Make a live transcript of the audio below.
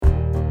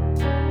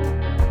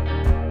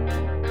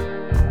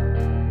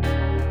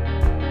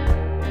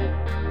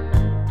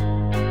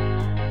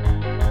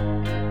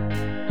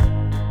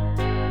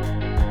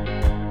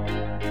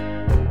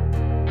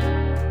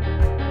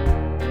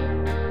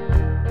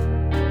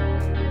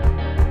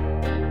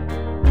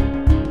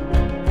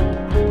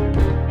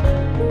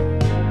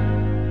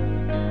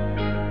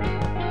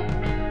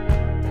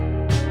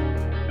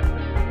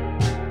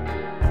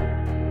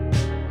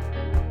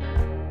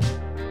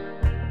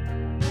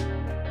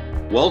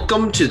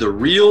Welcome to the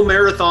Real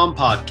Marathon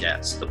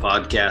Podcast, the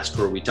podcast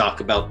where we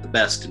talk about the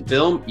best in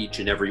film each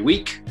and every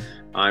week.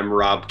 I'm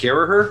Rob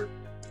Carraher.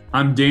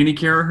 I'm Danny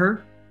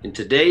Carraher. And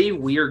today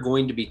we are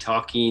going to be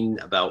talking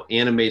about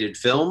animated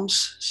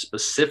films,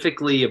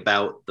 specifically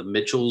about the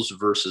Mitchells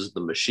versus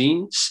the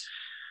Machines.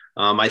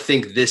 I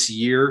think this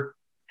year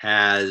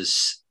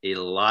has a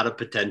lot of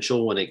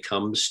potential when it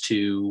comes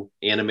to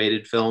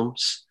animated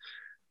films.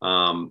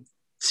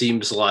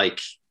 Seems like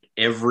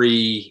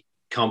every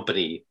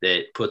company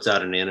that puts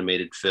out an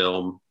animated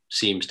film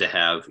seems to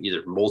have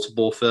either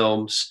multiple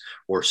films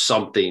or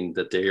something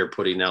that they are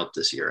putting out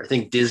this year. I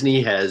think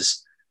Disney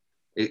has,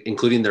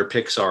 including their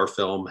Pixar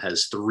film,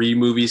 has 3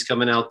 movies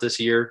coming out this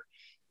year.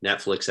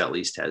 Netflix at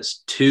least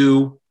has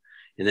 2.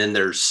 And then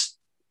there's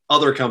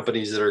other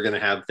companies that are going to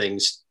have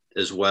things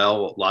as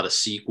well. A lot of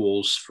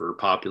sequels for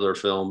popular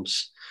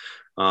films.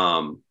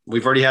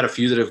 We've already had a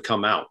few that have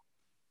come out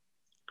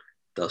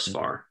thus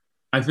far.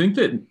 I think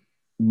that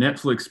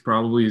Netflix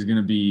probably is going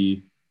to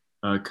be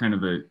kind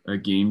of a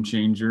game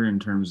changer in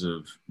terms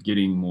of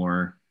getting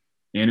more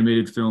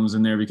animated films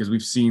in there, because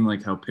we've seen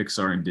like how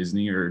Pixar and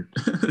Disney are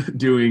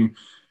doing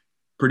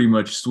pretty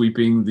much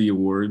sweeping the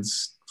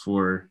awards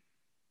for,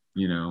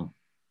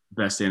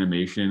 best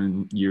animation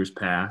in years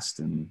past.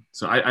 And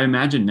so I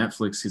imagine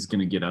Netflix is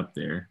going to get up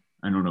there.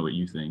 I don't know what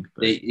you think.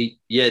 But.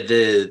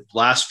 The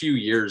last few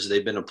years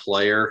they've been a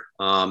player,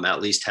 at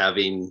least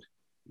having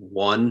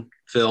one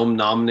film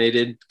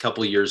nominated. A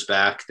couple of years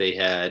back they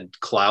had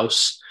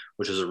Klaus,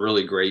 which is a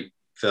really great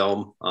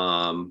film,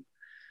 and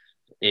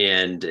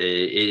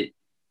I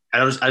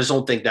just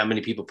don't think that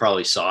many people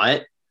probably saw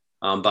it,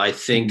 but I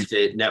think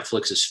that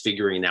Netflix is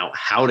figuring out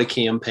how to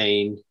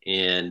campaign,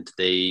 and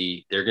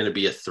they're going to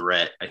be a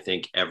threat, I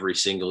think, every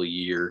single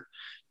year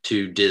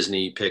to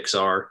Disney,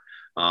 Pixar.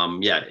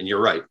 And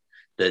you're right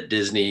that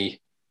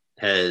Disney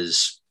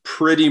has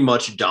pretty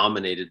much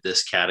dominated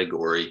this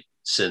category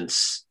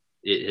since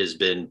it has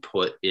been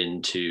put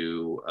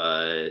into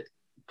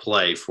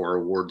play for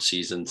award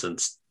season,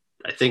 since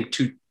I think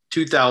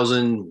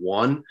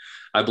 2001,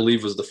 I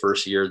believe, was the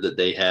first year that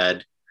they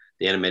had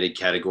the animated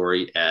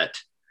category at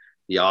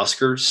the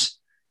Oscars.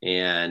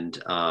 And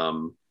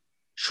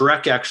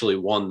Shrek actually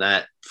won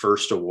that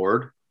first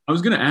award. I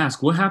was going to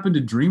ask, what happened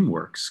to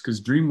DreamWorks?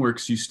 Because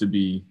DreamWorks used to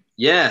be...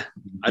 Yeah,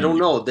 I don't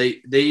know.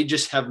 They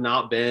just have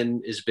not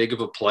been as big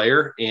of a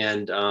player.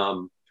 And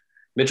the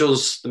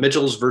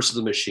Mitchells versus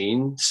the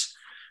Machines.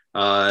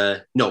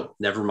 No,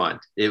 never mind.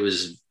 It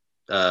was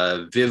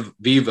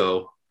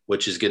Vivo,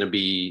 which is going to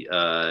be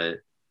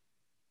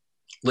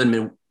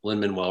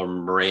Lin-Manuel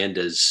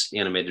Miranda's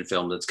animated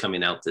film that's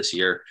coming out this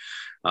year.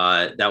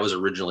 That was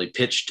originally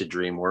pitched to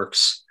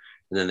DreamWorks,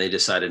 and then they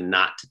decided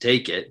not to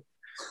take it.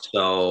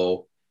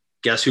 So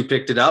guess who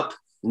picked it up?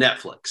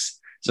 Netflix.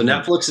 So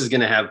Netflix is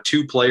going to have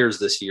 2 players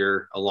this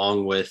year,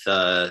 along with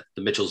the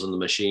Mitchells and the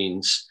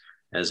Machines,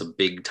 as a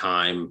big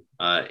time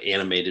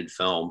animated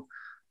film.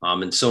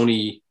 And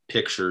Sony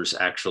Pictures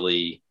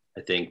actually,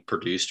 I think,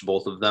 produced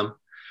both of them.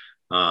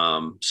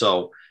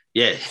 Netflix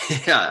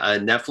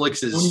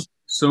is...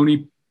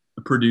 Sony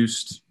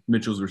produced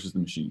Mitchells versus the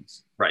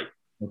Machines. Right.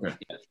 Okay.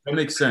 Yeah. That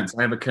makes sense.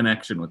 I have a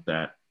connection with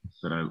that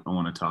I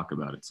want to talk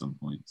about at some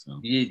point. So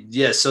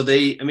yeah, so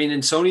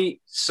in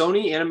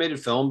Sony animated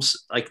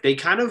films, like, they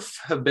kind of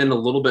have been a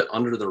little bit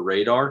under the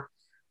radar.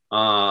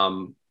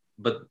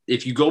 But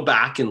if you go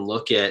back and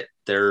look at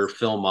their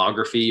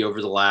filmography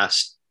over the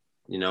last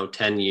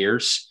 10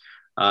 years,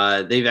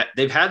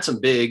 they've had some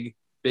big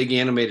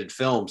animated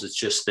films. It's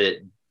just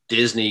that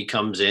Disney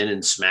comes in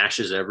and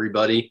smashes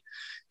everybody,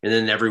 and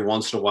then every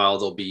once in a while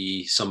there'll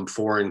be some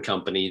foreign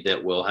company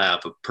that will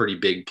have a pretty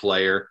big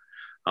player.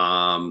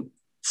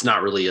 It's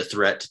not really a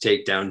threat to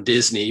take down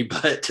Disney,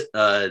 but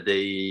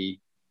they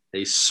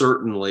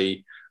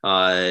certainly,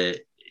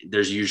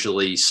 there's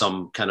usually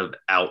some kind of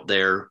out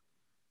there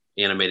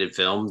animated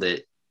film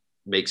that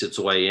makes its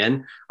way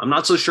in. I'm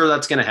not so sure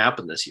that's going to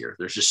happen this year.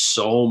 There's just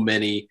so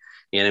many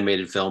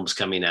animated films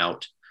coming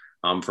out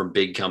from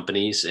big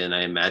companies, and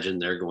I imagine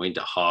they're going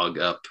to hog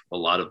up a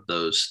lot of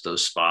those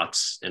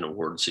spots in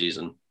award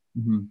season.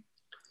 Mm-hmm.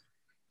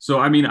 So,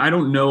 I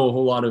don't know a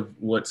whole lot of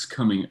what's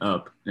coming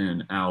up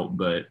and out,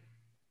 but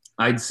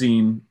I'd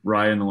seen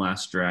Raya and the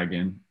Last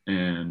Dragon,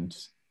 and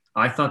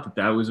I thought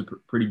that was a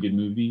pretty good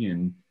movie,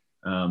 and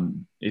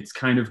it's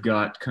kind of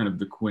got kind of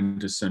the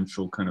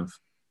quintessential kind of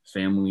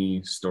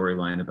family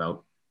storyline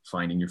about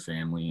finding your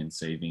family and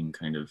saving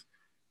kind of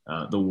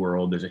the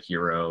world. There's a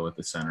hero at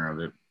the center of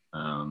it,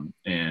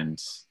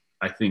 and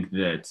I think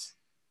that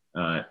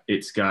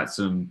it's got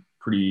some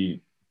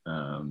pretty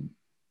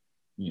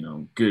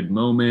good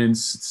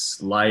moments.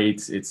 It's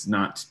light. It's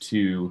not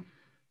too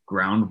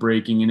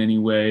groundbreaking in any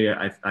way.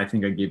 I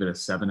think I gave it a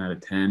 7 out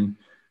of 10,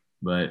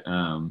 but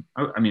I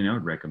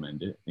would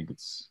recommend it. I think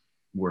it's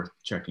worth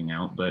checking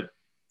out, but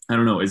I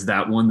don't know. Is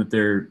that one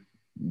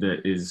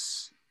that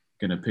is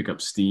going to pick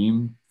up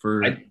steam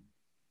for?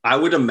 I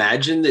would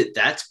imagine that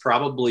that's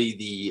probably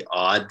the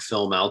odd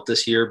film out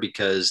this year,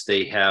 because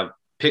they have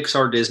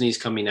Pixar Disney's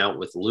coming out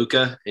with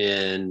Luca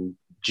in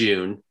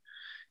June,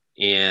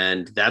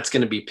 and that's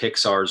going to be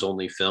Pixar's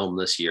only film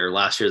this year.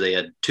 Last year they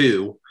had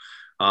two,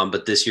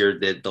 but this year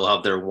they'll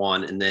have their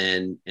one. And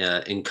then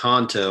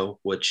Encanto,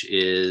 which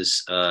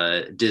is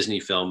a Disney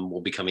film,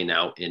 will be coming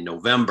out in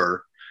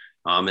November,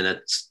 and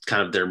that's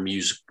kind of their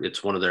music.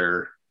 It's one of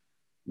their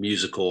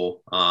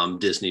musical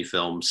Disney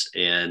films,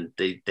 and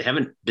they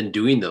haven't been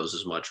doing those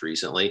as much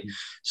recently.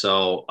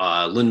 So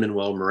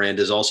Lin-Manuel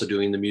Miranda is also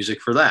doing the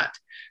music for that.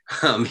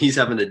 He's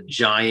having a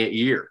giant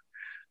year.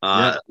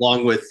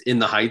 Along with In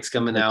the Heights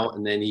coming out,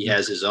 and then he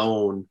has his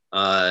own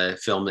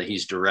film that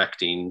he's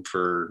directing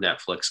for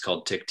Netflix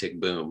called Tick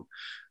Tick Boom.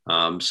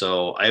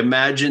 So I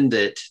imagine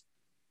that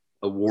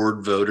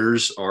award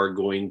voters are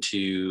going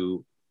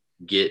to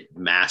get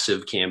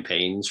massive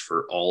campaigns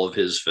for all of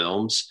his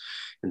films.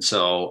 And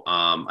so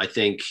I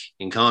think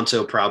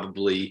Encanto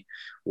probably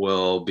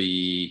will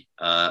be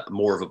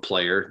more of a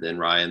player than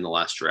Raya and the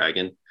Last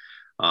Dragon.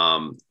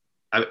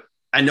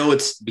 I know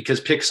it's because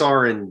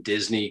Pixar and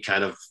Disney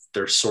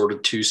they're sort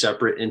of two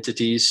separate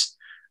entities.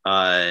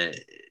 Where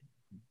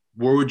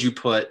would you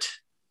put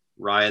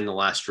Raya and the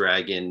Last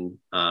Dragon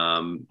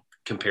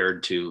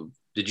compared to?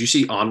 Did you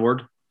see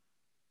Onward?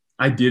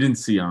 I didn't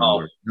see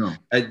Onward. No,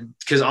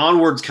 because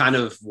Onward's kind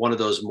of one of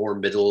those more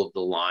middle of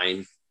the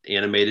line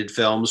animated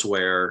films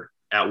where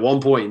at one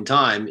point in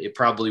time it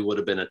probably would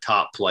have been a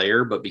top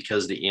player, but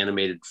because the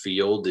animated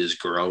field is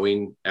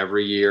growing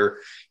every year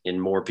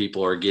and more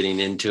people are getting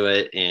into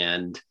it,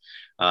 and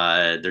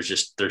there's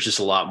just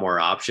a lot more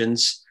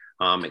options,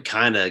 it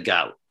kind of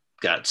got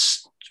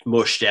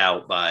smushed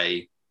out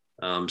by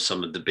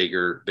some of the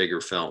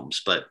bigger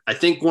films. But I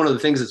think one of the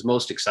things that's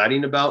most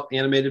exciting about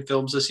animated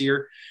films this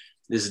year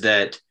is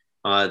that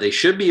they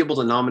should be able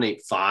to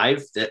nominate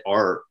 5 that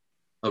are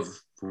of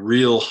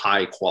real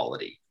high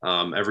quality.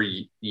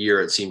 Every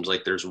year it seems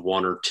like there's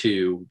 1 or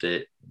 2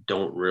 that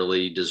don't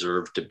really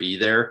deserve to be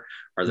there,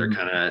 or they're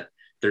kind of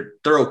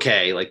they're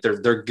okay, like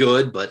they're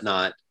good but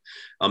not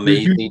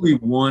amazing. There's usually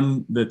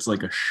one that's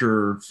like a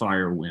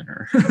surefire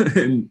winner.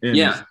 and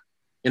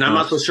I'm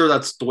not so sure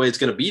that's the way it's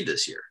going to be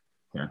this year.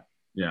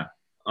 Yeah.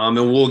 And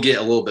we'll get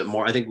a little bit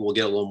more. I think we'll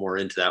get a little more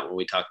into that when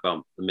we talk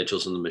about the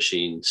Mitchells and the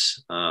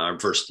Machines,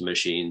 versus the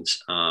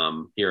Machines,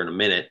 here in a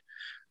minute.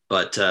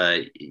 But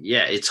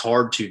it's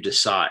hard to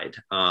decide.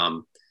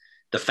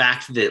 The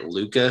fact that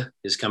Luca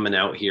is coming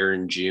out here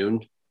in June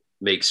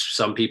makes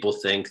some people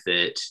think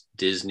that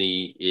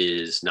Disney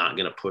is not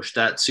going to push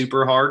that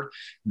super hard,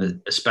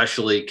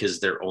 especially because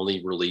they're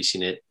only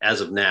releasing it,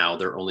 as of now,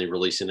 they're only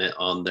releasing it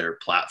on their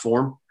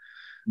platform.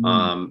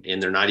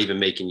 And they're not even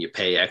making you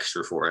pay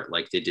extra for it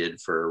like they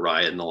did for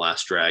Raya and the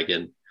Last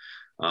Dragon.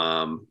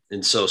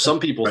 And so some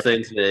people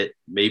think that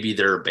maybe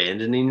they're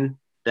abandoning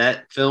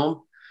that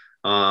film.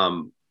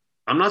 I'm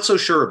not so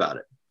sure about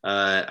it.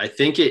 I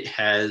think it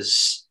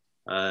has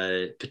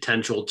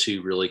potential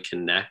to really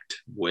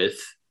connect with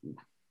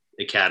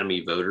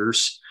Academy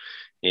voters,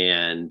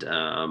 and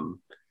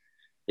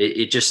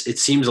it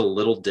seems a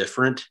little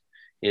different.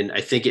 And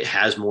I think it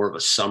has more of a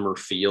summer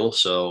feel,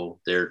 so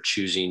they're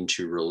choosing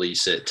to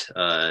release it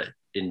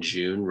in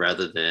June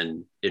rather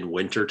than in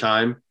winter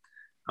time.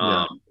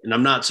 And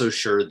I'm not so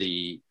sure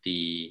the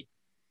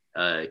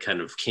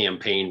kind of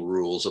campaign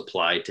rules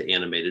apply to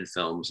animated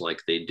films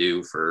like they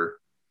do for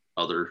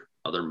other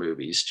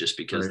movies, just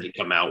because they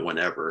come out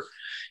whenever,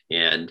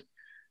 and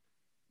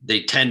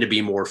they tend to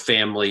be more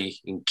family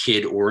and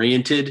kid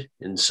oriented.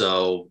 And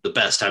so the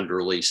best time to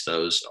release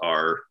those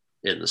are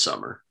in the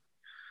summer.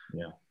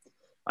 Yeah.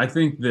 I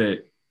think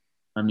that,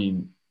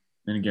 and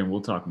again,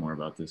 we'll talk more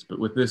about this, but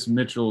with this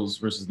Mitchells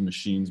versus the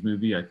Machines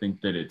movie, I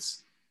think that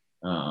it's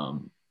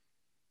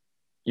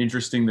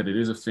interesting that it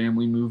is a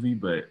family movie,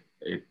 but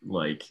it,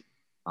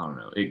 I don't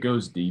know, it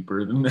goes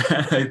deeper than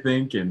that, I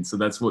think. And so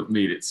that's what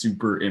made it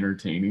super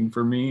entertaining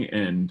for me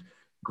and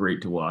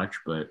great to watch,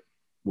 but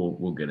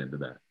we'll get into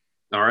that.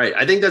 All right.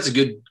 I think that's a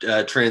good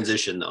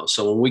transition, though.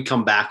 So when we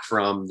come back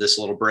from this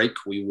little break,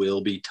 we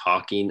will be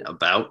talking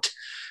about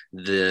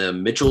the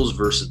Mitchells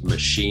versus the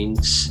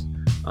Machines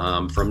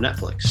from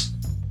Netflix.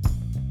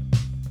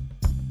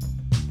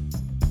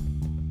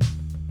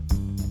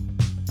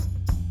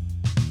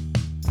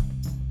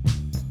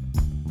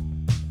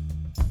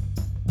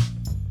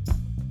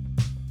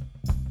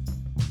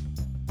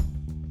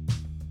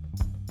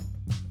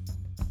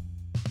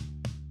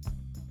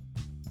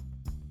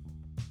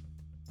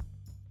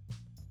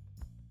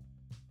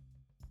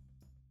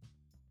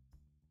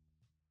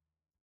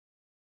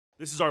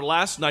 This is our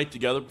last night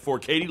together before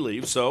Katie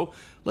leaves, so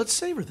let's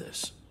savor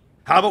this.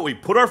 How about we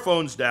put our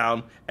phones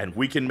down and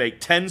we can make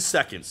 10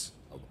 seconds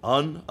of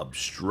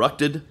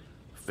unobstructed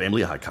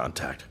family eye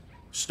contact.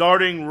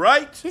 Starting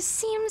right... This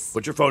seems...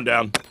 Put your phone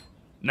down.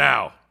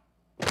 Now.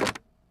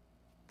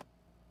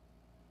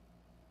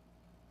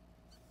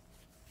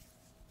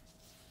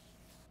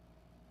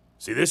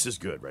 See, this is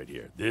good right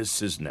here.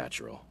 This is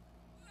natural.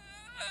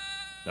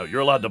 No,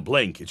 you're allowed to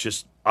blink. It's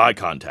just eye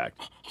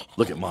contact.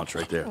 Look at Monts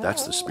right there.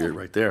 That's the spirit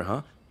right there,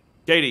 huh?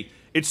 Katie,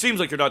 it seems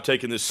like you're not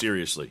taking this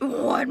seriously.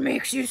 What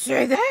makes you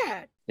say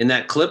that? And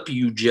that clip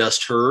you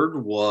just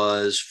heard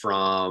was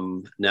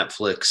from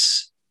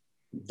Netflix,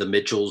 The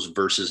Mitchells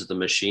versus the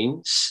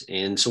Machines.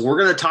 And so we're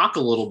going to talk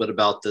a little bit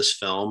about this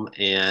film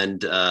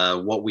and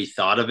what we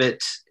thought of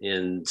it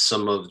in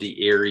some of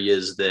the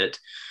areas that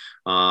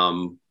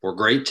were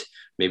great,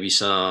 maybe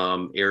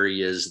some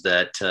areas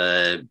that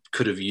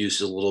could have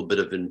used a little bit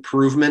of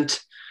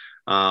improvement.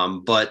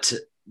 But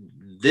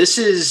this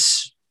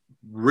is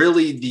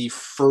really the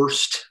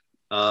first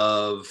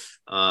of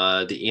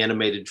the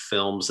animated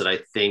films that I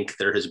think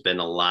there has been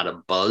a lot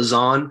of buzz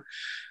on.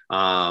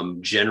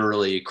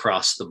 Generally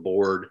across the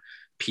board,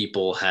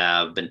 people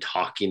have been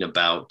talking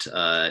about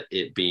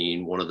it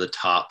being one of the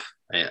top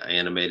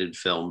animated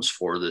films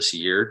for this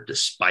year,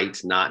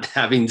 despite not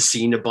having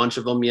seen a bunch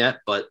of them yet.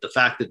 But the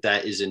fact that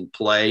that is in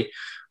play,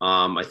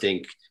 I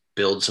think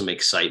builds some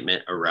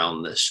excitement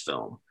around this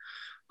film.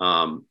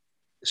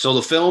 So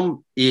the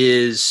film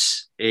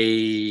is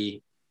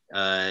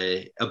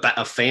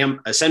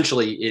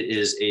essentially it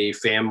is a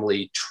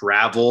family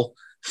travel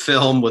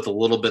film with a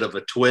little bit of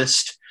a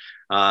twist,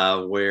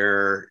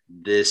 where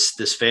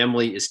this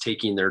family is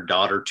taking their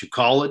daughter to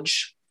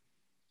college,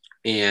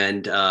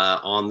 and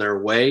on their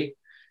way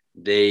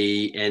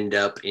they end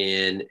up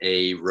in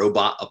a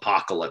robot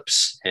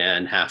apocalypse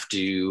and have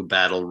to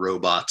battle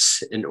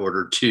robots in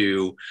order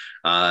to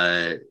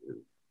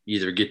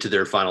either get to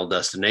their final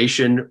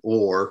destination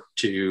or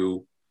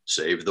to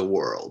save the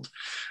world.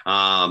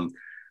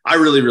 I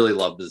really, really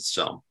loved this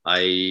film.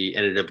 I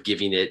ended up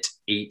giving it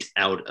 8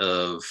 out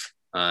of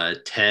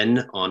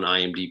 10 on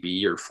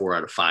IMDb, or 4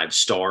 out of 5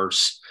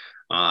 stars.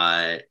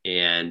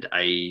 And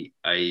I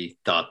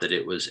thought that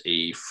it was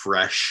a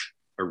fresh,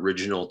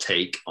 original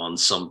take on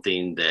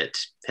something that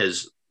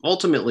has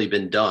ultimately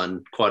been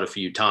done quite a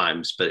few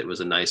times, but it was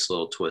a nice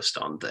little twist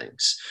on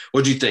things.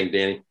 What do you think,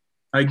 Danny?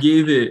 I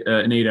gave it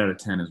an 8 out of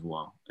 10 as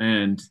well.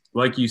 And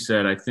like you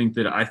said, I think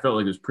that I felt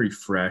like it was pretty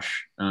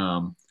fresh.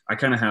 I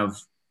kind of have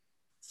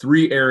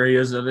 3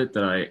 areas of it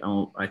that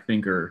I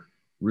think are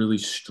really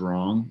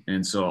strong.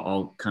 And so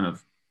I'll kind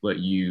of let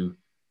you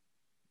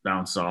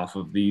bounce off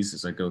of these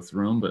as I go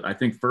through them. But I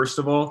think, first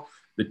of all,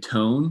 the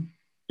tone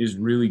is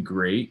really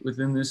great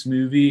within this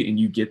movie, and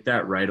you get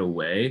that right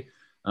away.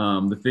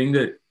 The thing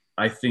that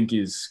I think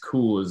is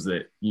cool is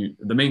that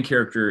the main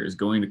character is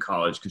going to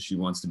college because she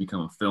wants to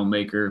become a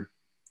filmmaker.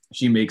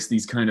 She makes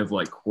these kind of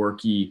like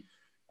quirky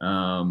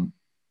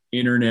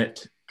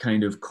internet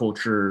kind of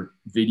culture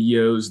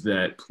videos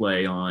that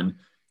play on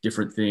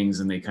different things,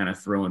 and they kind of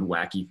throw in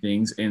wacky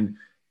things. And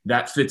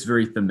that fits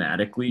very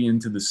thematically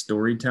into the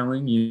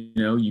storytelling.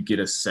 You get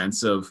a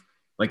sense of,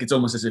 like, it's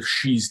almost as if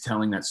she's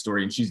telling that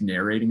story and she's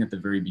narrating at the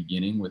very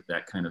beginning with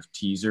that kind of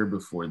teaser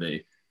before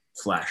they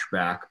flash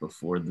back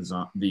before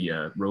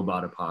the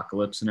robot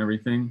apocalypse and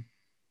everything.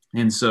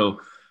 And so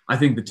I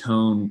think the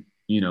tone,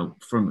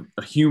 from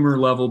a humor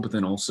level, but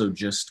then also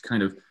just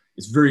kind of,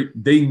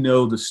 they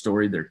know the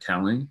story they're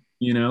telling,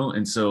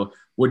 and so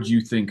what do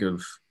you think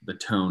of the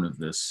tone of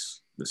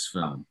this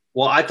film?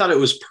 Well, I thought it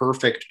was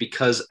perfect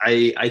because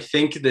I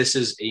think this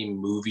is a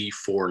movie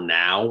for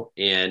now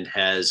and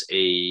has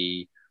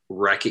a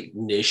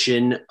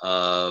recognition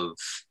of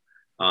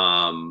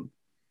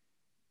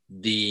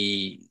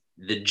the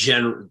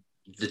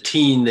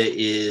teen that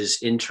is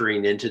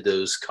entering into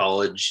those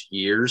college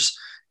years,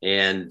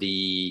 and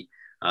the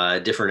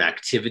different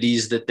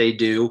activities that they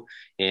do,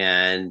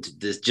 and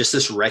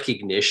this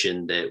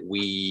recognition that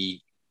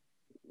we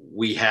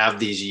have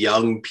these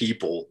young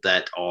people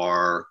that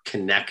are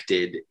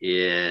connected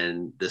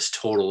in this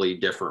totally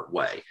different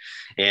way.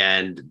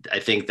 And I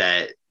think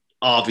that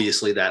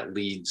obviously that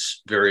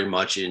leads very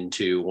much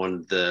into one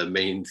of the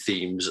main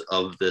themes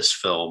of this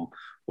film,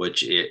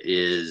 which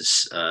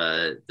is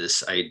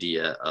this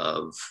idea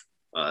of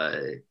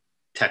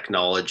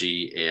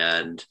technology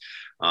and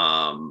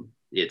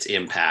its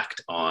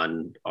impact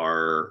on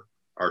our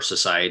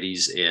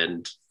societies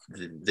and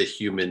the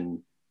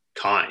human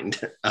kind.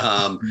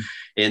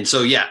 And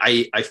so, yeah,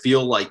 I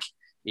feel like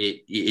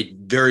it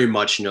very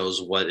much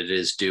knows what it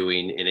is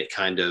doing, and it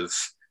kind of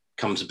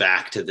comes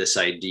back to this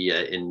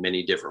idea in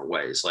many different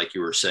ways. Like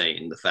you were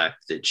saying, the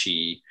fact that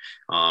she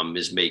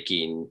is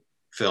making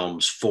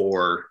films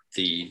for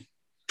the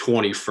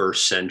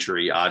 21st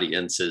century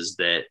audiences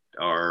that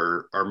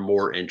are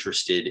more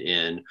interested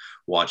in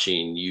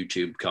watching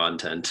YouTube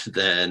content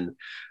than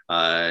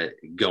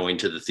going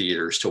to the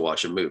theaters to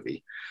watch a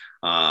movie.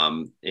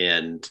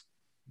 And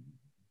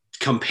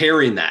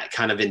comparing that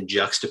kind of in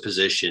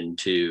juxtaposition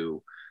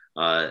to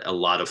a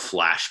lot of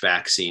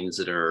flashback scenes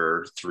that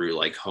are through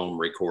like home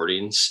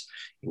recordings,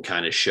 and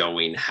kind of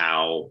showing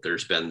how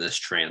there's been this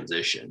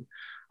transition.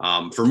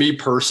 For me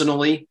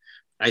personally,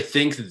 I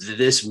think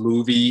this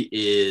movie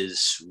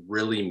is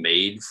really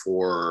made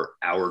for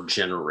our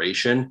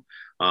generation,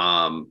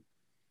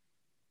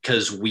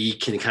 because we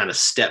can kind of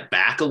step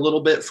back a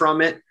little bit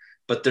from it.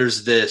 But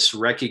there's this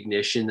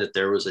recognition that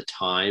there was a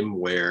time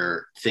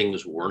where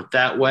things weren't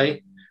that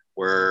way,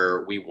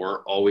 where we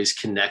weren't always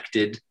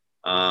connected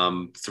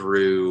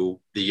through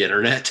the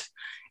internet.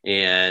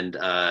 And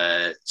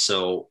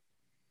so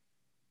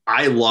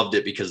I loved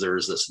it because there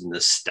was this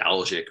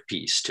nostalgic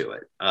piece to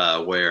it,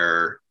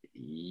 where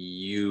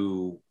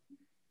you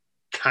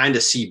kind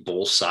of see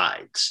both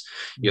sides.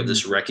 You have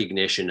this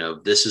recognition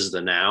of this is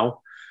the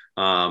now,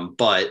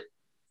 but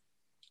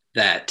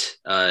that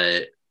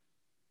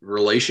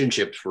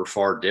relationships were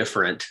far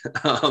different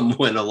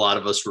when a lot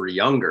of us were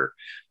younger.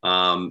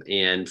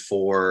 And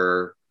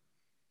for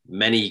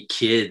many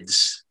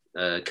kids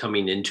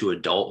coming into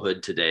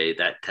adulthood today,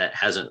 that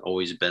hasn't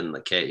always been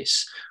the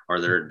case, or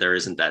there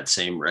isn't that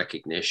same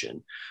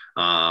recognition.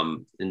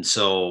 And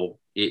so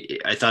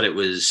I thought it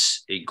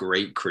was a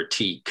great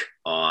critique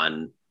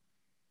on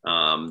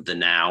the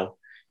now,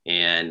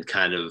 and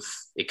kind of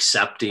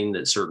accepting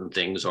that certain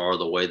things are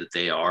the way that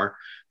they are,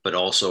 but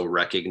also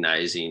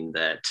recognizing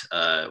that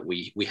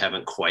we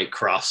haven't quite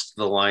crossed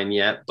the line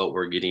yet, but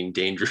we're getting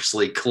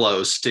dangerously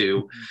close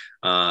to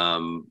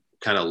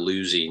kind of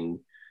losing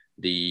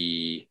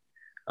the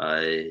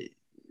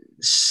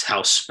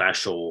how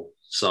special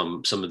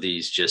some of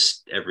these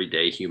just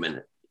everyday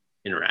human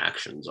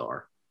interactions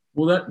are.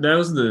 Well, that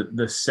was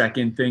the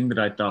second thing that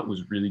I thought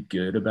was really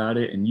good about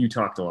it. And you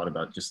talked a lot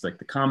about just like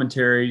the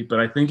commentary, but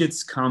I think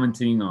it's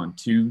commenting on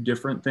two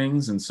different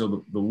things. And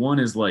so the one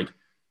is like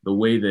the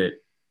way that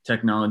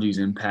technology is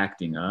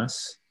impacting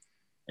us.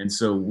 And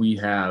so we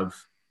have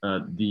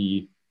I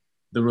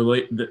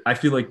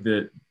feel like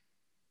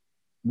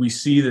we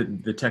see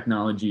that the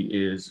technology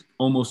is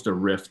almost a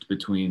rift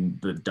between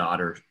the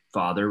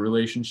daughter-father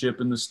relationship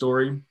in the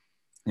story.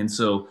 And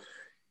so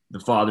the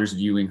father's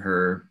viewing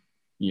her,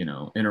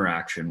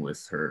 interaction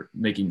with her,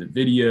 making the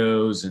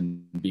videos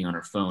and being on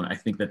her phone. I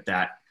think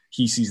that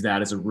he sees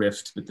that as a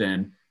rift, but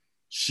then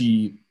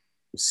she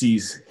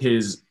sees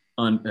his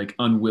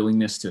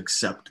unwillingness to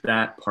accept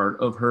that part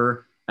of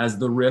her as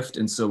the rift.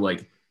 And so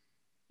like,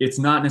 it's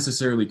not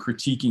necessarily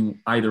critiquing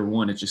either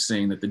one. It's just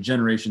saying that the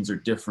generations are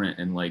different.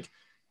 And like,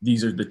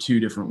 these are the two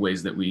different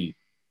ways that we,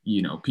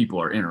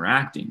 people are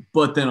interacting.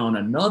 But then on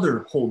another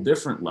whole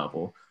different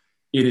level,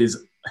 it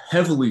is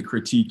heavily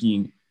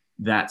critiquing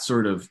that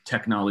sort of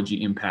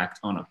technology impact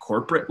on a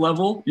corporate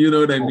level. You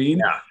know what I mean?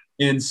 Yeah.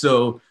 And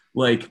so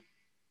like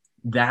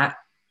that,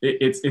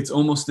 it's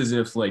almost as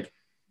if like,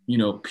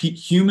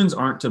 humans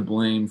aren't to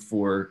blame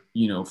for,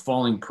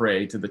 falling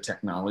prey to the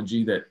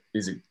technology that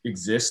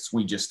exists.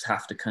 We just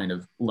have to kind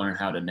of learn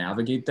how to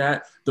navigate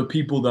that. The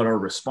people that are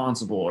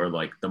responsible are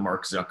like the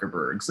Mark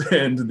Zuckerbergs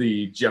and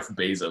the Jeff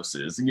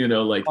Bezoses,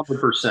 like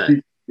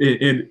 100%.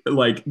 And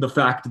like the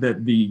fact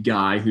that the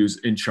guy who's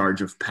in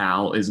charge of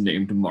PAL is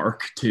named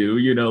Mark too,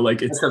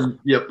 like it's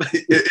yep.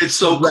 It's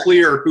so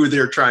clear who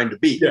they're trying to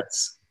be.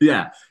 Yes.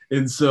 Yeah.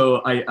 And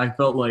so I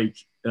felt like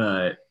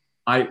that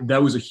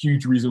was a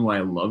huge reason why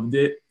I loved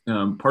it.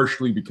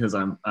 Partially because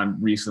I'm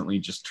recently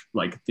just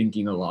like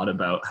thinking a lot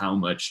about how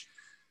much,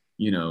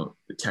 the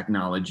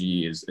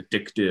technology is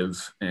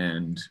addictive,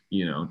 and,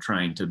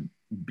 trying to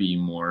be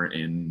more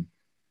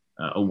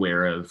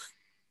aware of,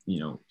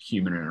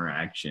 human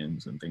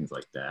interactions and things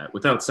like that,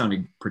 without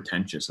sounding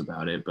pretentious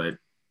about it. But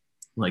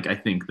like, I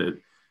think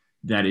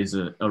that is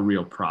a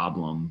real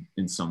problem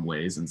in some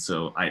ways. And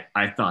so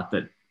I thought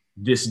that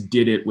this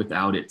did it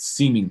without it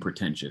seeming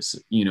pretentious.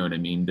 You know what I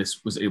mean?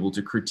 This was able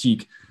to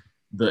critique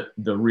the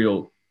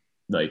real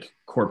like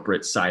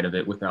corporate side of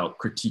it without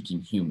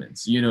critiquing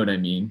humans. You know what I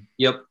mean?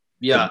 Yep.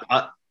 Yeah.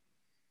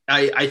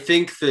 I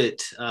think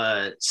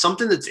that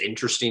something that's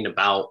interesting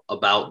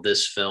about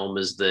this film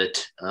is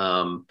that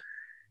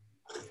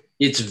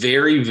it's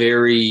very,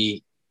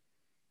 very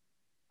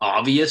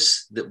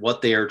obvious that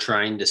what they are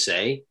trying to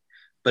say,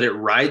 but it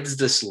rides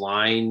this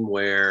line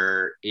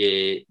where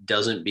it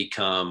doesn't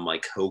become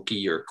like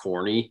hokey or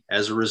corny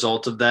as a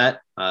result of that.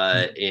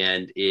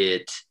 And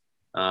it's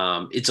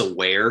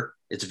aware.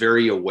 It's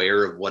very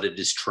aware of what it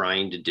is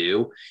trying to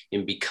do.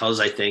 And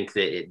because I think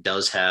that it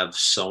does have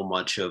so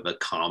much of a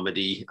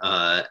comedy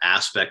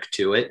aspect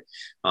to it,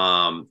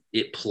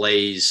 it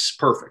plays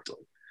perfectly.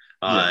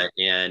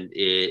 And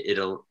it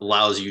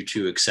allows you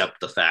to accept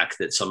the fact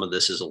that some of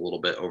this is a little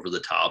bit over the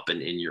top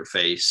and in your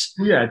face.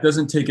 Yeah, it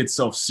doesn't take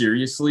itself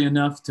seriously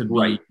enough to be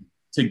right.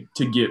 to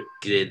get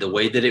the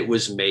way that it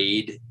was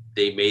made.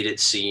 They made it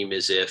seem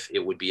as if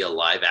it would be a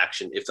live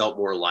action. It felt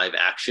more live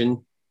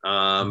action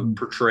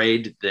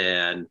portrayed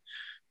than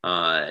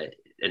an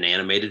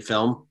animated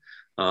film.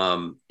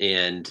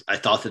 And I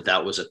thought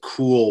that was a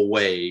cool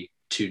way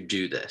to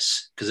do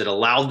this, because it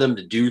allowed them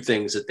to do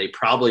things that they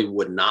probably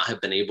would not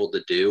have been able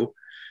to do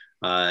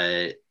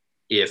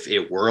if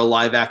it were a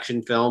live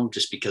action film,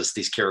 just because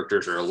these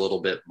characters are a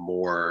little bit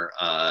more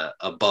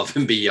above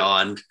and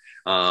beyond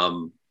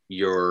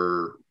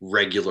your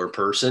regular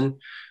person.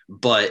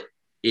 But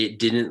it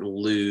didn't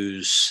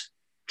lose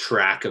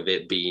track of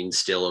it being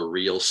still a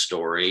real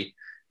story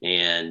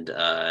and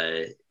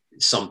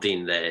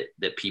something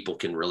that people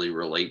can really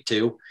relate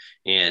to.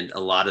 And a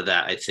lot of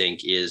that, I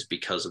think, is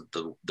because of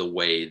the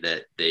way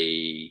that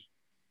they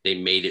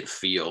made it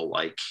feel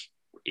like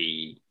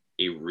a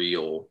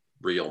real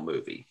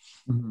movie.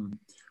 Mm-hmm.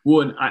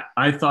 Well, and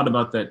I thought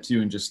about that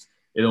too, and just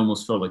it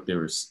almost felt like there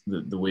was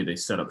the way they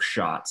set up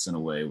shots in a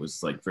way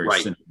was like very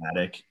Right.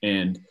 cinematic.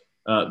 And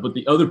but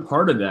the other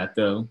part of that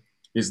though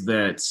is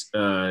that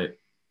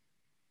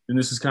and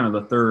this is kind of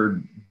the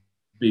third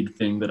big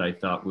thing that I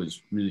thought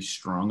was really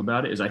strong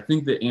about it is I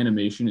think the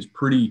animation is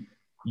pretty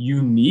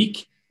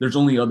unique. There's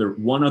only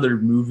one other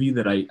movie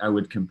that I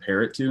would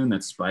compare it to, and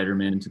that's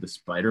Spider-Man Into the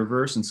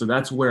Spider-Verse. And so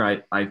that's where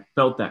I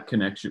felt that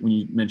connection when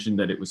you mentioned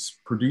that it was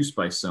produced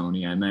by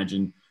Sony. I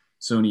imagine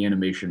Sony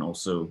Animation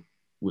also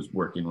was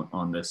working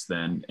on this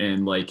then.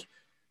 And like,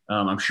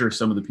 I'm sure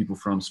some of the people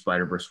from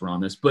Spider-Verse were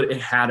on this, but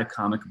it had a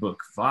comic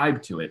book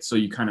vibe to it. So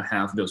you kind of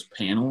have those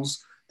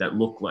panels that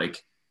look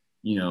like,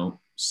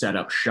 set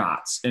up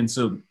shots. And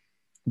so,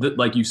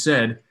 like you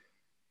said,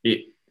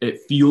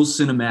 it feels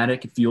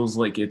cinematic. It feels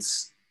like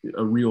it's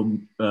a real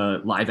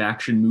live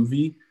action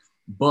movie,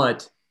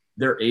 but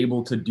they're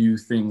able to do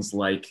things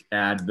like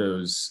add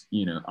those,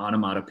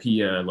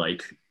 onomatopoeia,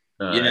 like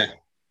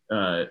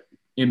Yeah.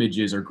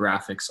 images or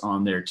graphics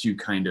on there to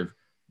kind of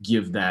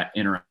give that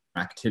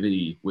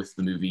interactivity with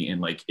the movie.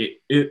 And like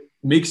it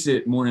makes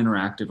it more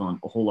interactive on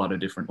a whole lot of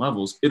different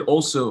levels. It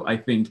also, I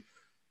think,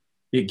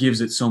 it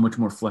gives it so much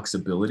more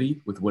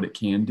flexibility with what it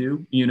can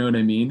do. You know what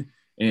I mean?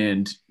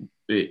 And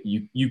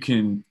you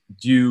can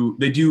do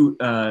they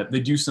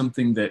do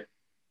something that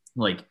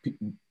like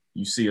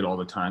you see it all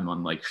the time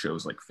on like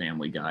shows like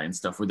Family Guy and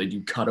stuff where they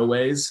do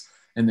cutaways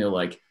and they'll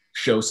like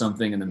show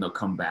something and then they'll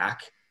come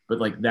back. But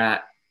like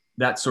that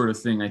sort of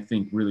thing I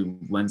think really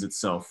lends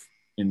itself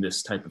in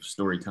this type of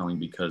storytelling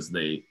because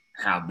they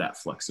have that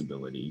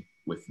flexibility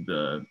with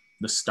the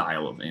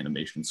style of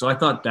animation. So I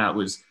thought that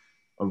was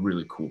a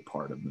really cool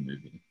part of the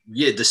movie.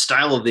 Yeah, the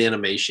style of the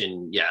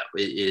animation, yeah,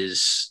 it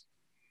is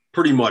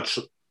pretty much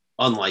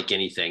unlike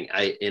anything.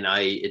 I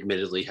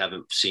admittedly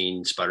haven't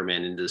seen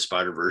Spider-Man Into the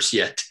Spider-Verse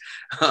yet.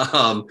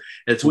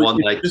 It's Well, one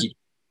that I keep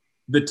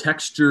the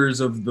textures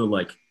of the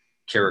like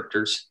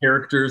characters.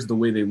 the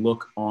way they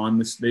look on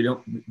this, they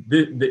don't.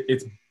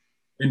 It's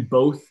in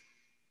both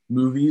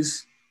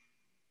movies.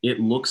 It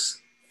looks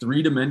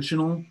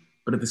three-dimensional,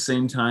 but at the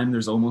same time,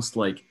 there's almost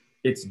like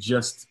it's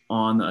just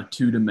on a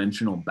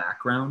two-dimensional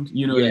background.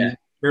 You know what I Yeah. mean?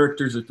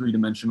 Characters are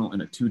three-dimensional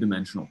in a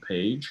two-dimensional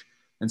page.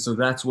 And so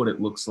that's what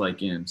it looks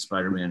like in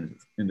Spider-Man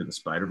Into the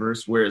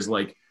Spider-Verse. Whereas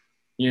like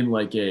in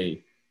like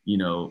a,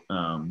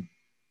 I'm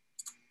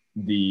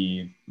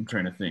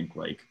trying to think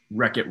like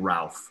Wreck-It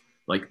Ralph,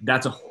 like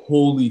that's a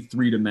wholly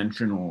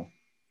three-dimensional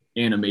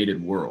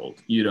animated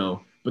world,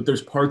 but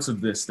there's parts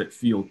of this that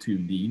feel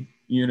 2D.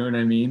 You know what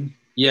I mean?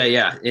 Yeah,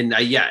 yeah. And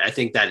I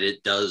think that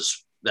it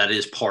does, that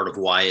is part of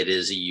why it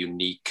is a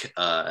unique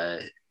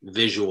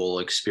visual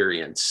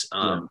experience.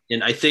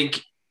 And I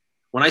think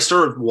when I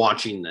started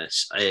watching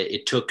this,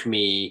 it took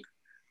me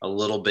a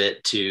little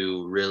bit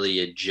to really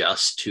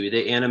adjust to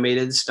the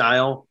animated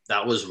style.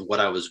 That was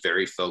what I was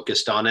very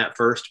focused on at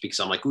first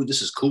because I'm like, ooh,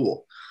 this is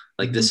cool.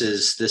 Like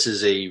Mhm. this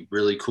is a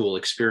really cool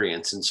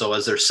experience. And so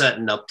as they're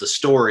setting up the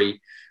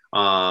story,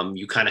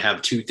 you kind of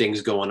have two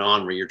things going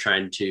on where you're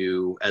trying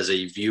to, as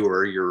a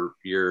viewer,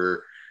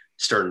 you're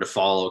starting to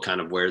follow kind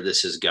of where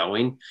this is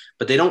going,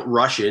 but they don't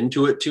rush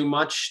into it too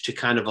much to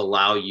kind of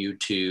allow you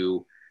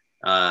to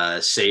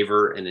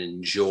savor and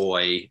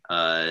enjoy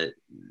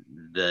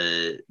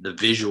the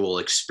visual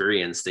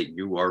experience that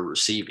you are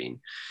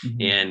receiving.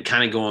 Mhm. And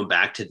kind of going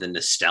back to the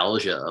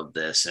nostalgia of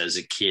this as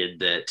a kid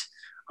that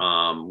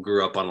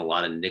grew up on a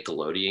lot of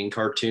Nickelodeon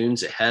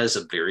cartoons, it has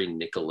a very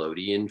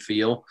Nickelodeon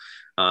feel.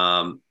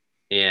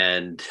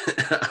 And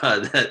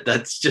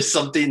that's just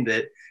something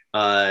that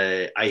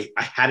I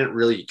hadn't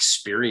really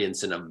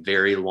experienced in a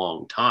very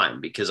long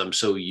time because I'm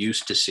so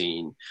used to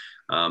seeing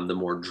the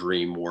more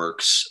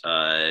DreamWorks.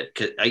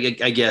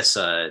 I guess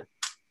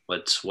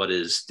what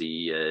is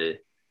the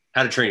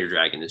How to Train Your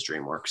Dragon is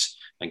DreamWorks.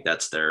 I think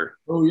that's their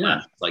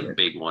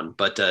big one.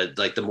 But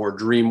like the more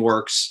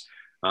DreamWorks,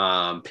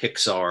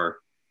 Pixar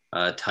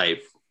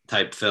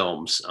type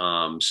films.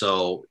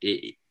 So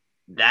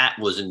that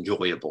was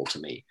enjoyable to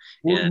me.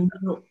 Well, And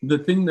the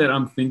thing that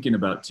I'm thinking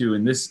about too,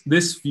 and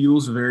this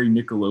feels very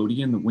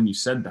Nickelodeon when you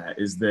said that,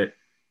 is that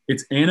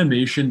it's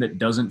animation that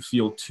doesn't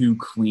feel too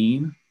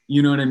clean.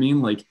 You know what I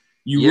mean? Like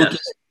yes,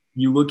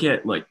 you look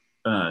at like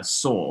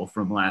Soul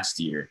from last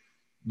year.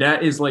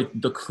 That is like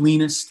the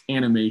cleanest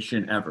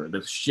animation ever.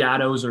 The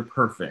shadows are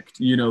perfect.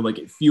 Like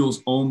it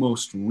feels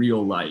almost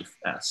real life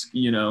esque.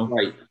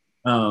 right.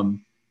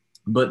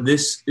 But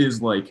this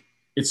is like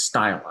it's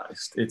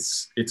stylized.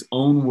 It's its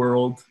own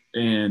world,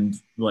 and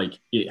like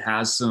it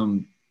has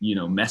some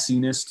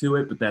messiness to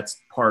it, but that's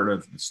part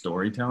of the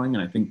storytelling,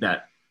 and I think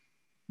that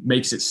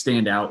makes it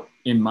stand out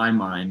in my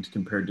mind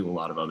compared to a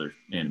lot of other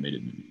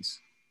animated movies.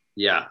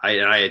 Yeah,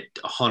 I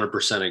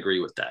 100% agree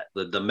with that.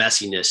 The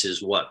messiness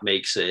is what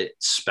makes it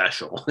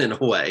special in a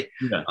way,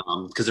 Yeah,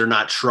 because they're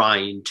not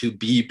trying to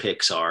be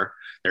Pixar.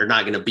 They're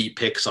not going to beat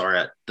Pixar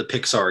at the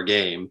Pixar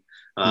game.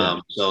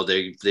 So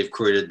they've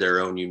created their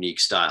own unique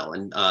style.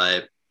 And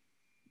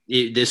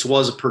this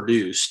was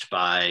produced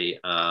by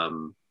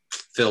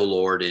Phil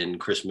Lord and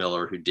Chris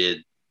Miller, who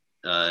did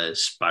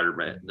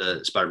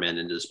Spider-Man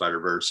into the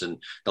Spider-Verse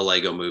and the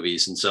Lego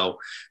movies. And so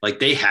like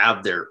they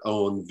have their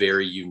own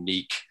very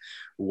unique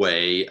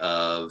way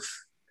of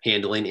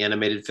handling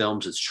animated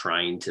films. It's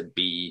trying to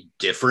be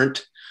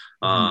different.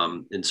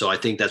 And so I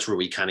think that's where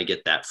we kind of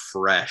get that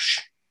fresh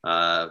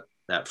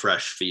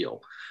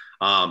feel.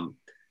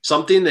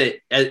 Something that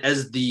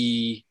as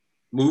the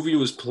movie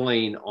was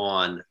playing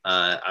on,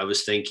 I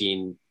was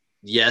thinking,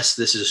 yes,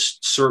 this is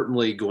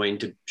certainly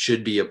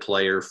should be a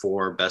player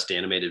for best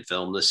animated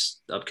film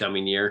this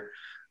upcoming year.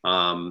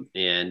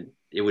 And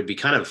it would be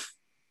kind of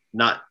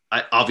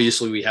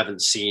obviously we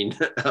haven't seen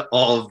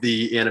all of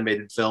the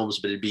animated films,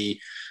 but it'd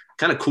be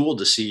kind of cool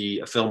to see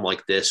a film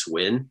like this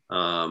win.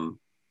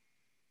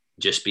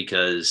 Just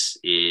because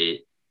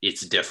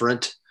it's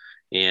different.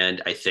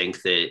 And I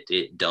think that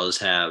it does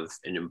have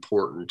an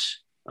important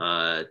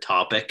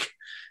topic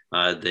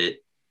that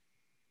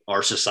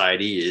our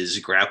society is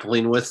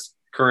grappling with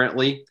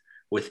currently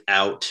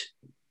without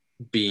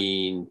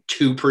being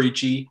too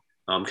preachy,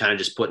 kind of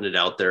just putting it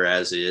out there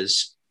as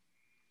is.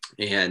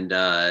 And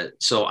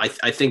so I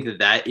think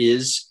that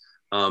is,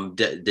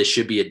 this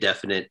should be a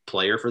definite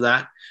player for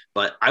that.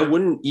 But I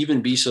wouldn't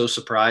even be so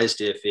surprised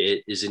if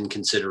it is in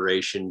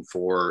consideration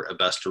for a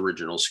best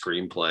original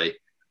screenplay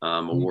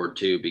award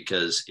too,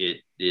 because it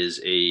is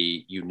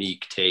a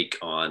unique take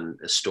on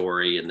a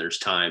story. And there's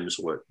times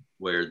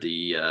where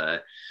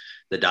the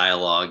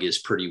dialogue is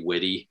pretty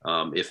witty,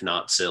 if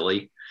not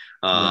silly.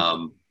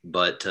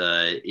 But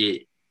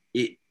it,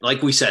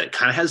 like we said, it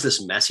kind of has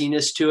this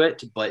messiness to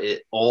it, but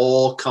it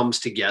all comes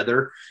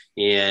together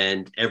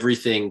and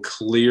everything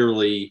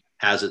clearly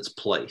has its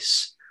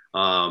place.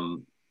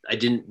 I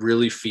didn't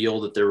really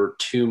feel that there were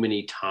too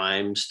many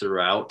times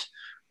throughout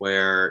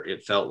where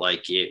it felt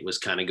like it was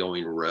kind of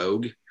going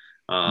rogue.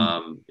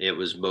 It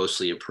was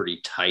mostly a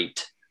pretty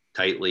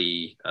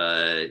tightly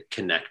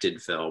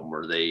connected film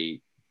where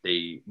they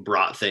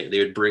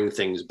would bring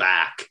things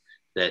back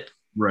that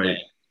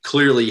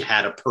clearly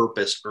had a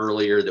purpose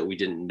earlier that we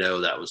didn't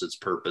know that was its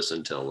purpose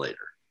until later.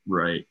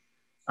 Right.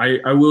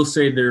 I will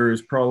say there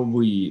is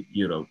probably,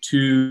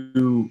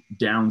 two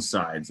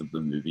downsides of the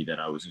movie that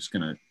I was just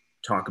going to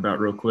talk about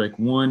real quick.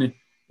 One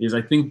is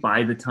I think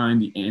by the time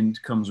the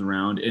end comes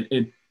around,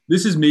 and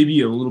this is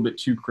maybe a little bit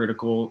too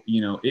critical,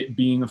 it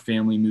being a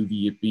family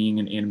movie, it being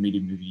an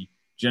animated movie,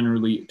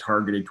 generally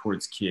targeted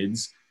towards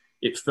kids.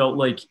 It felt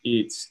like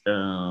it's,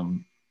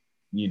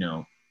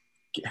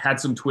 had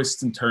some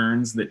twists and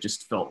turns that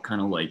just felt kind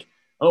of like,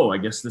 oh, I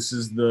guess this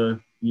is the,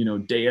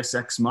 Deus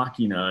Ex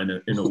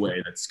Machina in a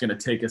way that's going to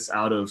take us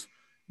out of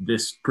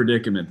this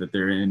predicament that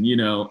they're in,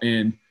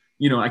 and,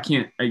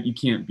 you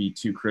can't be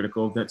too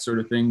critical of that sort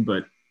of thing.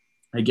 But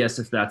I guess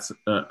if that's,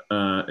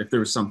 if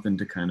there was something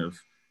to kind of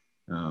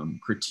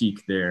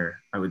critique there,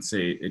 I would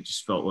say it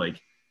just felt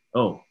like,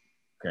 oh,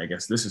 okay, I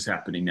guess this is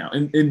happening now.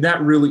 And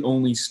that really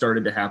only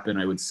started to happen,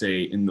 I would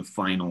say, in the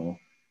final,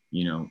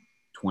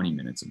 20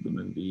 minutes of the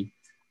movie.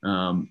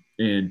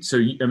 And so,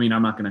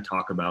 I'm not going to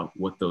talk about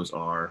what those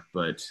are,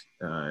 but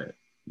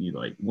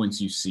once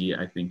you see it,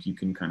 I think you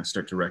can kind of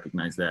start to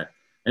recognize that.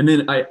 And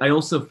then I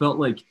also felt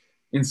like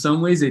in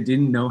some ways they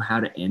didn't know how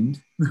to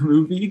end the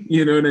movie.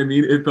 You know what I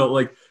mean? It felt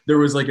like there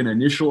was like an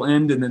initial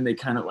end and then they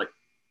kind of like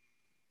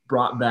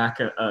brought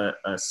back a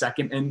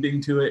second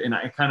ending to it. And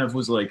I kind of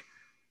was like,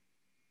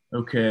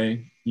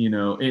 okay,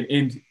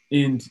 and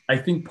I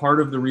think part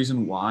of the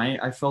reason why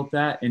I felt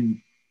that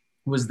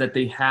was that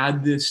they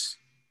had this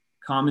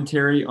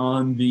commentary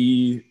on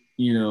the,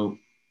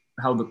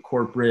 how the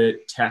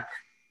corporate tech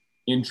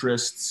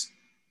interests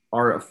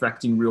are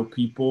affecting real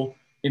people.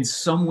 In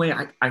some way,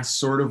 I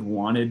sort of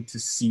wanted to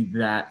see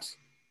that,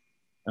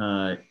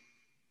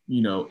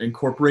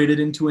 incorporated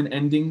into an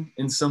ending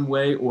in some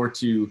way, or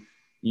to,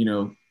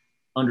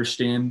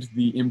 understand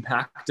the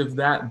impact of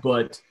that.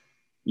 But,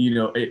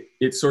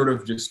 it sort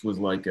of just was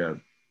like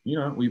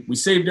we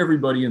saved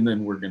everybody and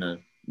then we're going to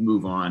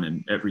move on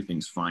and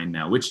everything's fine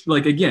now, which,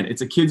 like, again,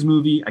 it's a kid's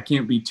movie. I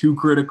can't be too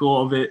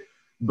critical of it,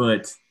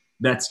 but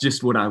that's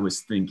just what I was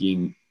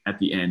thinking at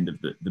the end of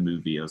the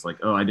movie. I was like,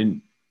 oh, I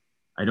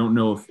don't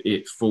know if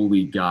it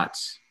fully got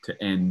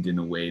to end in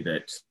a way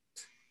that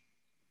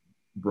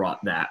brought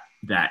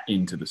that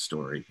into the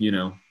story,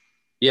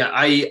 Yeah,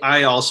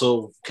 I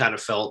also kind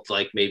of felt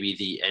like maybe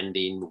the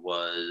ending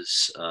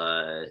was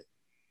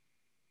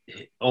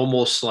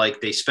almost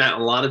like they spent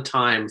a lot of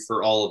time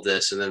for all of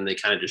this and then they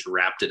kind of just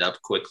wrapped it up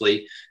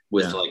quickly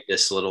with like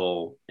this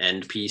little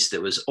end piece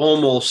that was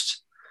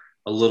almost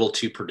a little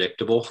too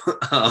predictable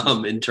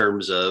in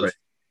terms of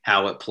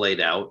how it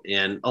played out.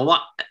 And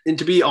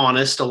to be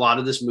honest, a lot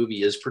of this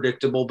movie is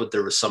predictable, but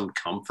there was some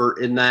comfort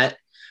in that.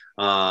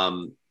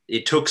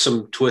 It took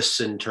some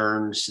twists and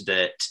turns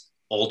that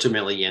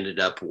ultimately ended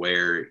up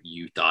where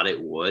you thought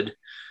it would.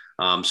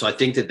 So I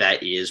think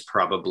that is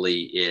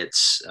probably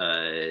its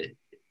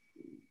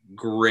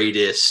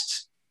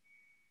greatest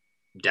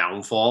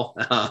downfall,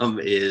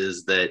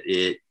 is that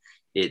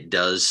it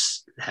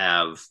does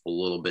have a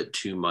little bit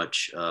too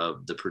much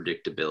of the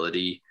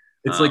predictability.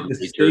 It's like the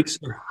stakes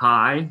are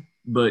high,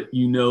 but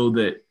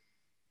that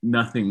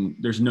nothing,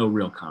 there's no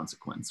real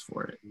consequence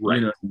for it. Right.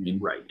 You know what I mean?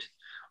 Right.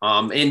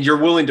 And you're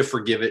willing to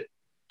forgive it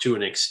to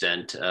an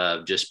extent,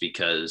 just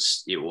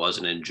because it was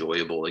an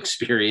enjoyable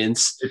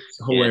experience. It's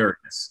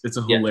hilarious. It's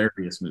a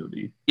hilarious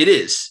movie. It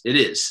is. It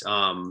is.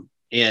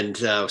 And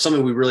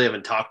something we really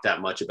haven't talked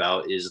that much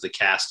about is the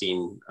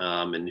casting,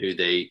 and who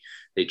they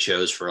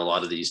chose for a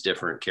lot of these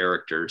different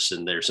characters.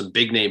 And there's some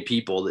big name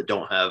people that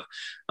don't have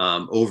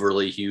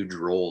overly huge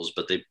roles,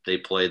 but they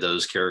play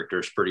those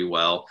characters pretty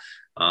well.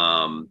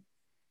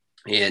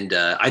 And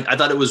I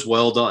thought it was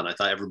well done. I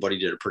thought everybody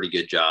did a pretty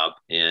good job,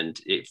 and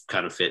it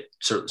kind of fit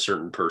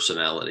certain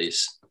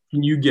personalities.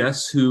 Can you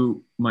guess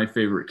who my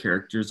favorite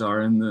characters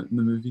are in the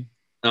movie?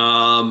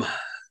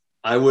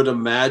 I would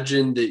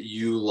imagine that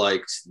you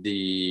liked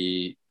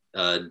the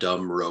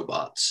dumb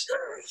robots.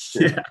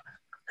 Yeah.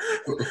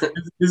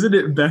 Isn't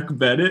it Beck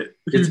Bennett?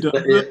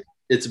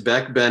 It's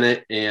Beck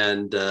Bennett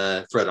and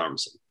Fred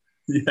Armisen.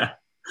 Yeah.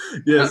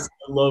 Yes,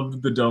 I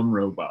loved the dumb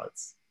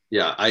robots.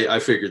 Yeah, I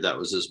figured that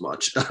was as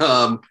much.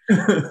 I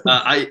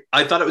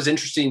thought it was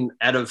interesting.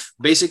 Out of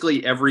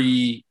basically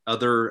every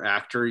other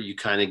actor, you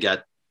kind of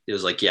got, it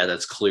was like, yeah,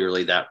 that's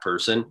clearly that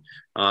person.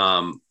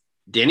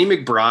 Danny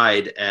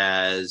McBride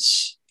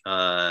as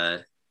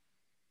the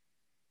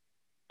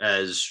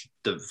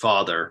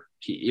father,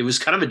 it was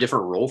kind of a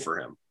different role for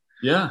him.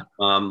 Yeah.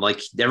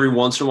 Like every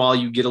once in a while,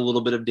 you get a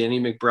little bit of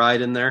Danny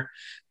McBride in there,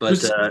 but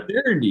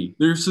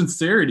there's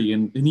sincerity,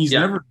 and he's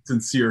never a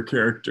sincere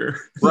character.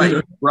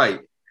 Right, right.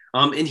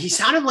 And he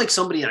sounded like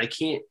somebody, and I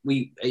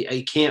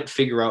can't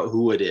figure out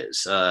who it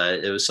is.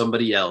 It was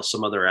somebody else,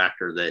 some other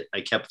actor that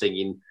I kept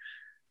thinking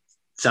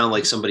sounded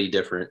like somebody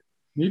different.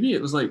 Maybe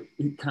it was like,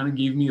 it kind of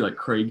gave me like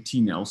Craig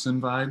T. Nelson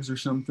vibes or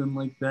something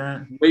like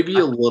that. Maybe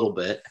a little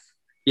bit.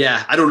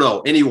 Yeah, I don't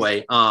know.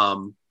 Anyway,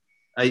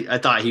 I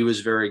thought he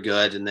was very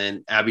good. And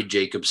then Abby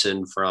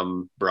Jacobson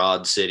from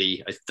Broad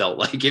City, I felt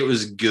like it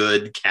was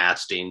good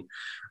casting.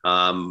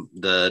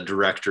 The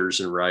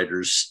directors and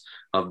writers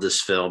of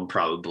this film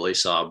probably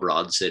saw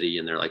Broad City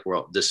and they're like,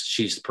 well,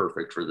 she's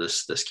perfect for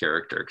this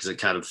character, because it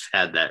kind of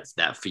had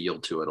that feel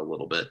to it a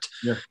little bit.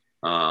 Yeah.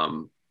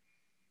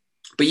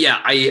 But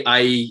yeah,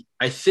 I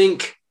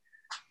think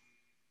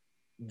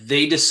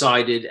they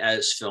decided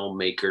as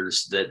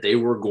filmmakers that they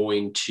were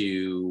going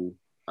to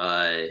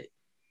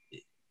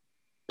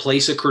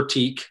place a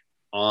critique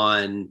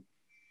on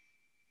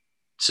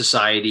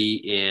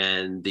society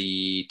and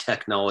the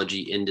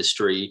technology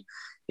industry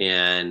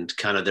and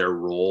kind of their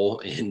role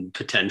in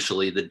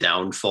potentially the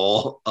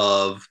downfall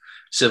of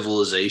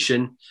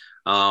civilization.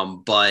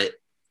 But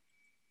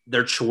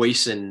their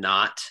choice in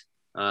not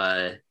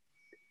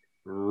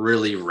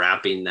really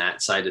wrapping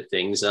that side of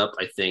things up,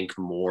 I think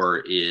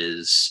more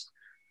is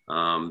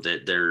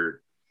that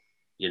they're,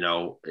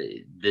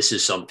 this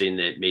is something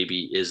that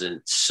maybe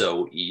isn't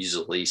so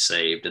easily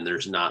saved, and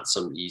there's not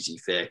some easy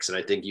fix. And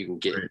I think you can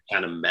get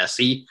kind of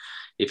messy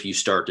if you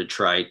start to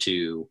try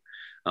to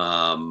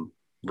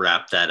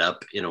wrap that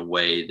up in a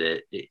way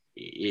that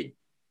it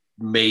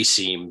may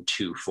seem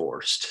too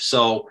forced.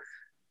 So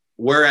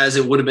whereas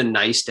it would have been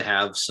nice to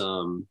have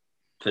some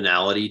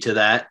finality to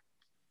that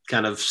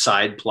kind of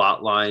side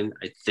plot line,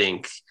 I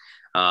think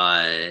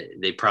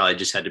they probably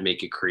just had to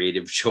make a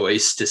creative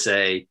choice to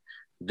say,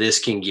 this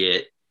can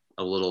get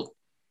a little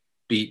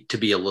be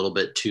a little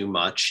bit too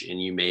much, and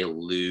you may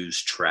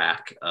lose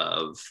track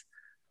of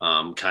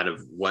kind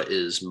of what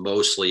is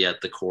mostly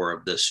at the core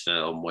of this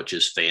film, which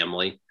is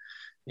family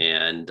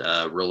and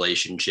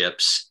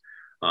relationships.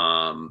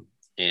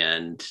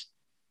 And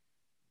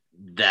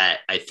that,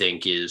 I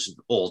think, is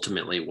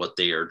ultimately what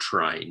they are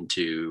trying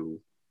to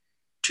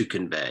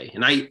convey.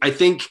 And I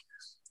think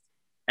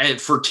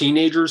for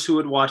teenagers who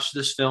would watch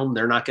this film,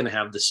 they're not going to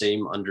have the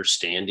same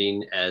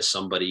understanding as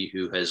somebody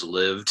who has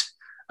lived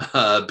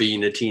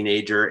being a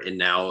teenager and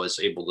now is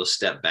able to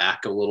step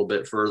back a little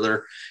bit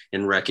further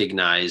and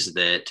recognize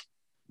that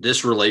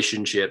this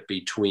relationship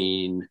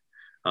between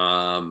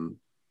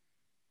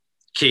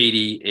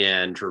Katie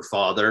and her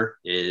father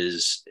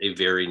is a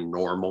very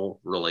normal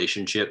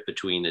relationship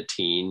between a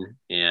teen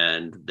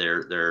and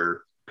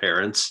their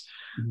parents,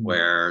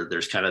 where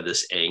there's kind of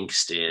this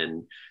angst,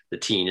 and the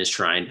teen is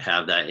trying to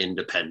have that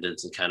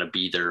independence and kind of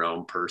be their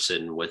own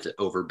person with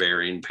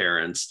overbearing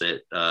parents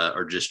that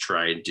are just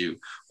trying to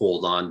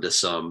hold on to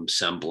some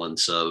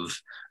semblance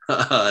of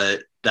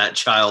that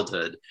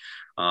childhood.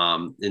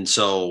 And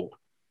so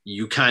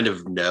you kind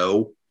of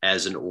know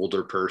as an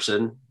older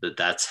person that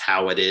that's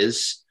how it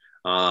is.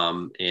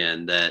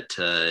 And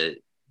that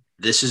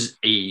this is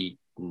a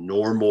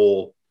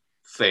normal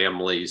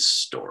family's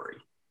story.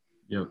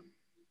 Yep.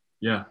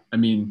 Yeah. I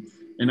mean,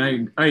 and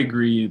I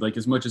agree, like,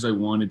 as much as I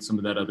wanted some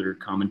of that other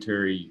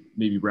commentary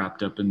maybe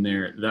wrapped up in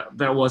there,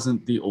 that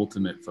wasn't the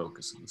ultimate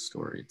focus of the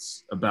story.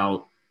 It's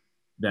about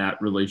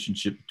that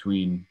relationship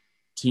between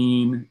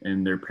teen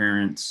and their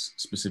parents,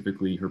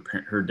 specifically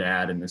her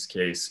dad in this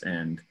case.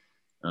 And,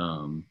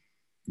 and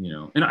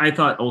I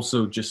thought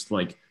also just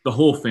like the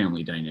whole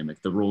family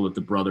dynamic, the role that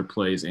the brother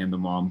plays and the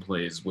mom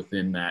plays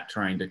within that,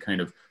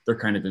 they're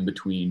kind of in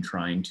between,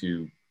 trying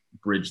to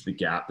bridge the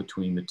gap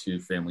between the two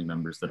family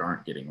members that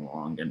aren't getting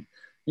along. And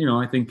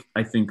I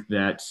think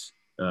that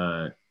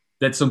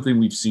that's something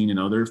we've seen in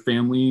other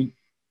family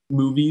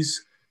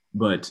movies,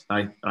 but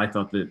I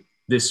thought that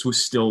this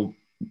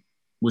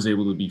was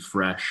able to be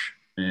fresh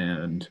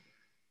and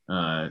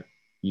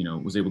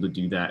was able to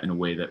do that in a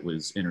way that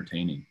was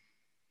entertaining.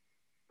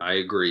 I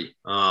agree.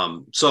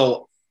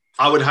 So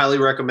I would highly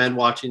recommend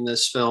watching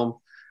this film.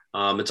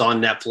 It's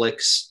on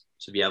Netflix.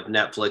 So if you have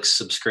Netflix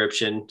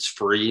subscription, it's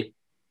free.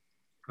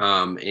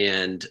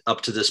 And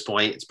up to this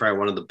point, it's probably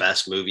one of the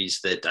best movies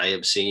that I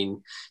have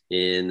seen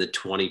in the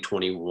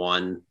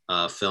 2021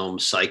 film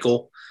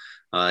cycle.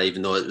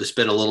 Even though it's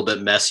been a little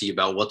bit messy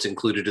about what's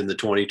included in the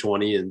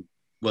 2020 and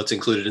what's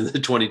included in the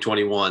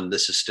 2021,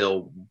 this is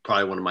still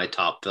probably one of my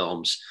top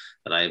films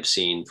that I have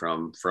seen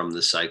from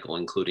this cycle,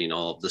 including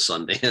all of the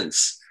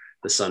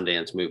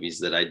Sundance movies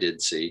that I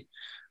did see.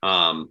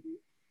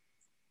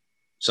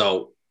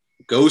 So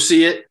go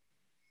see it.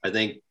 I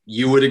think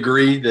you would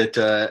agree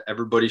that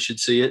everybody should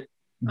see it.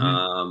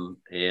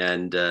 Mm-hmm.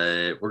 And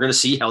we're going to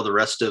see how the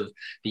rest of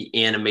the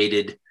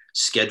animated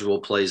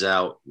schedule plays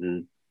out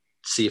and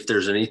see if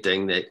there's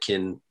anything that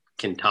can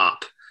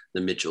top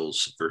the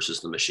Mitchells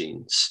versus the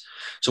Machines.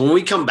 So when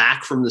we come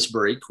back from this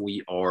break,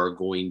 we are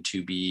going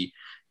to be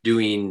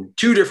doing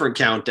two different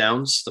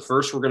countdowns. The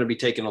first, we're going to be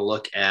taking a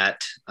look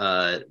at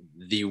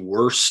the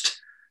worst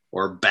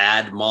or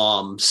bad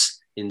moms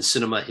in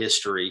cinema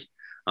history.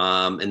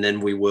 And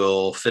then we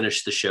will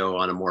finish the show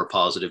on a more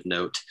positive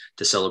note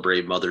to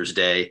celebrate Mother's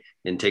Day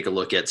and take a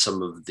look at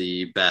some of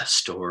the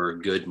best or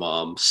good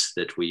moms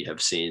that we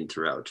have seen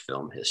throughout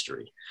film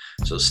history.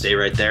 So stay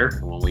right there.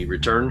 And when we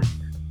return,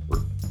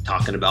 we're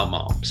talking about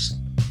moms.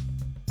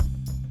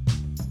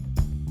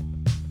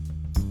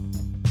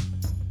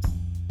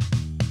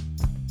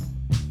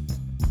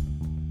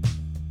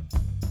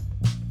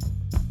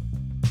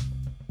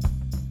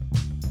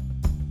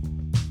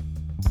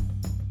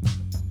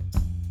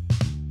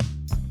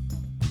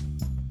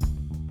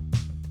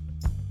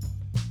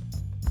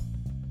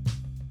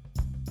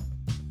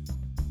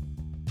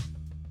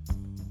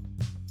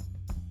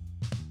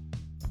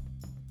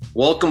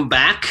 Welcome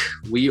back.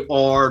 We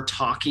are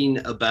talking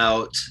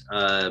about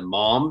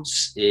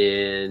moms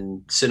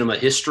in cinema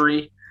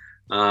history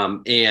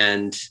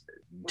and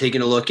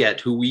taking a look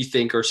at who we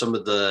think are some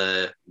of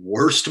the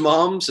worst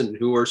moms and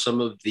who are some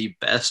of the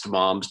best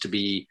moms to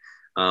be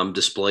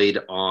displayed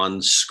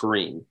on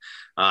screen.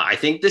 I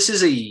think this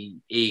is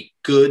a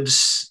good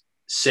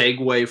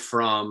segue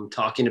from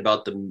talking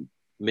about the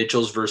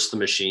Mitchells versus the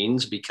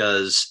Machines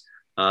because,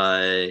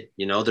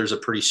 there's a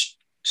pretty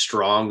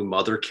strong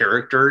mother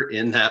character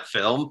in that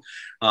film.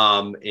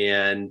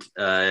 And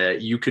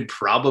you could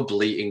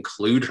probably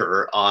include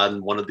her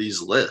on one of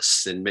these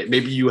lists, and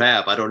maybe you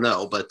have, I don't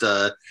know, but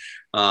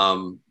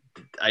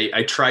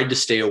I tried to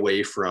stay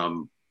away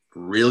from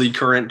really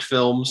current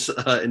films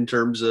in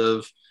terms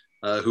of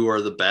who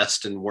are the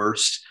best and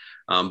worst.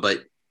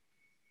 But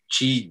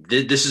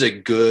this is a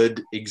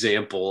good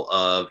example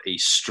of a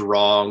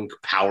strong,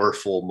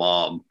 powerful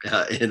mom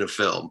in a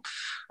film.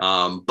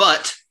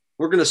 But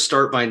we're going to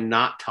start by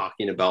not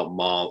talking about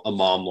a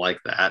mom like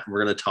that.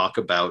 We're going to talk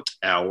about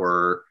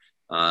our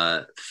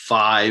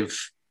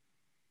 5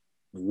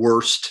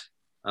 worst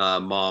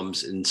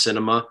moms in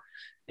cinema.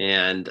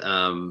 And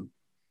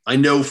I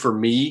know for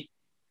me,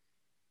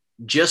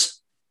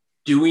 just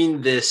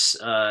doing this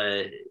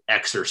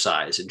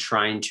exercise and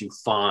trying to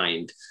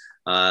find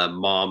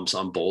moms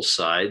on both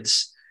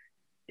sides,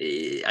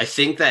 I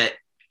think that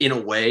in a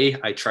way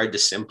I tried to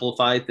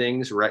simplify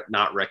things,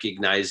 not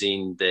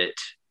recognizing that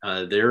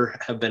there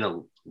have been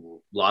a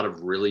lot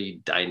of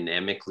really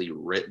dynamically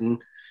written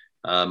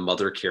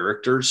mother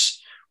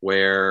characters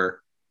where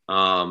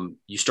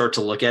you start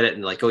to look at it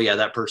and like, oh yeah,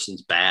 that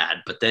person's bad,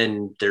 but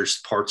then there's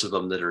parts of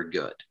them that are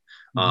good,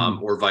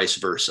 or vice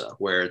versa,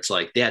 where it's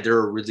like, yeah, they're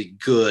a really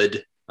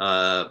good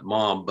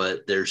mom,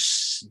 but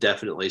there's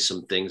definitely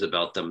some things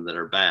about them that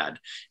are bad.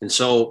 And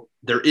so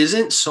there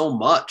isn't so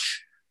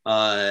much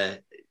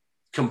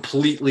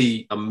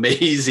completely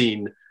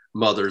amazing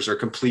mothers or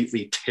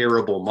completely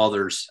terrible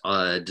mothers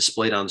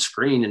displayed on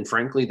screen. And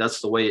frankly, that's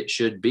the way it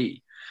should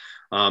be.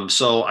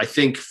 So I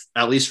think,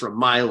 at least from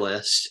my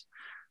list,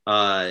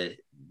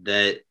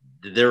 that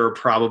there are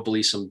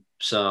probably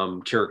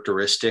some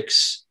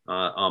characteristics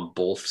on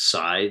both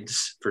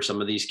sides for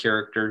some of these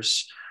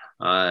characters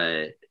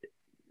that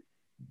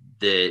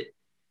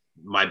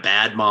my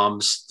bad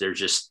moms, they're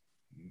just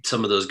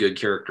some of those good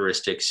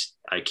characteristics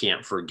I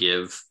can't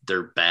forgive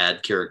their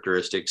bad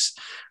characteristics.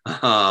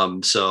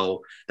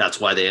 So that's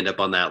why they end up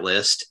on that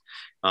list.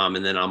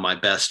 And then on my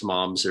best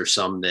moms, there's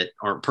some that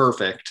aren't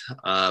perfect,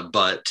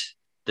 but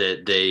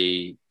that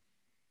they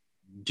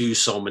do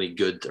so many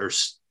good, or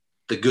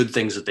the good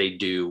things that they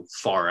do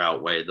far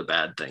outweigh the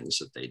bad things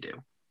that they do.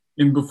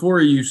 And before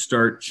we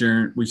start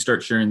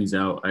sharing these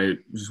out, I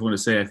just want to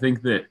say, I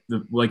think that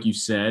like you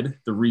said,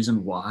 the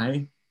reason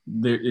why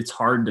it's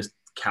hard to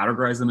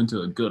categorize them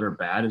into a good or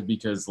bad is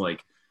because,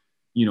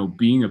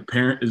 being a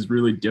parent is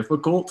really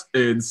difficult.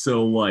 And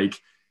so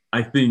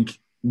I think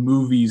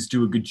movies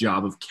do a good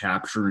job of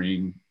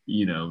capturing,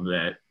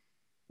 that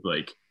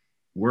like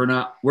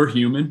we're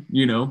human,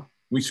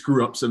 we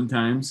screw up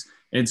sometimes.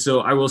 And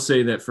so I will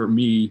say that for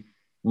me,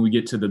 when we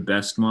get to the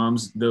best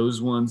moms,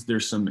 those ones,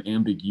 there's some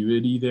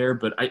ambiguity there,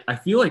 but I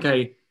feel like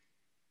I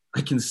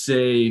can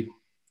say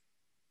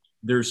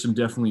there's some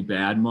definitely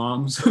bad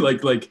moms,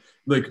 like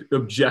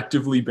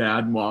objectively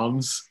bad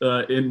moms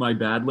in my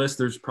bad list.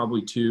 There's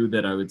probably two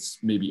that I would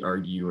maybe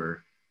argue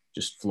are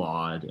just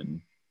flawed,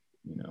 and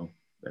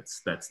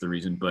that's the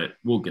reason. But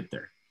we'll get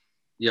there.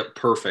 Yep,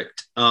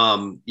 perfect.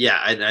 Yeah,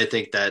 I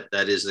think that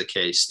is the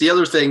case. The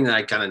other thing that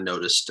I kind of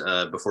noticed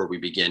before we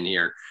begin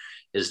here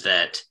is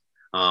that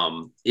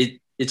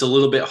it's a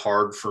little bit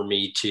hard for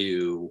me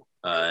to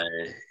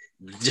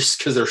just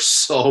because there's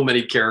so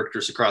many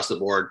characters across the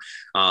board.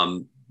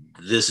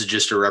 This is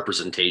just a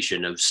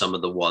representation of some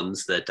of the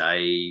ones that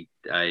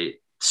I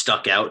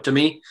stuck out to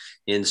me.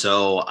 And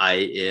so I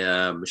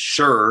am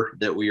sure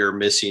that we are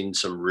missing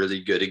some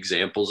really good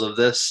examples of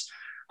this.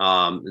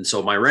 And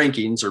so my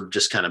rankings are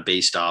just kind of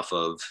based off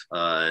of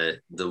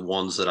the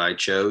ones that I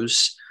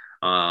chose.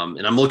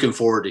 And I'm looking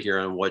forward to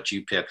hearing what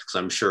you pick, because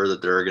I'm sure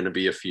that there are going to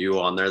be a few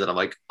on there that I'm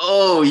like,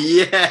 oh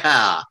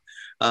yeah,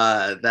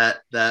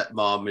 that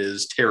mom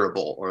is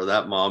terrible, or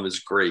that mom is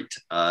great,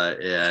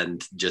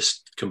 and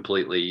just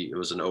completely, it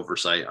was an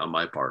oversight on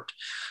my part.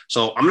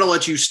 So I'm going to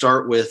let you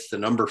start with the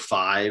number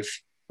 5,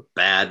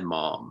 bad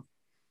mom.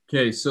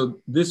 Okay,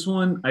 so this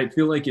one, I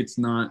feel like it's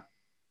not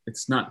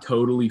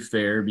totally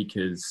fair,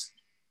 because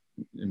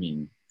I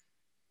mean,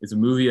 it's a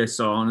movie I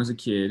saw when I was a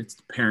kid. It's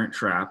The Parent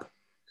Trap,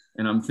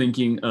 and I'm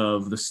thinking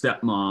of the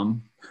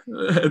stepmom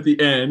at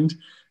the end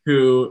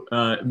who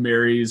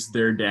marries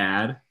their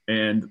dad.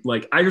 And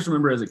like, I just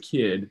remember as a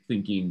kid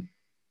thinking,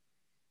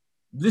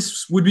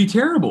 this would be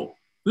terrible.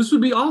 This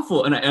would be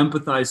awful. And I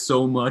empathize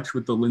so much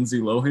with the Lindsay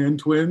Lohan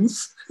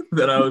twins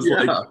that I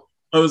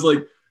was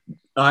like,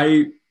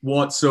 I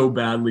want so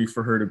badly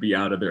for her to be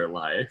out of their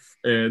life.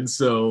 And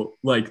so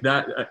like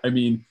that, I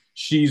mean,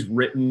 she's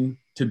written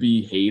to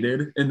be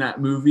hated in that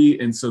movie.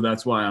 And so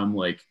that's why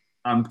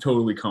I'm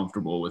totally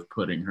comfortable with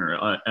putting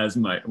her as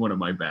one of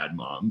my bad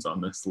moms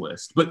on this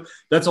list. But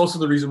that's also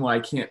the reason why I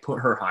can't put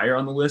her higher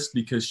on the list,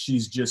 because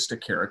she's just a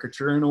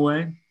caricature in a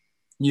way.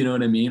 You know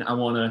what I mean? I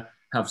want to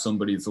have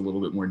somebody that's a little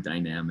bit more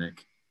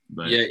dynamic.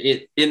 But yeah,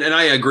 and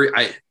I agree.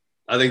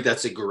 I think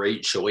that's a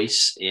great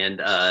choice. And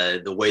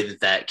the way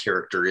that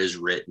character is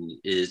written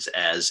is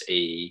as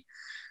a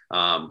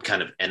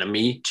kind of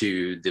enemy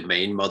to the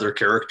main mother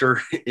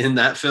character in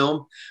that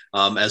film,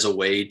 as a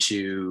way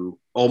to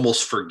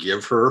almost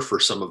forgive her for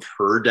some of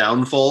her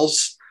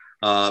downfalls,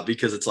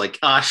 because it's like,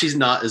 she's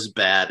not as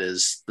bad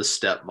as the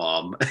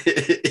stepmom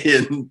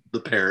in The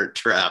Parent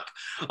Trap.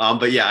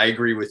 But yeah, I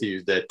agree with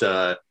you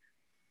that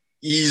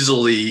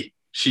easily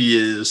she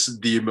is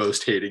the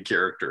most hated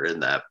character in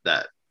that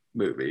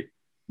movie.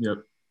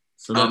 Yep.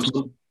 So that's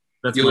go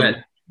my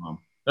ahead. mom.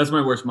 That's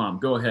my worst mom.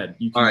 Go ahead.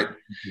 All right.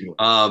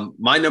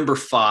 My number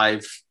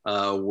 5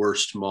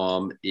 worst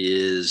mom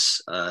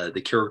is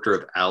the character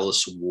of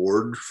Alice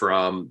Ward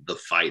from The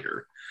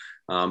Fighter,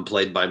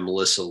 played by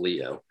Melissa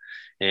Leo.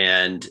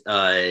 And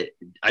I'm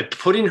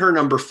putting her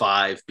number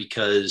 5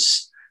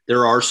 because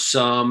there are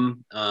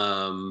some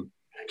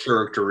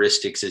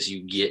characteristics as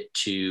you get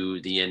to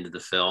the end of the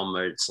film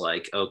where it's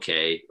like,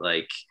 okay,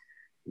 like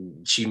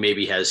she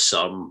maybe has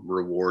some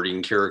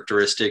rewarding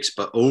characteristics,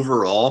 but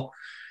overall,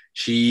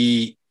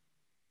 she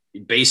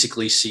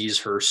basically sees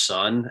her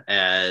son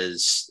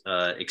as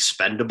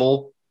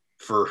expendable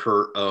for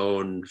her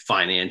own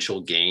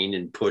financial gain,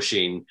 and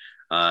pushing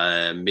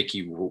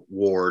Mickey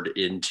Ward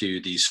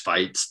into these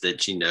fights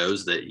that she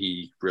knows that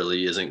he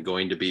really isn't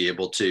going to be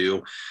able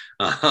to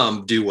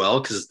do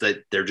well, because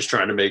they're just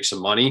trying to make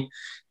some money.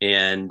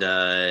 And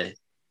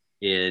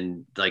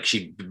like,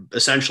 she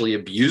essentially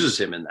abuses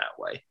him in that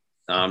way.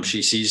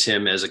 She sees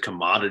him as a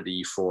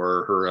commodity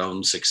for her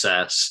own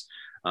success,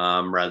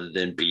 rather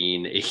than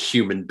being a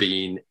human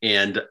being,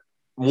 and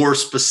more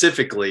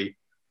specifically,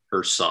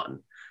 her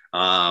son.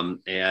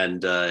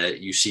 And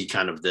you see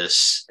kind of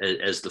this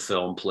as the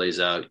film plays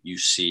out. You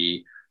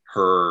see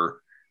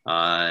her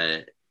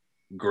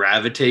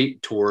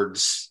gravitate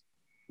towards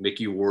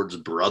Mickey Ward's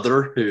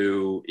brother,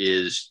 who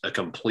is a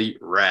complete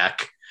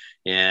wreck.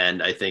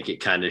 And I think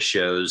it kind of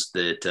shows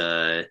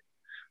that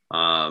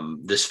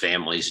this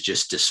family is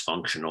just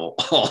dysfunctional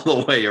all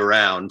the way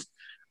around.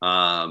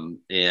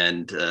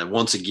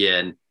 Once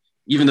again,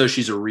 even though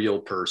she's a real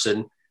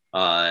person,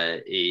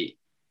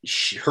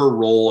 her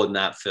role in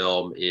that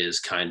film is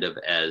kind of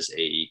as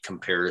a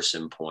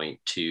comparison point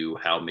to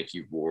how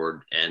Mickey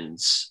Ward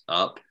ends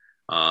up.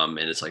 And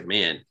it's like,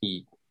 man,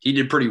 he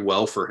did pretty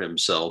well for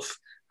himself,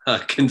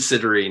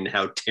 considering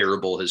how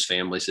terrible his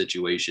family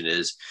situation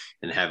is,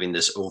 and having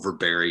this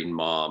overbearing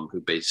mom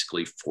who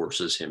basically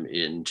forces him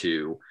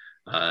into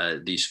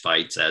these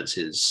fights as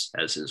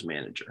his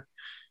manager.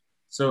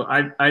 So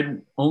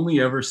I'd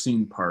only ever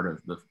seen part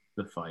of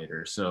the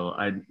Fighter, so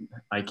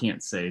I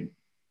can't say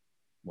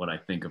what I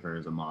think of her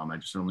as a mom. I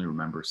just only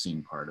remember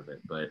seeing part of it.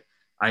 But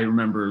I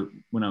remember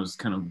when I was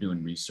kind of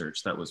doing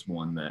research, that was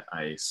one that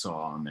I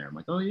saw on there. I'm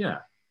like, oh yeah,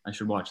 I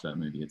should watch that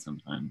movie at some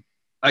time.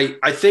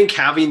 I think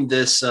having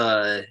this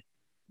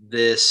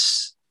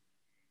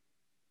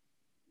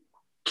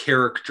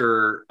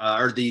character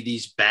or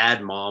these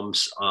bad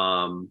moms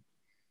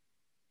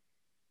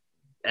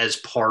as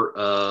part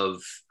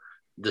of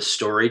the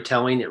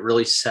storytelling, it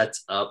really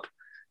sets up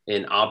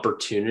an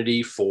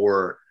opportunity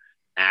for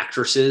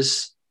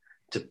actresses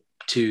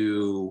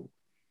to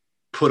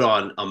put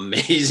on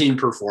amazing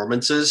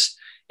performances.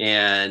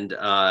 And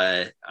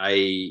as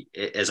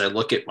I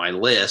look at my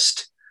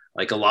list,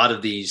 like a lot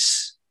of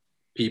these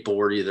people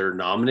were either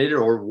nominated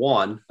or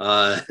won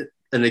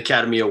an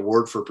Academy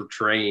Award for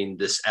portraying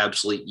this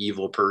absolutely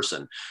evil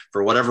person.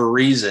 For whatever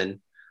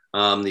reason,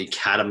 the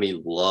Academy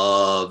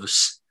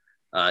loves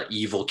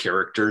evil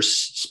characters,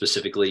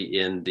 specifically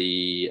in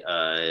the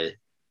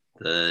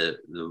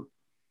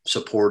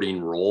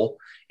supporting role,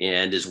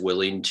 and is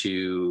willing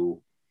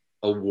to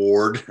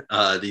award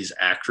these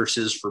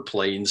actresses for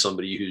playing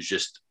somebody who's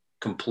just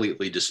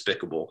completely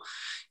despicable.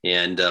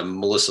 And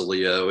Melissa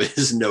Leo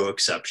is no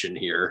exception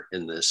here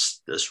in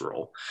this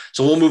role.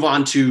 So we'll move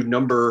on to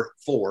number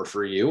 4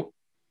 for you.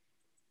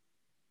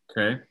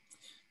 Okay.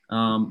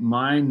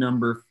 My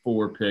number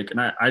 4 pick, and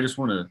I just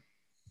want to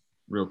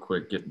real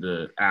quick get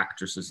the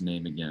actress's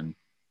name again.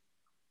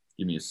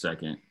 Give me a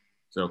second.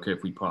 Is it okay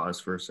if we pause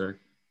for a sec?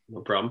 No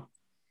problem.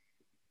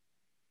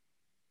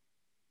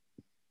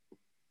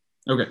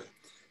 Okay.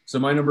 So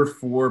my number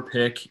 4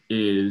 pick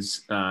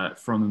is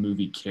from the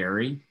movie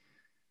Carrie.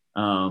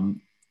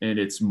 And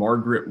it's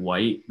Margaret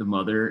White, the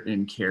mother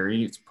in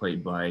Carrie. It's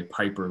played by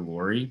Piper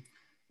Laurie.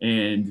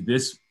 And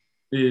this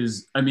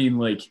is, I mean,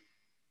 like,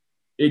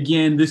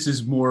 again, this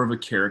is more of a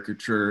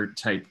caricature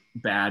type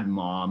bad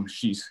mom.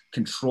 She's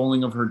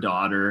controlling of her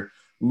daughter,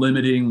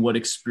 limiting what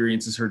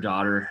experiences her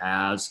daughter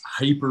has,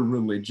 hyper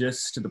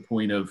religious to the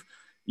point of,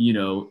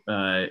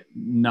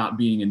 not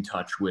being in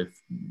touch with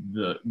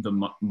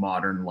the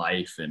modern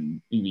life.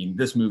 And I mean,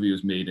 this movie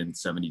was made in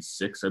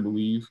 76, I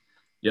believe.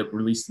 Yep,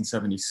 released in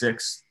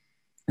 76.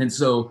 And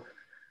so,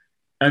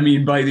 I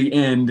mean, by the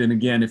end, and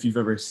again, if you've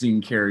ever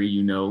seen Carrie,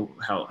 you know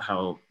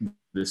how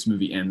this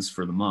movie ends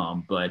for the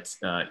mom, but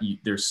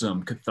there's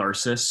some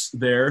catharsis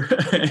there.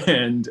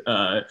 And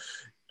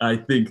I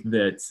think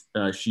that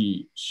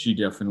she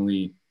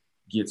definitely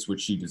gets what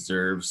she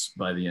deserves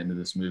by the end of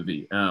this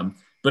movie.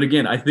 But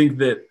again, I think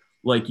that,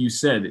 like you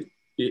said,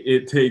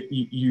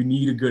 you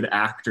need a good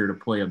actor to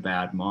play a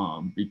bad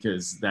mom,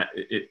 because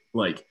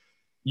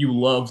you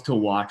love to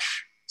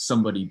watch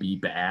somebody be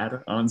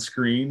bad on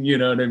screen, you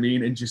know what I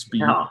mean? And just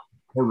be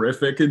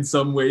horrific in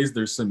some ways.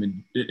 There's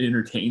some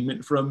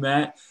entertainment from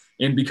that.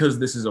 And because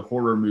this is a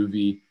horror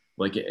movie,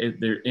 like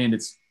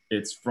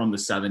it's from the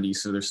 70s,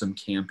 so there's some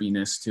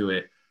campiness to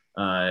it.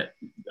 I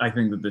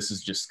think that this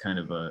is just kind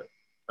of a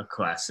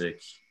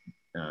classic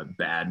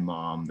bad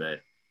mom that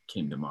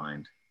came to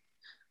mind.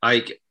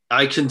 I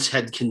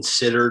had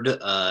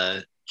considered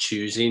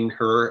choosing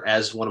her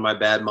as one of my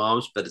bad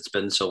moms, but it's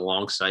been so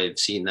long since I have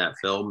seen that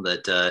film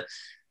that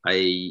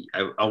I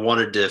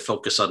wanted to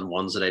focus on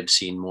ones that I've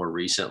seen more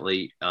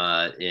recently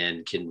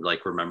and can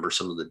remember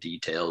some of the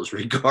details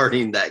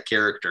regarding that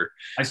character.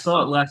 I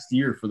saw it last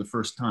year for the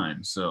first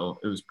time, so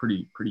it was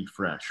pretty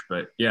fresh.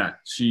 But yeah,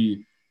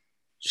 she's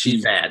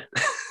bad.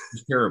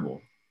 She's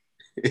terrible.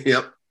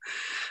 Yep.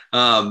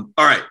 All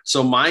right.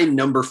 So my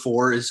number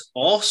 4 is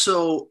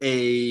also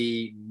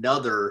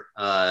another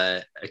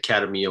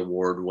Academy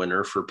Award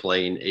winner for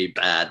playing a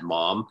bad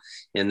mom,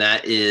 and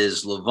that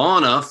is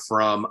Levana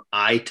from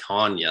I,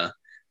 Tonya,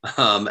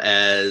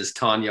 as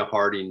Tonya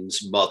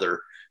Harding's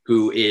mother,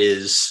 who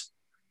is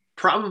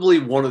probably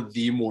one of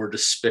the more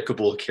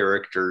despicable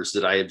characters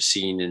that I have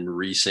seen in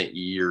recent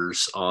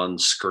years on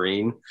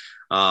screen.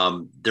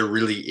 There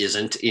really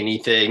isn't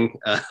anything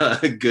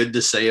good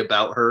to say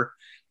about her.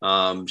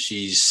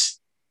 She's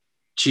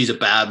a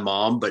bad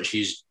mom, but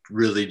she's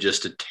really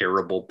just a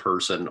terrible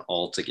person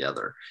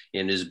altogether,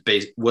 and is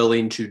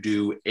willing to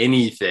do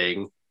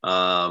anything,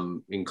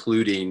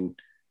 including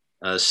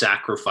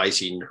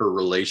sacrificing her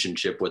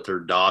relationship with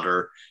her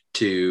daughter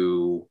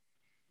to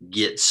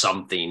get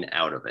something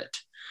out of it.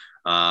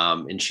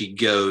 And she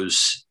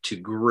goes to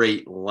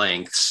great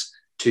lengths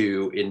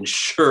to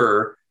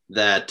ensure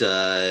that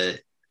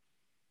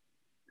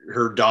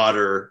her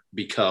daughter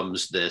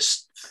becomes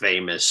this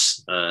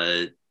famous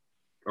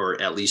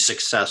or at least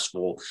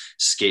successful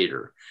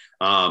skater.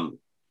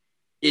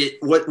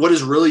 What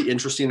is really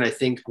interesting, I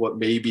think what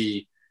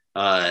maybe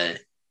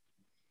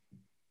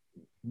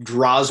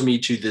draws me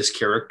to this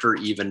character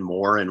even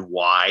more and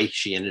why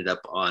she ended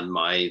up on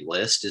my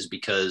list is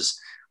because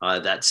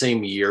that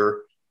same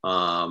year,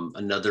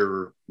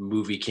 another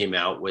movie came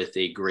out with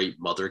a great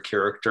mother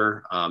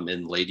character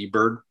in Lady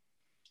Bird,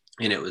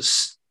 and it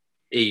was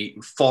a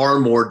far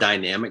more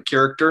dynamic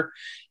character.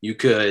 You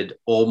could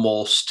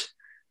almost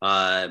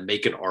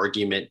make an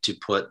argument to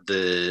put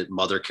the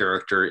mother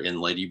character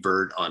in Lady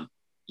Bird on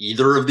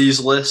either of these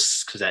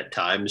lists, because at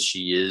times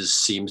she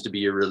seems to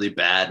be a really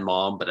bad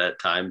mom, but at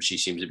times she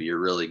seems to be a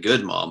really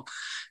good mom.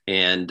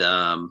 And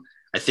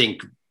I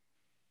think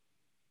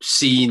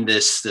seeing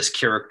this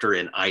character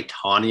in I,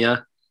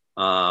 Tonya,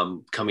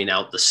 coming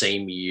out the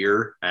same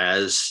year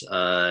as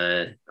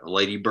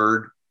Lady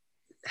Bird,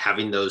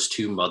 having those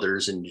two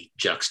mothers in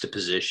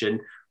juxtaposition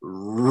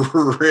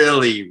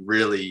really,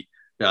 really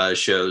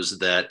shows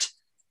that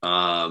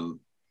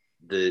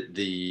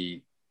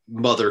the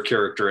mother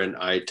character in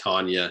I,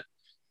 Tonya,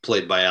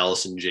 played by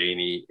Allison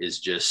Janney, is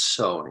just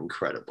so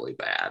incredibly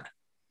bad.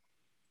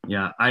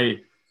 Yeah,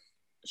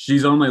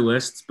 she's on my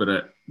list,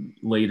 but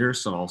later,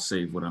 so I'll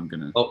save what I'm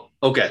gonna. Oh,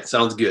 okay,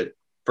 sounds good,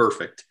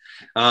 perfect.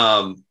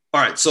 All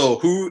right, so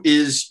who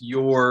is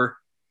your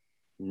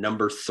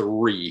number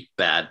 3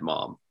 bad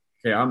mom?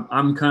 Okay,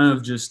 I'm kind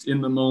of just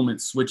in the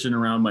moment switching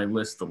around my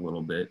list a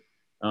little bit.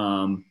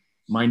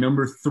 My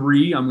number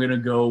 3, I'm gonna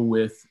go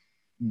with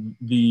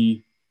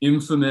the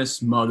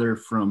infamous mother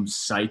from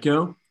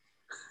Psycho.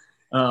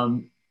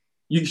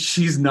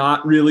 She's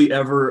not really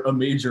ever a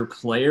major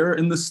player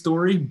in the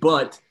story,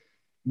 but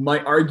my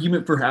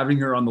argument for having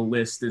her on the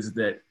list is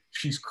that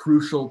she's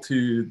crucial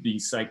to the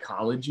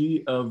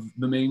psychology of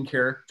the main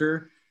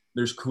character.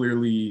 There's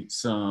clearly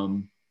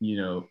some,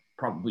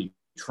 probably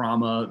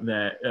trauma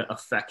that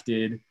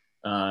affected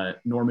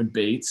Norman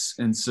Bates.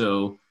 And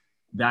so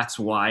that's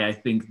why I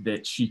think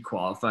that she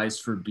qualifies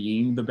for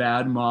being the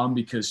bad mom,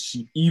 because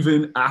she,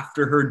 even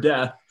after her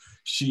death,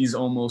 she's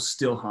almost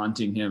still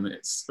haunting him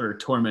or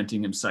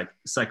tormenting him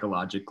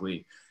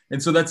psychologically.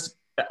 And so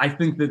I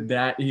think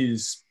that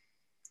is,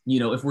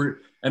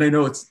 and I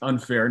know it's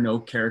unfair, no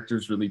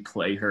characters really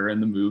play her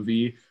in the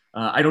movie.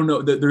 I don't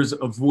know that there's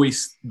a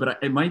voice,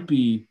 but it might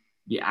be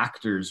the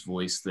actor's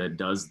voice that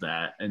does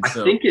that. And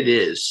so I think it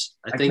is.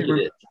 I think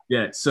it is.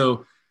 Yeah.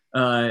 So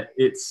I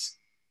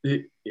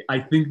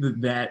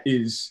think that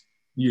is,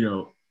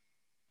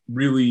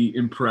 really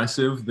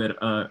impressive that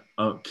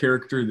a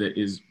character that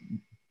is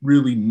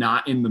really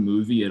not in the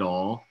movie at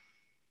all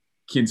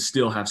can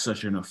still have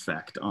such an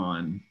effect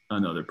on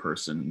another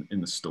person in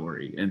the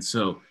story. And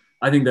so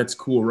I think that's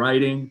cool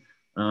writing.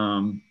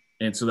 And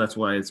so that's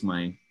why it's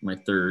my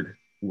 3rd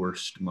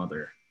worst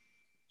mother.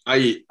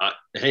 I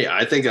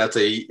think that's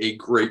a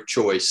great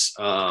choice,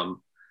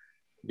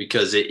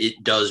 because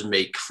it does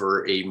make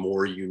for a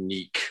more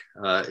unique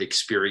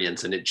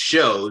experience, and it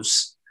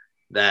shows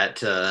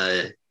that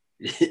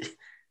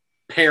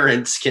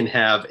parents can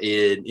have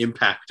an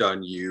impact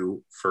on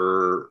you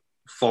for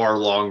far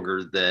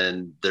longer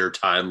than their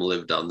time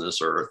lived on this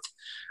earth.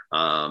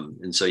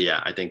 And so,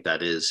 yeah, I think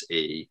that is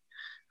a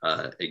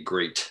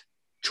great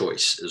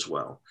choice as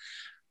well.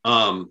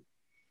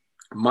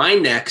 My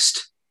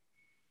next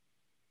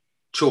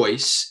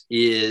choice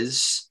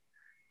is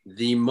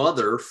the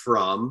mother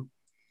from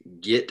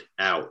Get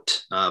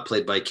Out,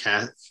 played by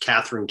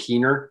Catherine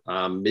Keener,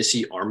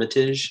 Missy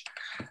Armitage.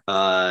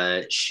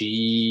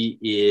 She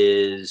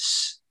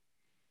is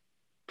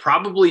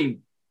probably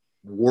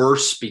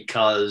worse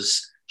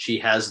because she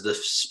has the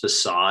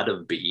facade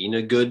of being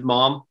a good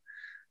mom,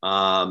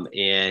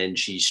 and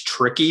she's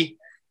tricky,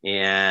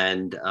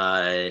 and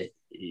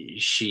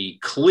she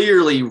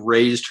clearly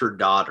raised her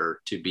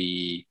daughter to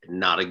be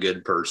not a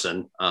good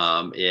person,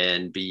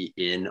 and be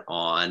in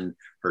on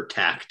her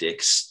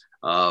tactics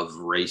of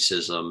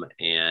racism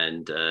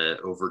and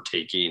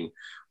overtaking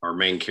our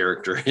main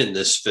character in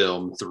this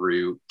film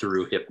through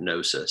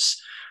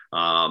hypnosis.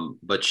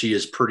 But she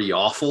is pretty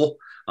awful,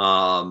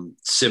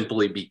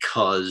 simply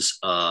because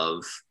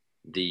of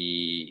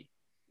the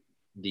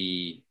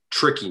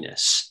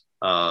trickiness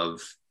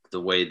of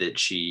the way that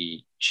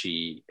she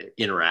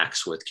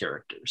interacts with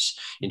characters,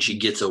 and she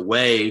gets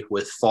away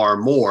with far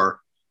more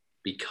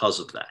because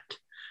of that.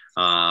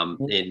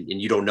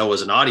 And you don't know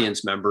as an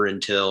audience member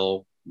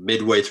until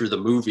midway through the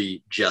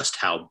movie just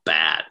how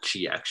bad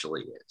she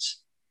actually is.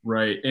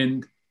 Right.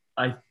 And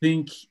I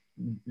think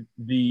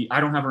I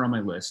don't have her on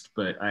my list,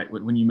 but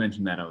when you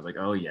mentioned that, I was like,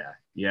 oh yeah.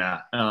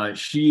 I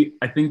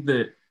think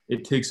that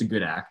it takes a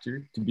good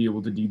actor to be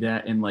able to do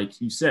that. And like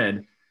you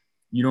said,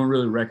 you don't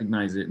really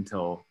recognize it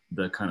until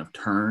the kind of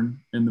turn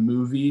in the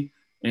movie.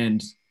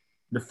 And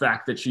the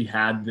fact that she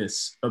had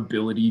this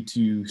ability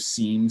to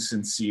seem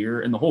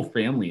sincere, and the whole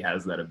family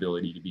has that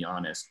ability, to be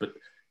honest, but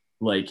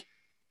like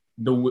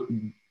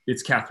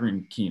it's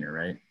Catherine Keener,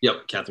 right?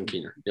 Yep. Catherine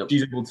Keener. Yep.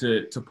 She's able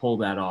to pull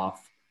that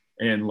off.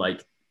 And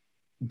like,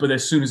 but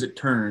as soon as it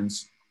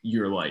turns,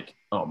 you're like,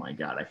 oh my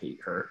God, I hate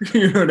her.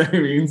 You know what I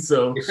mean?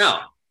 So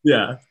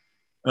yeah.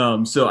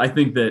 So I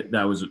think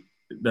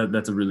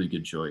that's a really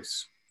good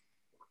choice.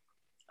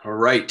 All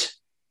right.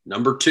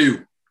 Number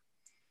 2.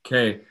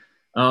 Okay.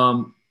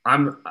 I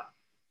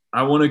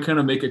want to kind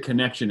of make a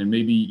connection, and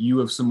maybe you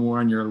have some more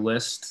on your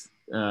list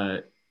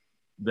that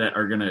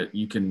are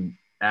you can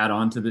add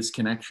on to this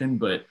connection.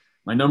 But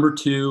my number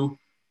 2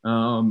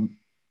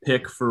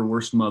 pick for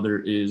worst mother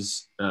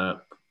is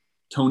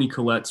Toni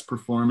Collette's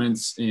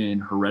performance in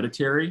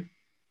Hereditary.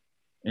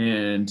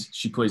 And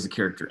she plays the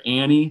character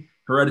Annie.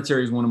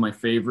 Hereditary is one of my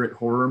favorite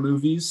horror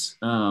movies.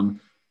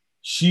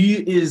 She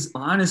is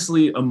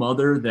honestly a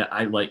mother that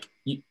I like.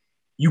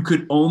 You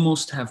could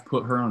almost have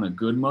put her on a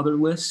good mother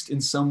list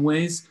in some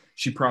ways,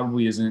 she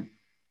probably isn't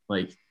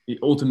like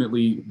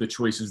ultimately the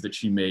choices that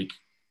she make,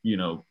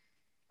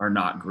 are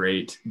not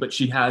great, but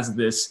she has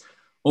this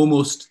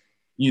almost,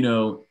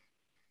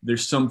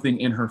 there's something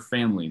in her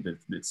family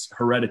that's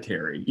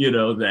hereditary,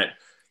 that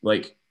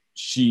like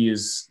she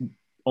is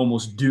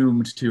almost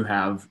doomed to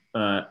have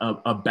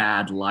a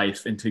bad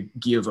life and to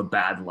give a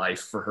bad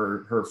life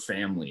for her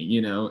family,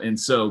 and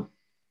so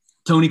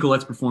Toni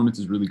Collette's performance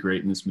is really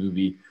great in this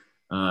movie.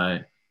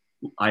 I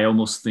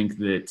almost think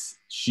that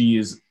she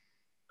is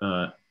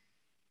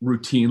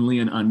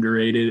routinely an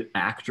underrated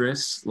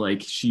actress.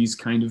 Like she's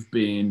kind of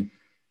been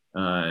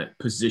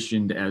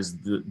positioned as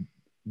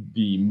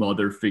the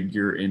mother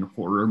figure in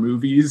horror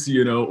movies,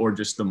 or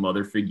just the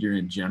mother figure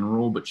in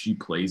general, but she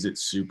plays it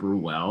super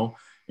well.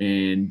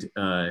 And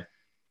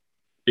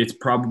it's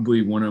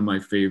probably one of my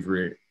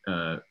favorite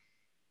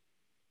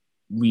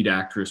lead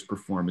actress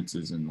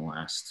performances in the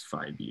last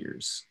 5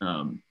 years.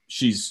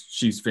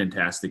 She's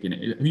fantastic in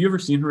it. Have you ever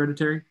seen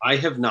Hereditary? I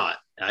have not.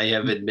 I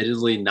have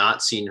admittedly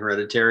not seen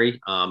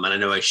Hereditary, and I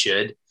know I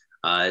should.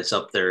 It's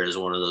up there as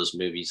one of those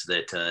movies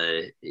that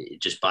it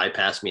just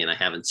bypassed me, and I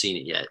haven't seen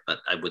it yet. But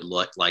I would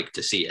like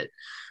to see it.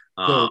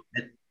 I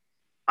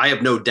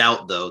have no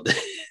doubt, though,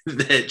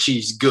 that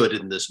she's good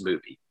in this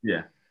movie.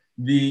 Yeah.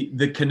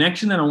 The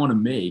connection that I want to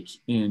make,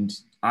 and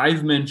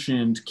I've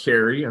mentioned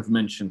Carrie, I've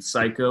mentioned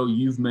Psycho,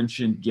 you've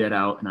mentioned Get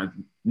Out, and I've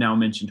now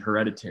mentioned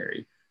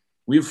Hereditary.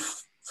 We've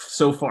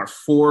so far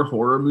 4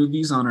 horror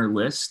movies on our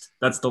list.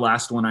 That's the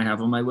last one I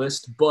have on my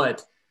list.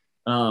 But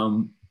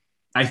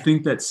I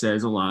think that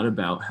says a lot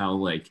about how,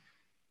 like,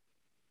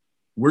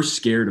 we're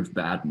scared of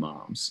bad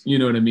moms. You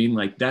know what I mean?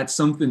 Like, that's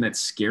something that's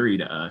scary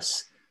to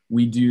us.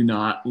 We do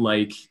not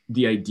like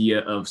the idea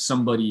of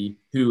somebody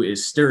who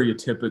is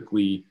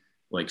stereotypically,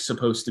 like,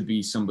 supposed to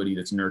be somebody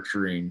that's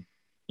nurturing,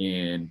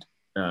 and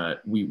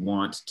we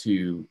want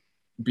to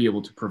be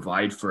able to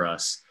provide for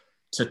us,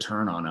 to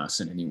turn on us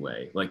in any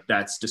way. Like,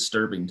 that's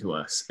disturbing to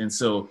us. And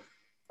so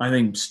I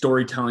think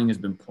storytelling has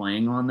been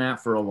playing on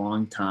that for a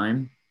long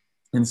time.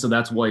 And so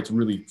that's why it's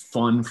really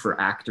fun for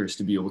actors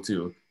to be able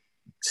to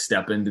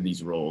step into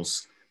these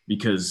roles,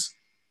 because,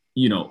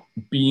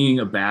 being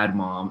a bad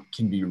mom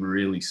can be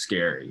really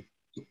scary.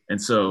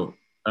 And so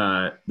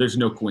there's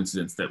no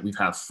coincidence that we've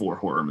had 4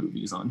 horror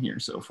movies on here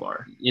so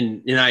far.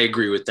 And I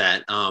agree with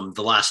that.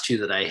 The last 2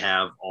 that I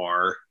have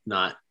are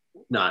not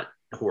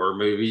horror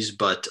movies,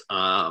 but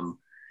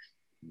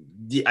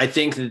I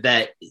think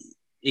that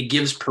it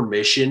gives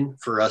permission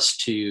for us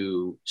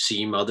to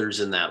see mothers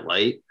in that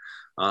light.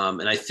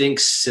 And I think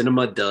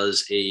cinema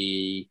does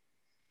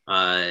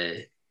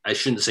I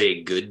shouldn't say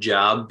a good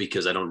job,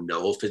 because I don't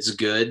know if it's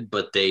good,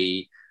 but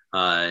they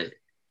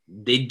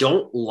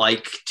don't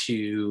like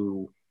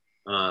to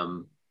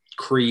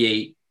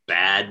create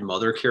bad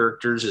mother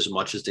characters as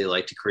much as they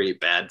like to create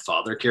bad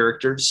father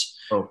characters.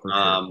 Oh, for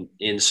sure.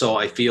 And so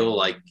I feel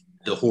like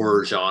the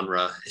horror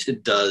genre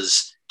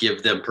does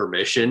give them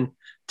permission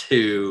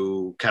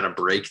to kind of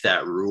break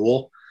that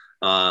rule.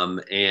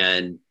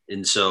 And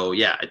so,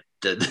 yeah,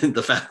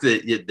 the fact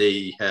that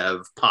they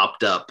have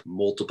popped up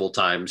multiple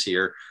times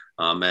here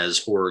as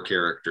horror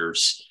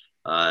characters,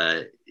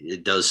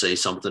 it does say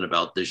something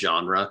about the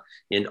genre,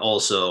 and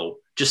also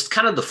just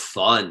kind of the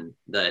fun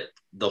that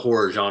the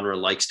horror genre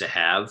likes to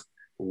have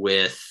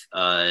with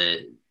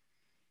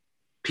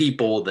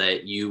people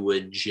that you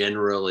would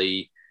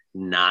generally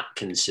not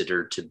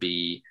consider to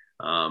be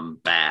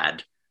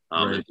bad,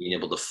 Right. and being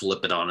able to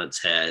flip it on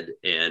its head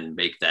and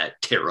make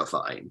that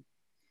terrifying.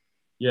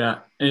 Yeah.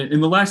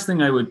 And the last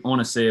thing I would want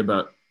to say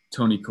about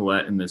Toni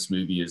Collette in this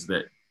movie is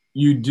that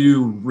you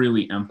do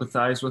really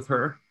empathize with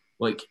her.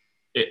 Like,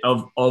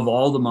 of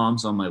all the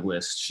moms on my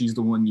list, she's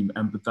the one you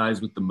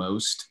empathize with the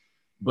most.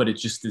 But it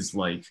just is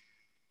like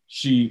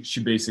she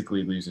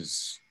basically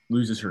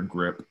loses her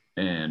grip,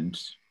 and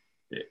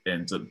it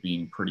ends up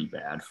being pretty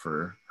bad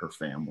for her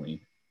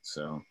family.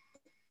 So,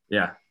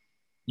 yeah,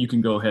 you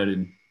can go ahead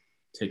and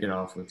take it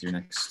off with your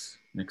next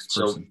person.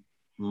 So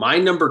my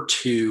number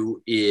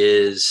 2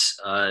 is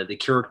the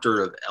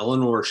character of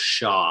Eleanor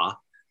Shaw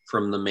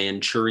from The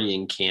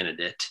Manchurian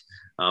Candidate,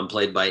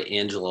 played by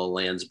Angela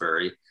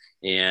Lansbury.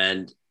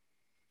 And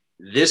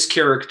this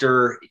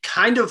character,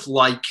 kind of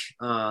like,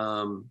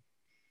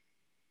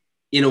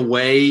 in a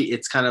way,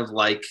 it's kind of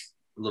like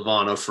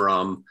Levana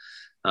from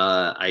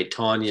I,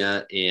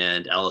 Tonya,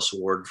 and Alice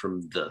Ward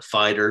from The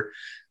Fighter.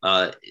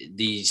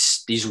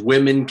 These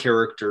women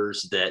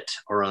characters that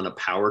are on a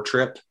power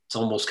trip. It's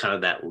almost kind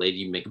of that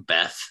Lady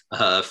Macbeth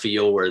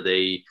feel, where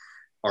they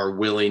are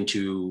willing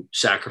to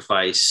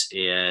sacrifice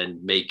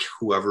and make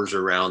whoever's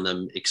around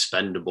them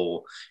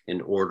expendable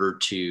in order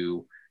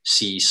to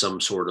see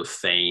some sort of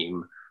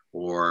fame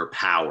or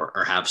power,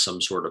 or have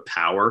some sort of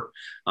power.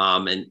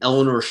 And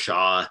Eleanor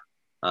Shaw,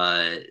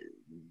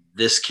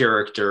 this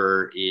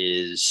character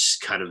is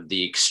kind of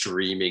the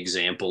extreme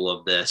example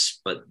of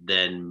this, but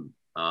then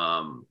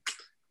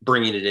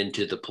bringing it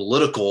into the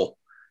political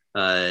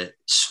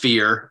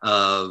sphere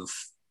of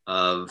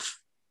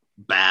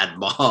bad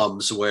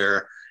moms,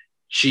 where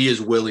she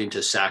is willing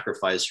to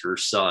sacrifice her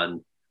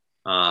son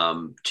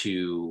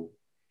to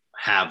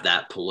have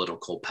that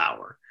political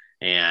power,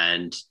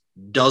 and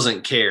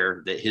doesn't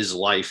care that his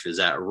life is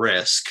at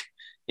risk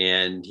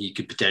and he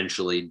could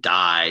potentially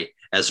die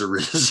as a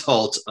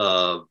result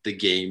of the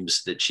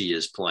games that she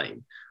is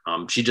playing.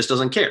 She just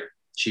doesn't care.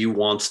 She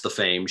wants the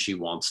fame. She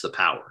wants the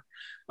power.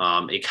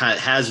 It kind of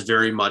has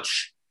very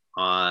much,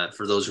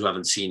 for those who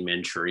haven't seen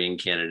Manchurian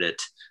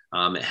Candidate,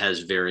 it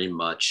has very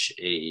much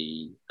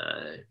a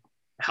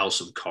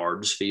House of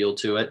Cards feel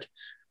to it,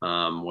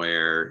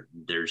 where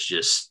there's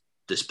just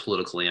this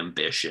political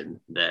ambition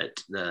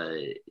that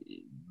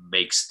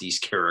makes these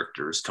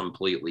characters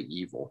completely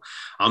evil.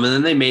 And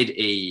then they made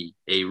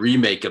a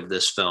remake of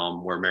this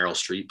film where Meryl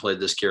Streep played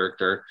this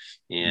character,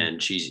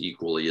 and she's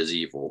equally as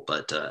evil.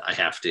 But I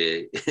have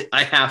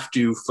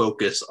to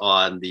focus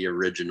on the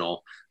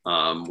original,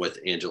 with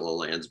Angela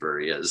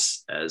Lansbury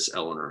as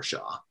Eleanor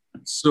Shaw.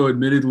 So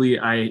admittedly,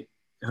 I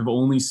have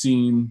only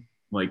seen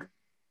like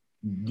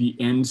the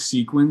end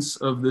sequence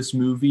of this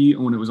movie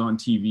when it was on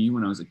TV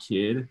when I was a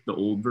kid, the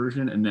old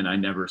version, and then I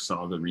never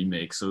saw the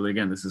remake. So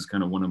again, this is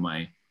kind of one of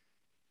my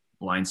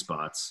blind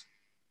spots.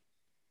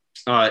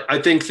 I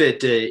think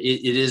that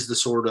it is the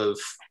sort of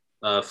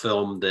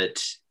film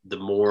that the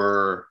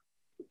more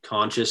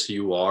conscious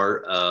you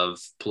are of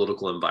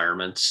political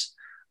environments,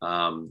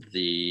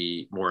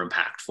 the more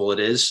impactful it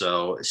is.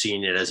 So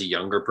seeing it as a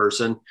younger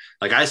person,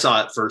 like I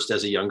saw it first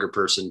as a younger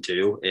person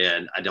too,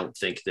 and I don't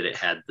think that it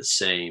had the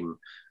same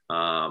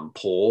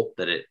pull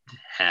that it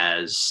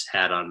has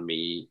had on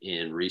me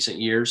in recent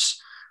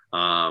years.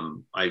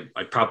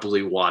 I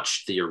probably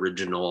watched the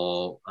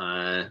original.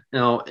 I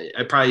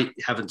probably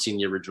haven't seen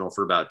the original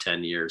for about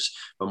 10 years,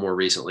 but more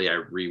recently I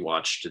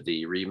rewatched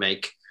the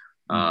remake.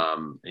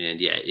 And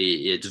yeah,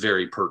 it's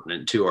very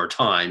pertinent to our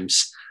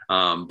times.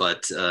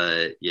 But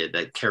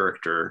that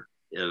character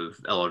of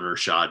Eleanor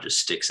Shaw just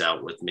sticks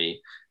out with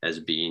me as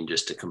being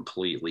just a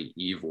completely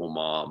evil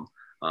mom,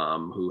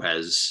 who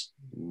has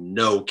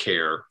no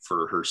care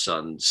for her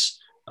son's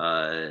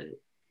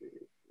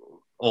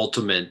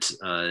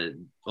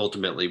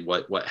ultimately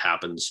what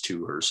happens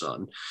to her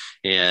son.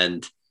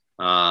 And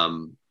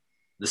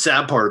the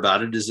sad part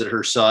about it is that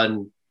her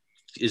son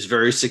is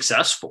very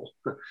successful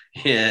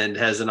and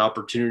has an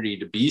opportunity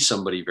to be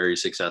somebody very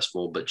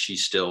successful, but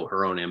she's still,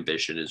 her own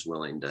ambition is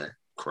willing to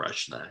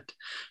crush that.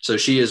 So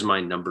she is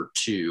my number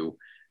 2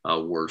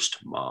 worst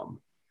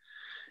mom.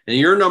 And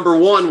your number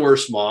 1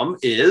 worst mom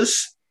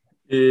is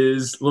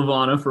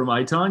Levana from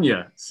I,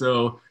 Tonya.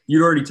 So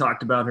you'd already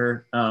talked about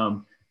her.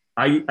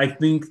 I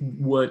think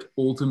what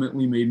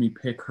ultimately made me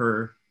pick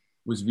her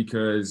was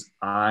because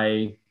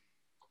I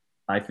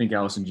think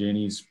Allison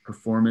Janney's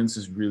performance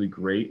is really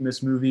great in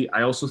this movie.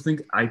 I also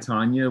think I,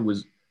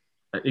 Tonya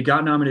it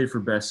got nominated for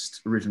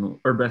best original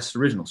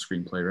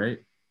screenplay, right?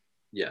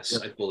 Yes,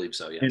 I believe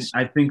so. Yes. And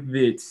I think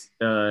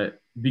that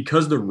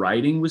because the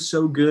writing was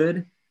so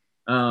good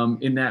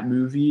in that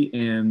movie,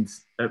 and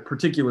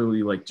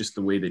particularly like just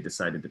the way they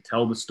decided to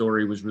tell the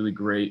story was really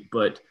great.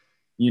 But,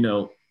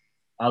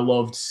 I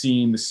loved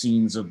seeing the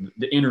scenes of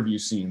the interview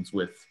scenes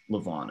with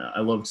Levana.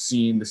 I loved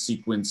seeing the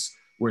sequence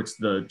where it's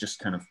the just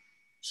kind of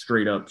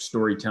straight up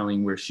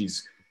storytelling where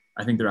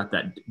I think they're at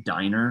that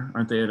diner,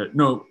 aren't they?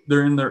 No,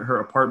 they're in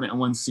her apartment in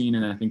one scene,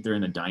 and I think they're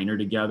in a diner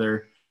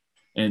together.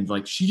 And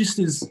like, she just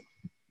is,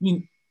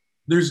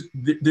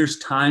 there's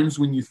times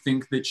when you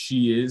think that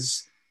she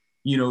is,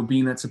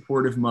 being that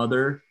supportive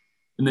mother,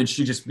 and then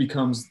she just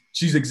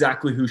she's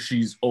exactly who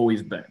she's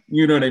always been.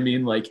 You know what I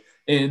mean? Like,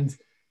 and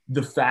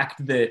the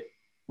fact that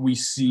we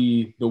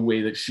see the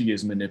way that she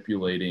is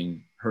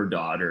manipulating her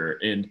daughter,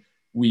 and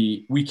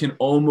we can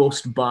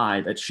almost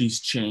buy that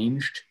she's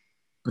changed,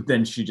 but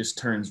then she just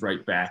turns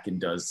right back and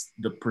does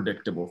the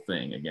predictable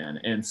thing again.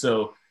 And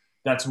so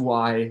that's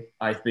why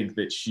I think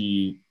that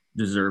she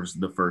deserves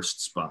the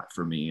first spot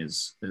for me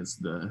as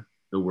the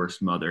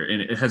worst mother.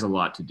 And it has a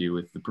lot to do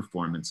with the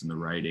performance and the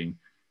writing,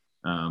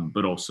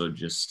 but also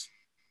just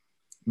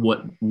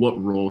what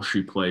role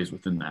she plays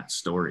within that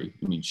story.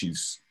 I mean,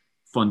 she's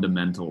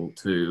fundamental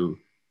to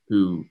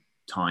who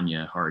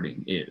Tonya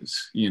Harding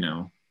is,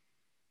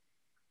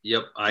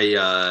 Yep,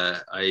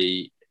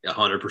 I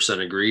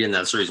 100% agree, and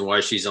that's the reason why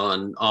she's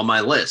on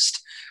my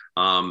list.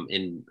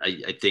 And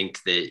I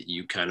think that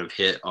you kind of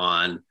hit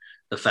on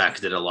the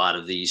fact that a lot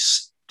of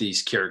these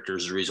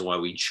characters, the reason why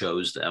we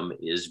chose them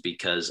is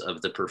because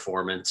of the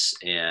performance,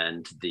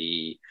 and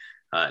the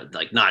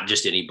like, not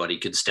just anybody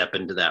could step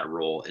into that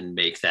role and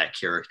make that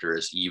character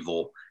as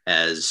evil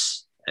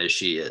as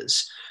she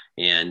is.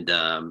 And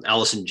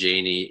Allison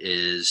Janney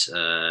is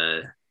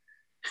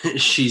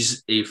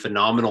she's a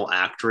phenomenal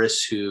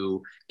actress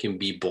who can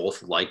be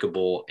both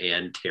likable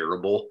and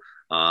terrible,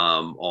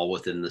 all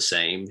within the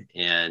same.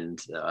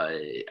 And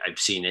I've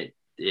seen it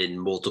in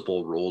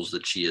multiple roles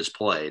that she has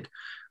played.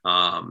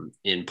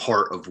 In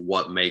part of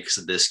what makes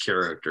this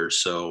character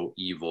so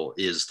evil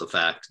is the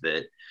fact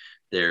that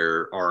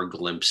there are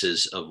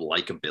glimpses of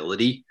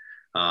likability,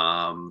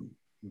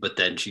 but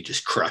then she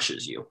just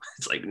crushes you.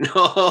 It's like,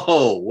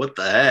 no, what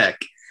the heck?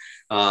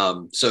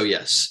 So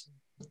yes,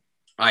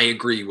 I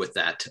agree with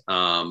that,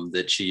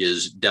 that she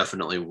is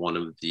definitely one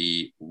of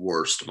the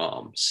worst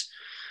moms.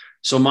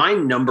 So my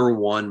number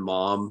one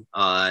mom,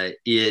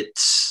 it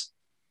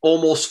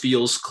almost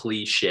feels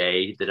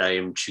cliche that I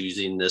am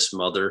choosing this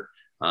mother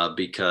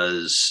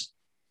because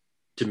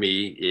to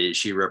me,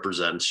 she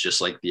represents just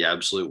like the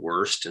absolute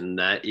worst. And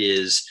that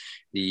is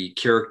the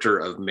character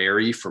of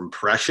Mary from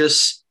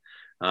Precious,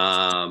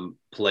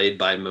 played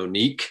by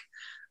Monique.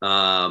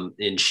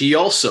 And she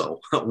also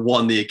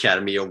won the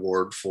Academy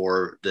Award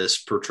for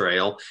this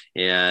portrayal.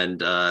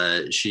 And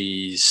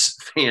she's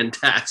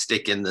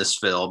fantastic in this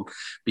film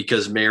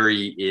because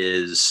Mary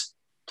is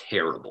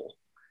terrible.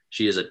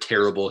 She is a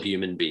terrible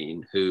human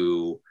being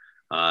who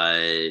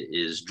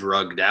is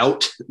drugged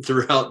out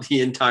throughout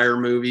the entire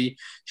movie.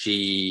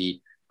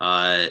 She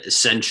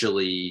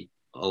essentially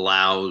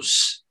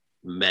allows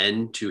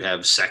men to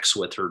have sex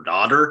with her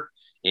daughter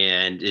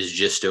and is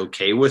just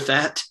okay with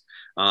that,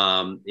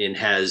 and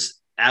has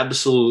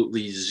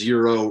absolutely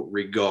zero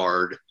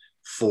regard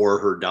for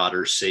her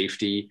daughter's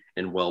safety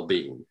and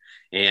well-being.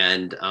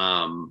 And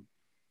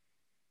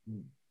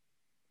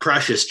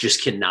Precious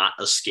just cannot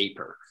escape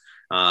her.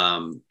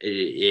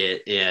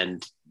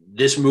 And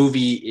this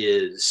movie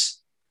is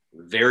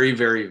very,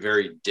 very,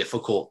 very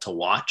difficult to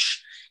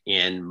watch.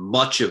 And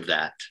much of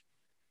that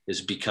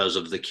is because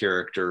of the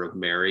character of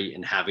Mary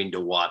and having to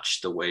watch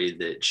the way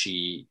that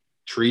she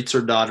treats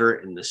her daughter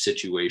and the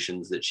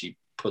situations that she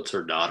puts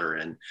her daughter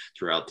in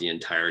throughout the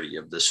entirety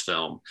of this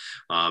film.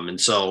 And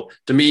so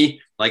to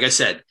me, like I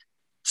said,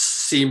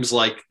 seems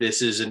like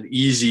this is an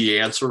easy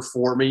answer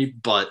for me,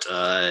 but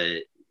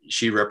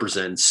she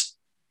represents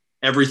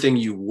everything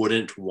you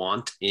wouldn't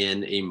want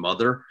in a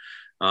mother.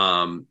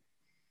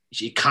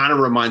 She kind of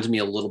reminds me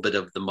a little bit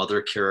of the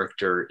mother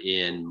character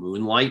in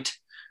Moonlight,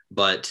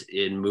 but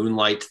in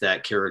Moonlight,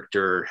 that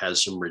character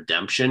has some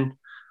redemption,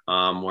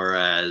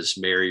 whereas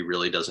Mary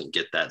really doesn't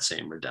get that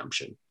same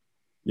redemption.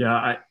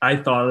 Yeah, I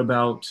thought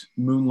about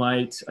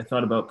Moonlight. I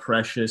thought about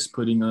Precious,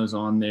 putting those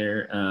on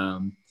there.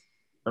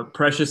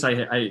 Precious,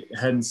 I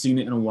hadn't seen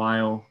it in a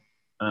while,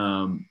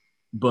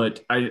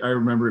 but I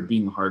remember it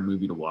being a hard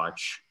movie to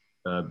watch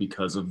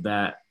because of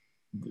that,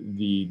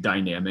 the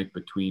dynamic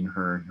between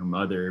her and her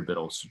mother, but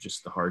also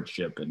just the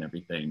hardship and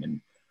everything. And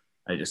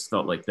I just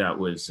felt like that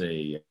was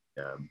I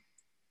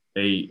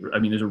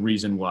mean, there's a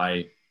reason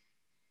why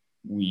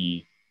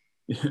we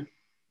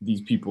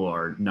these people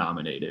are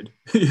nominated,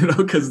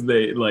 because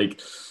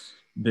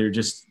they're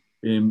just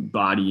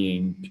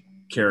embodying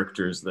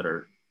characters that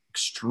are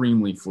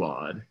extremely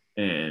flawed,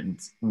 and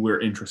we're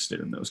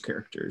interested in those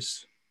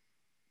characters.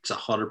 It's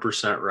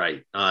 100%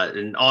 right.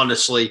 And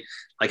honestly,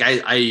 like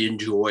I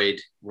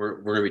enjoyed,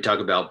 we're going to be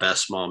talking about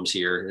best moms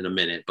here in a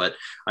minute, but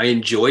I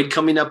enjoyed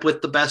coming up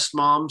with the best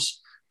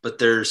moms, but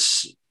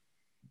there's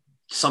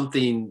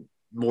something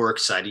more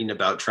exciting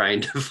about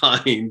trying to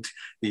find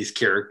these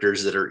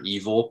characters that are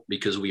evil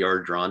because we are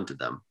drawn to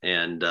them.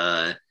 And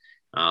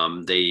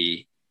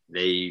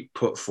they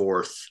put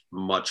forth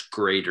much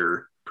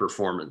greater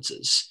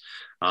performances.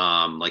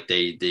 Like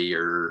they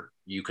are,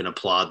 you can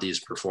applaud these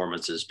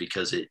performances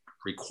because it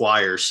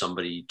requires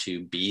somebody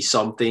to be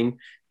something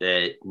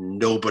that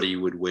nobody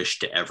would wish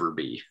to ever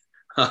be.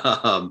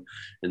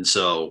 And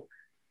so,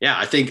 yeah,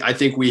 I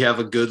think we have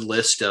a good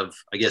list of,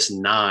 I guess,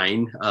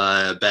 9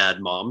 bad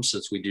moms,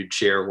 since we do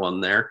share one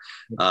there.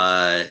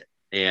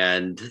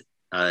 And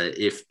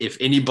if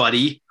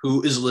anybody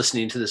who is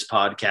listening to this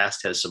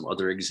podcast has some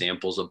other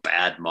examples of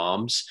bad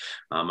moms,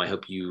 I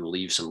hope you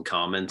leave some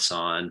comments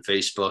on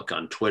Facebook,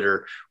 on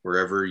Twitter,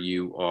 wherever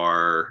you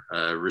are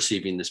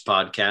receiving this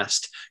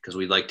podcast, because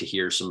we'd like to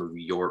hear some of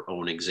your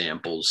own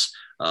examples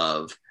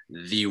of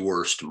the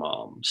worst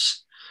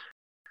moms.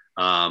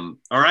 All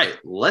right,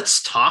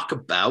 let's talk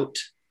about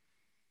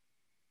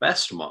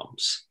best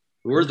moms.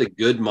 Who are the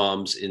good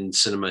moms in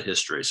cinema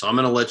history? So I'm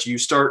going to let you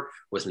start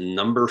with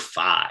number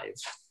 5.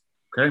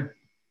 Okay.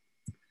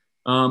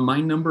 My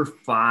number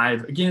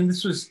 5, again,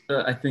 this was,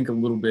 I think, a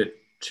little bit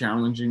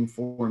challenging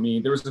for me.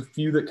 There was a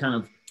few that kind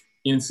of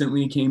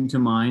instantly came to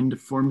mind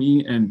for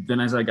me. And then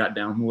as I got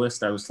down the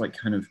list, I was like,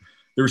 there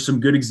were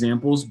some good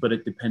examples, but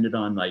it depended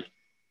on like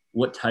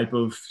what type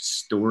of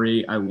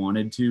story I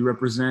wanted to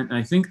represent. And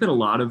I think that a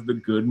lot of the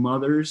good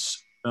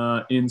mothers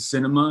in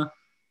cinema,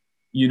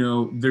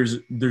 there's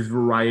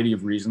variety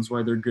of reasons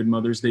why they're good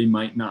mothers. They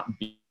might not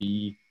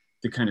be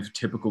the kind of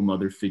typical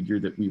mother figure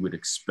that we would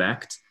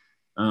expect,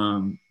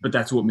 but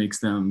that's what makes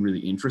them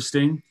really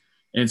interesting.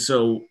 And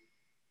so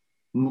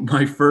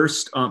my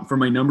first, for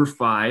my number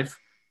 5,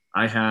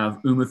 I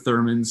have Uma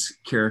Thurman's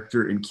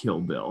character in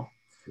Kill Bill.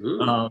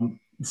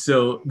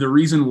 So the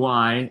reason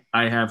why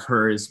I have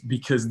her is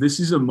because this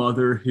is a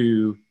mother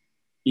who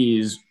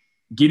is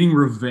getting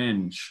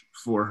revenge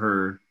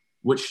for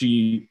what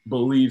she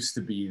believes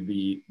to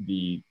be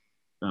the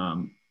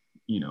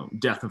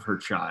death of her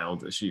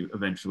child, as she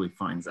eventually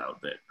finds out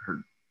that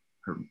her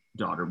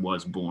daughter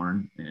was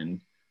born.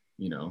 And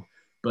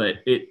but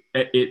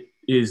it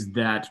is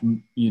that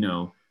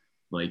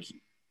like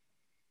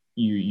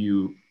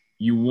you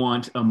you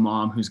want a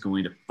mom who's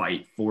going to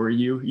fight for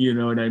you. You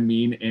know what I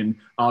mean? And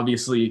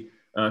obviously,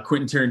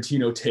 Quentin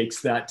Tarantino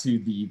takes that to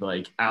the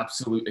like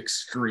absolute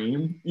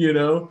extreme, you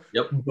know.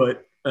 Yep.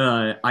 But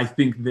I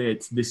think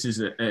that this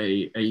is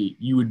a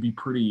you would be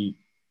pretty,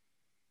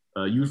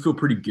 you would feel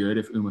pretty good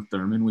if Uma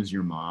Thurman was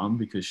your mom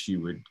because she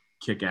would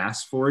kick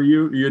ass for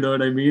you. You know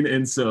what I mean?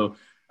 And so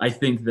I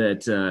think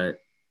that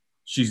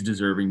she's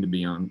deserving to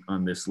be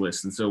on this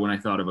list. And so when I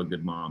thought of a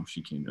good mom,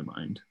 she came to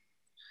mind.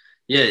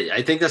 Yeah,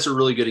 I think that's a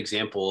really good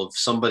example of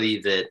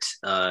somebody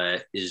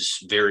that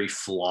is very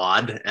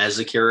flawed as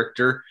a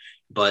character,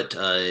 but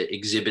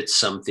exhibits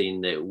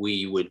something that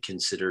we would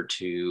consider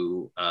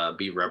to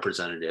be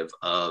representative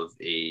of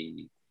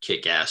a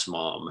kick-ass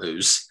mom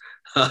who's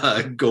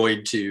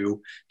going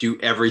to do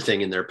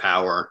everything in their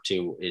power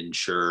to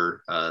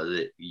ensure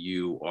that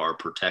you are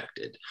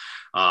protected.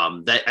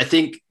 That I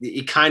think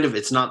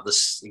it's not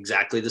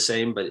exactly the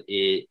same, but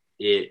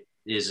it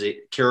is a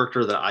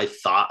character that I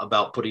thought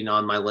about putting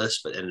on my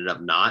list, but ended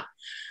up not,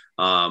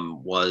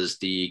 was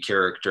the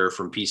character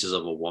from Pieces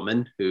of a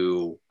Woman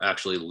who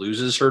actually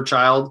loses her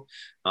child.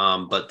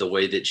 But the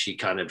way that she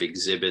kind of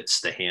exhibits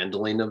the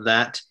handling of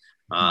that,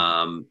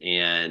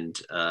 and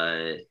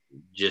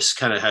just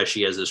kind of how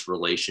she has this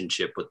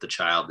relationship with the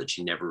child that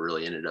she never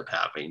really ended up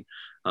having.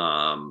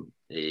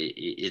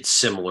 It's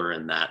similar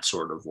in that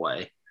sort of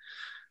way.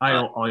 I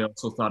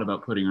also thought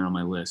about putting her on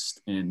my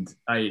list, and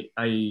I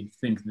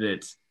think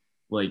that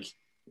like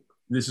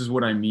this is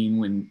what I mean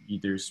when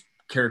there's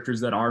characters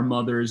that are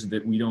mothers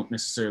that we don't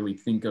necessarily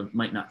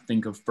might not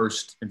think of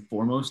first and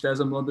foremost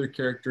as a mother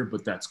character,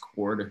 but that's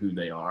core to who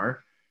they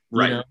are,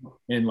 right? You know?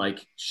 And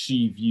like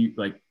she viewed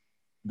like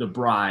the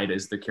bride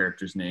as the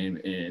character's name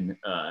in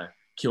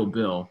Kill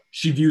Bill.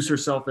 She views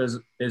herself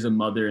as a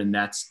mother, and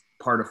that's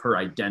part of her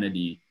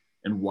identity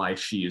and why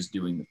she is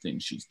doing the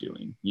things she's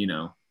doing. You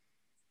know.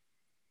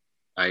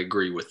 I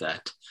agree with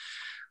that.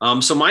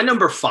 So my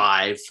number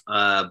 5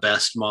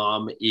 best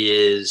mom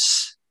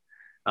is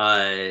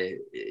a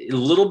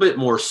little bit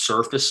more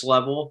surface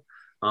level,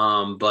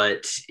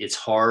 but it's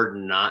hard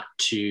not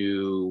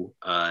to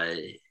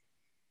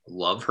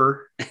love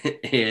her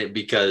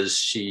because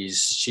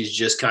she's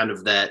just kind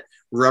of that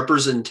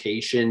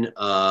representation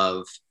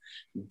of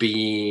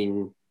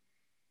being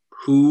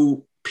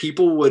who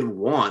people would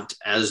want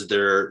as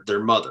their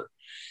mother.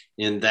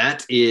 And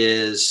that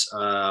is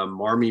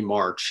Marmee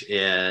March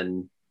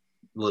in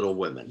Little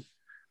Women.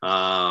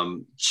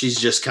 She's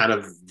just kind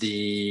of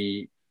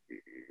the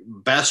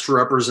best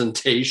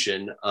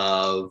representation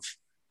of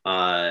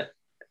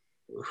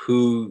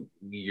who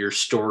your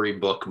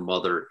storybook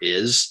mother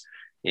is,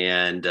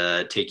 and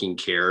taking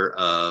care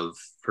of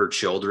her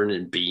children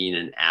and being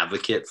an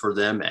advocate for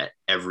them at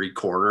every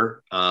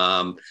corner.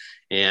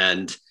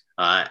 And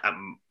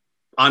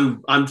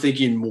I'm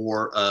thinking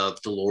more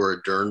of the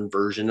Laura Dern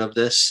version of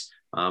this.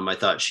 I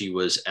thought she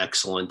was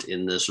excellent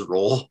in this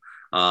role.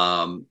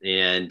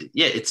 And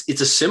yeah,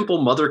 it's a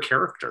simple mother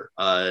character.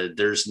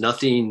 There's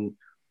nothing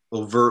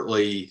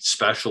overtly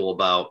special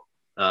about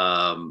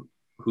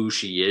who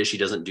she is. She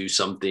doesn't do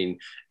something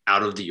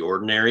out of the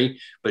ordinary,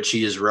 but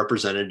she is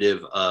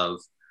representative of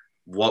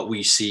what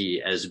we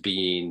see as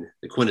being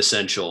the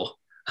quintessential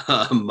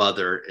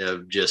mother,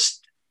 of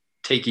just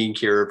taking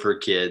care of her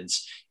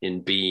kids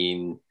and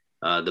being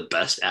the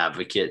best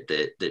advocate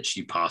that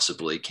she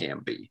possibly can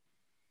be.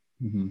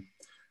 Mm-hmm.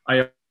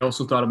 I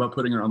also thought about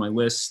putting her on my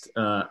list.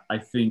 I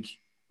think,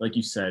 like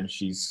you said,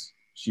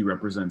 she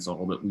represents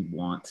all that we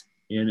want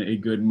in a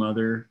good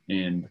mother,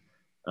 and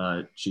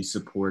she's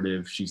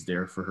supportive. She's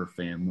there for her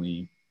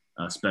family,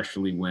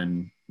 especially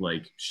when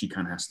like she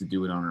kind of has to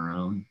do it on her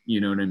own.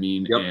 You know what I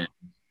mean? Yep. And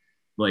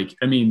like,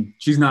 I mean,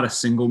 she's not a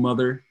single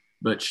mother,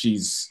 but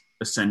she's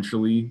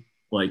essentially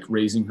like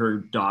raising her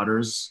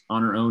daughters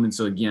on her own. And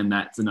so again,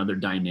 that's another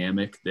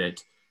dynamic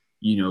that,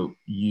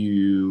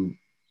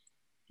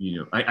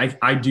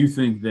 I do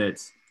think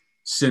that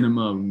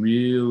cinema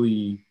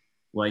really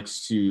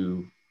likes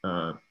to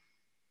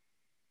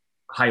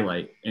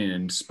highlight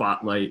and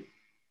spotlight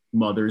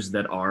mothers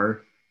that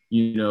are,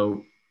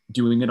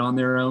 doing it on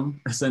their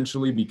own,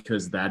 essentially,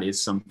 because that is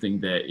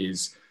something that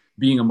is,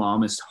 being a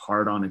mom is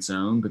hard on its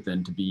own, but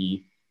then to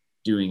be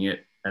doing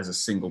it as a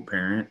single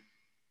parent,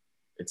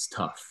 it's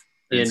tough.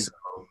 And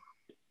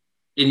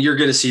you're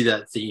going to see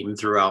that theme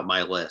throughout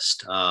my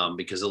list,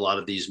 because a lot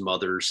of these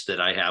mothers that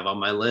I have on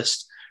my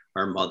list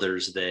are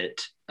mothers that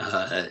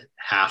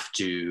have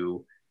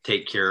to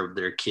take care of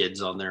their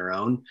kids on their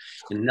own.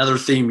 And another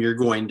theme you're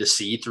going to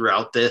see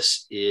throughout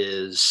this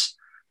is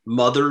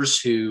mothers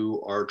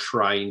who are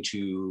trying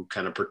to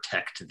kind of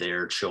protect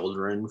their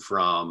children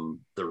from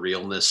the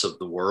realness of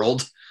the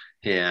world,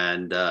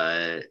 and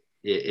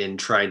in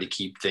trying to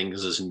keep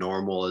things as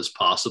normal as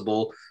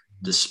possible,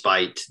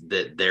 despite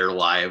that their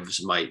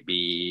lives might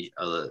be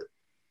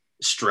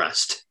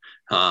stressed.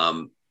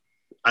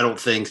 I don't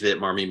think that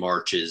Marmee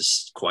March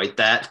is quite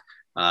that.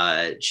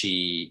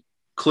 She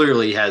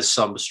clearly has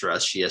some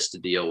stress she has to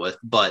deal with,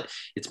 but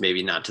it's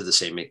maybe not to the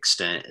same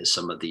extent as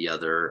some of the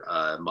other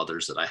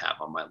mothers that I have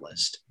on my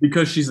list.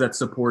 Because she's that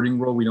supporting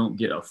role, we don't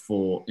get a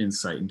full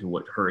insight into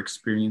what her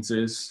experience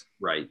is.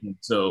 Right.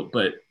 So,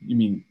 but I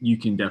mean, you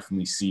can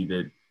definitely see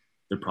that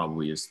there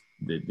probably is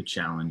the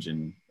challenge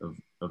of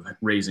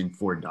raising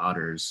 4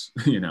 daughters,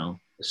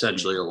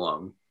 Essentially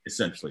alone.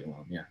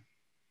 Yeah.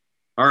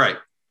 All right.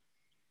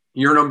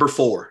 You're number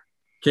 4.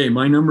 Okay,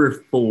 my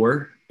number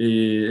 4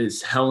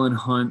 is Helen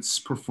Hunt's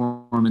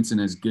performance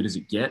in As Good as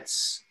It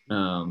Gets.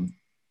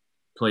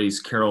 Plays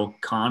Carol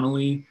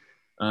Connolly.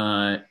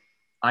 I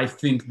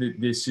think that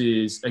this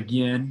is,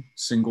 again,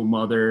 single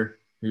mother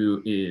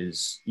who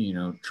is,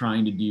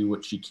 trying to do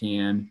what she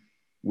can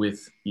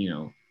with,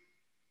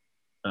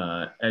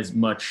 as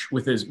much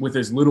with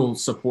as little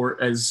support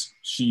as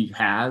she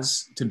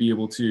has to be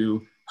able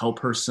to help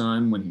her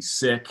son when he's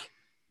sick.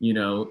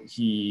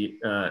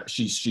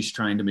 She's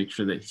trying to make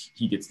sure that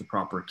he gets the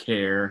proper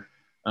care.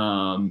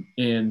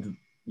 And,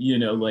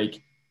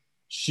 like,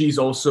 she's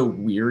also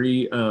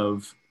weary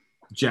of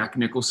Jack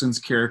Nicholson's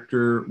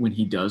character when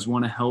he does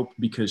want to help,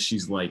 because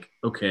she's like,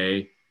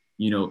 okay,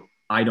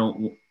 I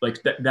don't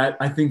like that.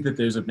 I think that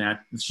there's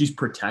she's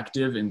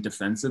protective and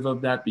defensive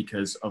of that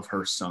because of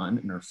her son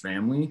and her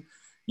family.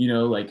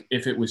 Like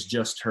if it was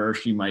just her,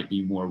 she might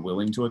be more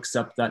willing to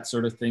accept that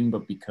sort of thing.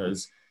 But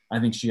because I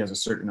think she has a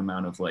certain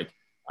amount of like,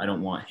 I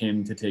don't want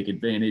him to take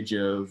advantage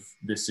of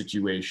this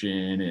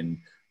situation and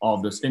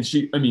all this.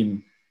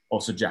 And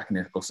also Jack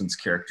Nicholson's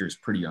character is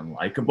pretty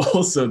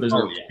unlikable. So there's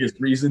no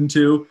reason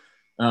to.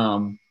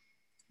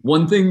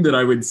 One thing that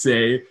I would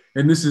say,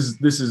 and this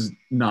is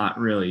not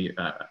really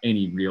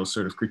any real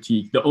sort of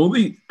critique. The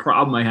only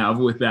problem I have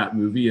with that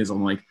movie is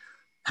I'm like,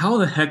 how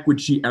the heck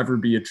would she ever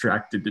be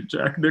attracted to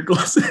Jack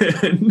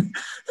Nicholson?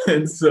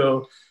 And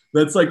so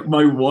that's like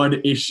my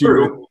one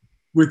issue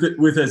with it,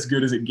 with As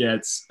Good as It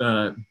Gets.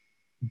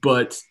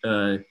 But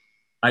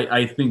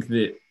I think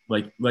that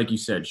like you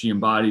said, she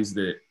embodies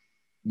the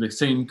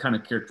same kind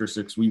of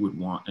characteristics we would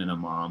want in a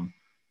mom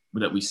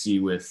that we see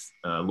with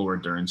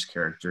Laura Dern's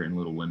character in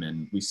Little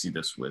Women. We see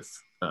this with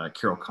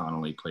Carol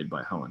Connolly, played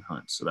by Helen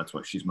Hunt. So that's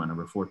why she's my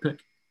number 4 pick.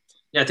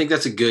 Yeah, I think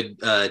that's a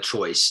good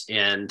choice.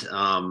 And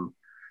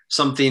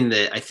something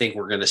that I think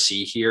we're going to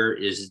see here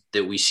is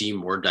that we see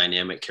more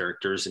dynamic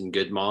characters in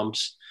Good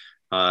Moms,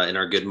 in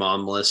our Good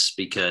Mom list,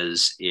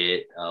 because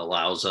it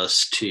allows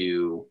us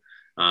to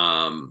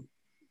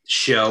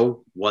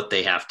show what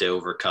they have to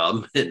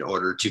overcome in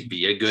order to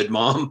be a good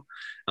mom.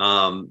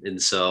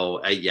 And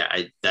so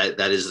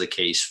that is the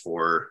case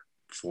for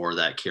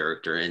that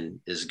character and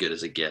As Good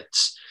as It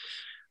Gets.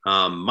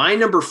 My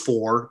number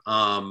 4,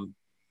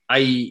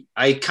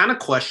 I kind of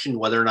questioned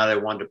whether or not I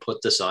wanted to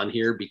put this on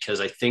here,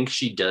 because I think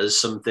she does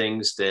some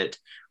things that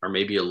are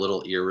maybe a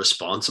little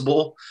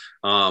irresponsible.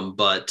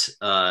 But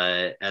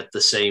at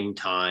the same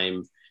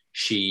time,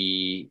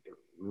 she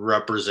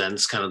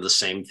represents kind of the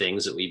same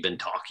things that we've been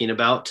talking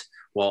about,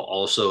 while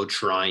also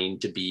trying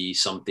to be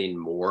something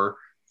more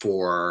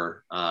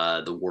for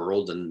the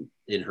world and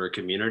in her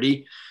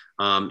community.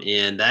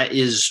 And that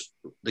is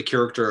the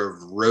character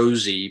of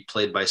Rosie,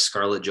 played by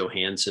Scarlett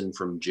Johansson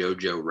from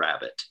Jojo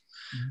Rabbit,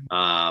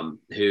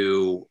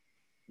 who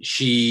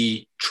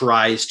she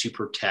tries to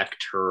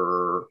protect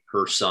her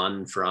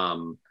son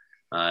from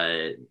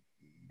the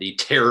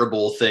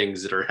terrible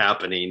things that are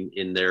happening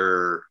in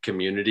their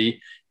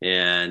community,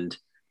 and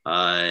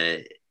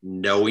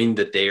knowing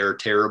that they are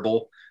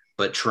terrible,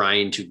 but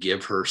trying to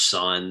give her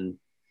son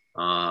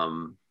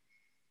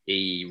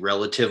a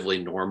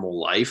relatively normal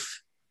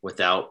life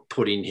without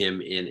putting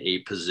him in a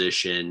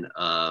position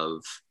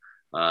of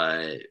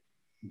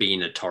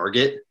being a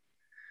target.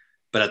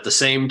 But at the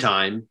same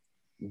time,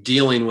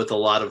 dealing with a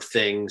lot of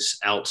things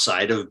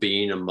outside of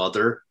being a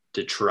mother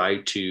to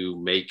try to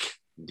make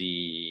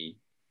the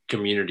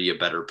community a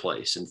better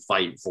place and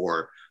fight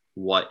for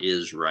what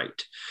is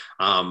right.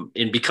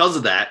 And because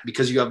of that,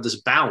 because you have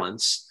this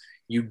balance,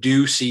 you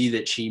do see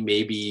that she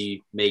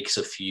maybe makes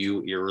a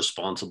few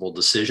irresponsible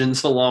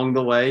decisions along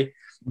the way,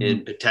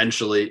 and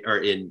potentially, or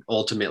in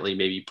ultimately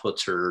maybe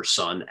puts her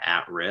son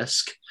at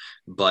risk.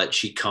 But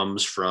she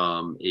comes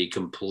from a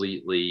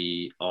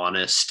completely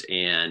honest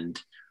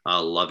and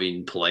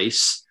loving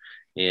place,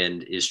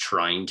 and is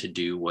trying to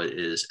do what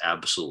is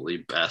absolutely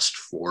best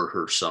for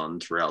her son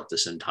throughout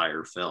this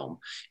entire film.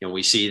 And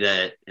we see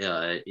that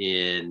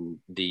in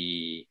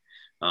the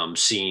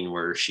scene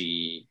where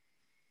she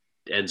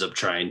ends up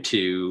trying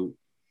to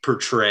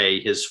portray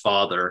his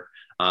father,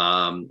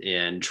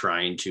 and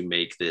trying to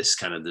make this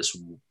kind of this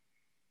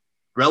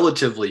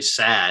relatively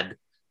sad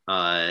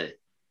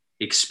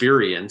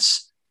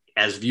experience.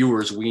 As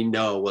viewers, we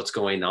know what's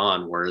going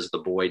on, whereas the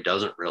boy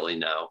doesn't really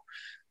know,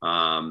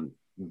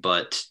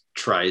 but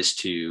tries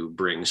to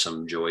bring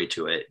some joy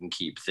to it and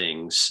keep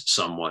things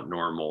somewhat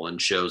normal,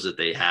 and shows that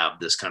they have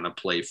this kind of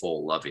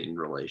playful, loving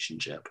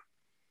relationship.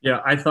 Yeah,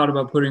 I thought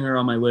about putting her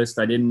on my list.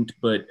 I didn't,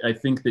 but I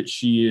think that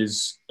she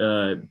is,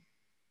 like,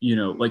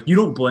 you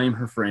don't blame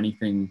her for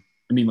anything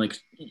I mean, like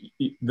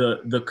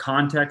the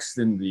context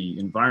and the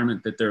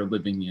environment that they're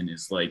living in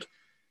is like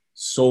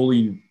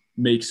solely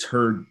makes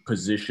her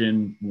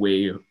position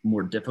way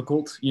more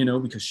difficult, you know,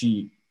 because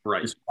she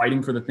Right. is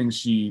fighting for the things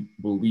she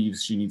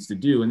believes she needs to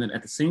do. And then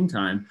at the same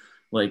time,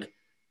 like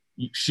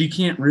she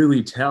can't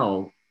really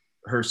tell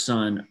her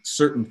son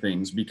certain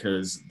things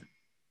because,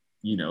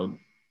 you know,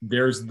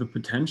 there's the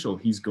potential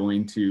he's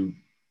going to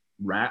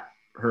rat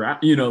her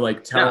out, you know,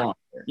 like tell Yeah. on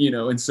her, you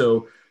know, and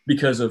so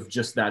because of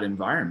just that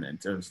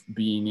environment of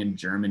being in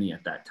Germany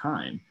at that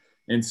time.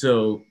 And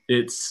so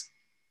it's,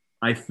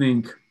 I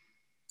think,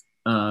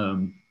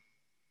 um,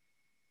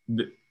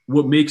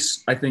 what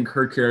makes I think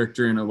her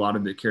character and a lot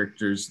of the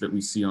characters that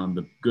we see on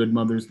the good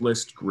mothers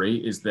list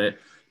great is that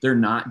they're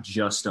not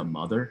just a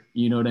mother.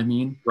 You know what I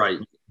mean? Right.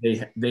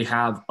 They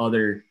have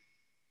other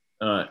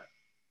uh,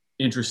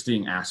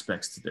 interesting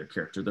aspects to their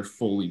character. They're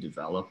fully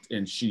developed,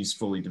 and she's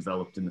fully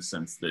developed in the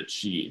sense that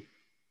she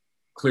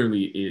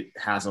clearly it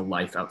has a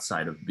life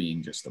outside of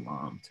being just a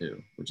mom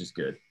too, which is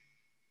good.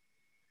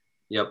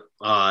 Yep.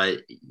 I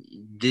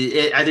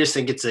just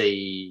think it's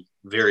a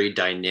very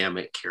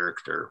dynamic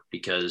character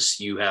because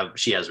she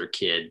has her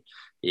kid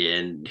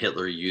in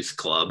Hitler Youth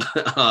Club.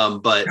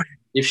 But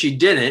if she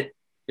didn't,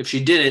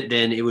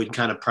 then it would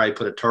kind of probably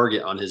put a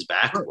target on his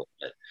back a little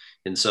bit.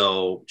 And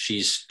so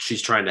she's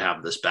trying to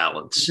have this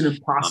balance. It's an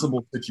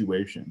impossible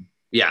situation.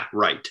 Yeah,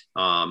 right.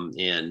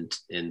 And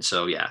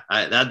so yeah,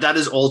 that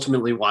is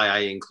ultimately why I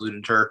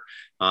included her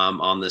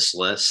on this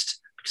list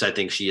because I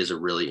think she is a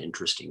really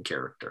interesting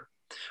character.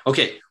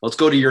 Okay, let's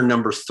go to your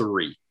number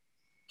 3.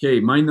 Okay,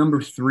 my number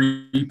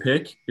 3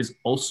 pick is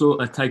also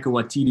a Taika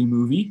Waititi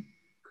movie.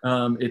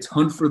 It's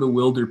Hunt for the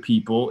Wilder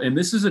People, and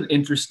this is an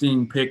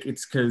interesting pick.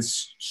 It's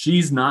because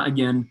she's not,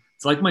 again,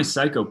 it's like my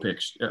Psycho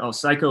pick.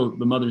 Psycho,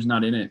 the mother's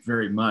not in it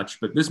very much,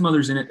 but this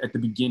mother's in it at the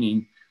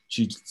beginning.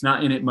 She's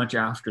not in it much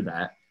after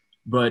that.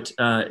 But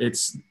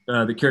it's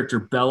the character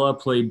Bella,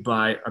 played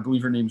by, I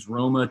believe her name's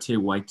Roma Te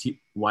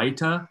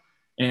Waita,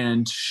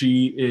 and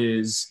she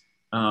is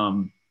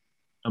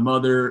a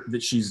mother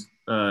that she's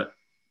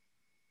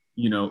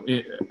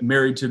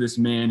married to this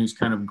man who's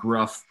kind of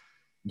gruff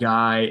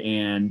guy,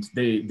 and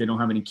they don't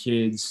have any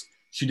kids.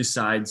 She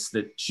decides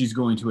that she's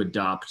going to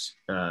adopt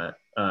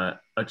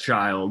a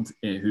child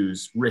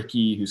who's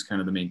Ricky, who's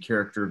kind of the main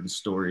character of the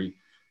story.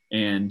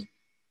 And,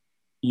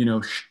 you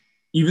know,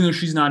 even though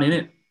she's not in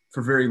it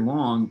for very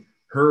long,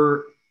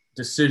 her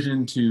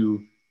decision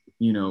to,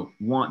 you know,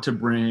 want to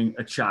bring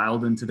a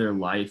child into their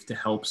life to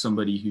help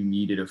somebody who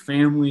needed a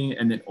family,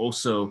 and then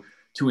also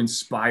to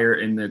inspire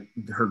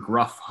her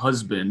gruff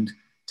husband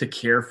to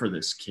care for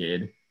this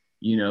kid,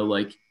 you know,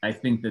 like I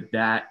think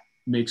that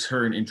makes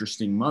her an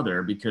interesting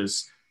mother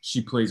because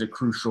she plays a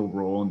crucial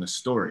role in the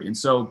story. And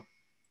so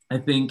I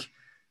think,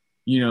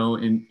 you know,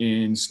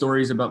 in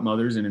stories about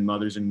mothers and in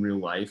mothers in real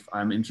life,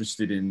 I'm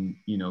interested in,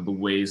 you know, the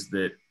ways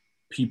that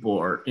people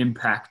are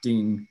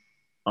impacting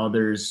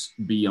others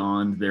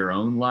beyond their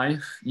own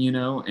life, you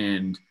know,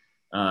 and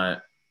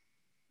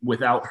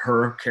without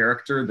her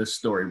character, the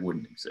story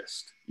wouldn't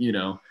exist, you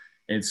know?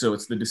 And so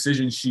it's the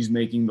decisions she's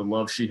making, the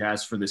love she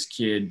has for this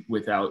kid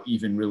without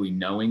even really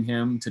knowing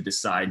him to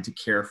decide to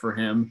care for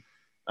him,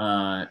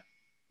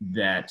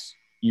 that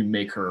you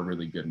make her a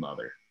really good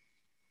mother.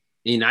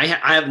 I mean, I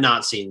have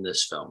not seen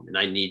this film and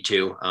I need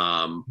to.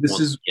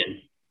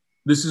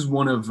 This is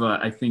one of,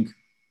 I think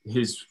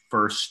his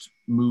first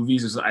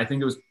movies. I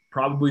think it was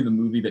probably the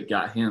movie that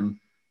got him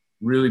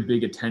really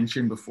big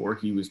attention before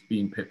he was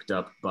being picked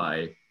up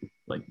by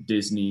like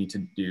Disney to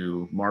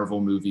do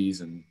Marvel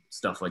movies and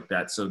stuff like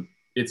that. So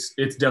it's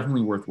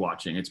definitely worth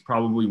watching. It's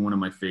probably one of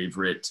my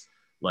favorite,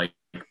 like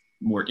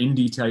more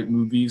indie type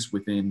movies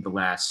within the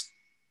last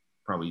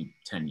probably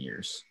 10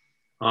 years.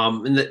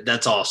 And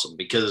that's awesome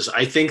because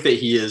I think that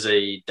he is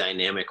a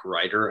dynamic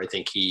writer. I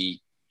think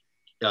he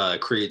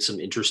creates some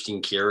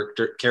interesting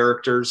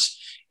characters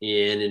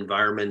in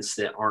environments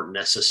that aren't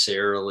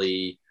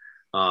necessarily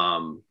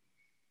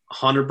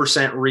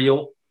 100%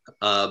 real,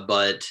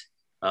 but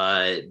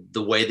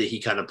the way that he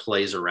kind of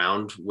plays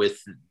around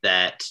with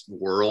that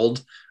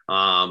world,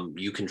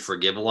 you can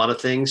forgive a lot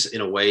of things.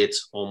 In a way,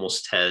 it's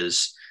almost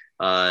has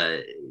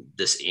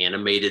this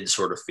animated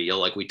sort of feel,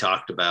 like we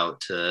talked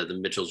about the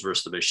Mitchells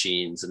versus the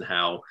Machines and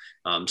how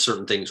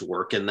certain things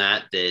work in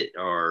that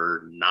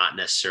are not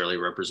necessarily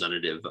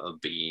representative of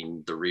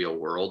being the real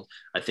world.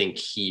 I think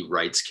he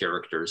writes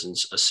characters in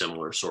a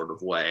similar sort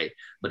of way,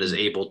 but is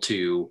able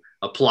to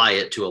apply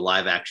it to a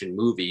live action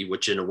movie,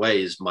 which in a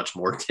way is much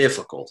more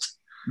difficult.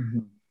 Mm-hmm.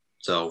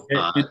 So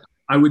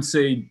I would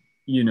say,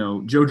 you know,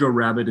 Jojo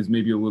Rabbit is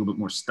maybe a little bit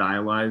more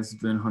stylized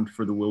than Hunt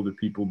for the Wilder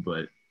People,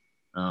 but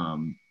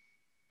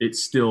it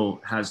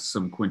still has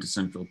some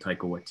quintessential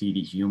Taika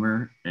Waititi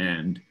humor,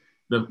 and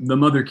the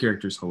mother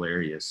character is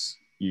hilarious.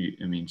 You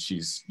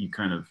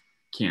kind of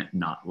can't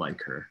not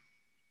like her.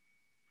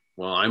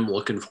 Well, I'm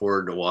looking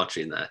forward to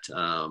watching that.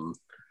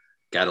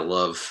 Gotta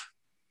love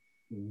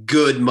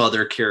good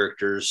mother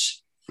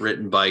characters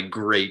written by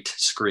great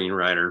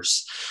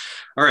screenwriters.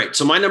 All right.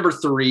 So my number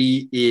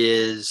three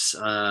is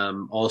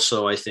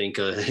also, I think,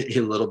 a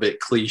little bit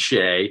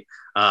cliche.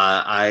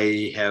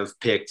 I have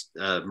picked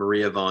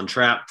Maria Von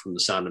Trapp from The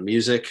Sound of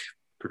Music,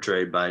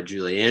 portrayed by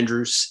Julie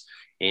Andrews.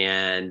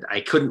 And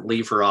I couldn't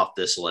leave her off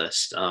this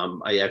list.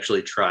 I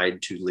actually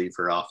tried to leave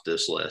her off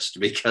this list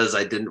because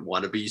I didn't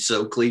want to be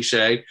so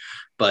cliche.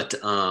 But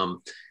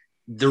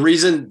the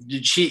reason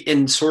she,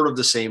 in sort of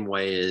the same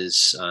way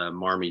as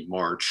Marmee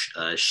March,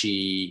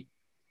 she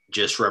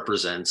just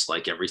represents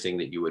like everything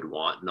that you would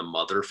want in a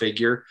mother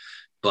figure.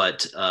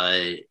 But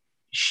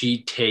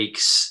she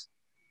takes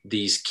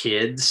these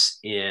kids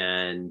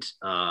and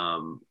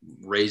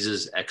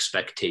raises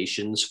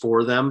expectations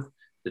for them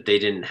that they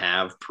didn't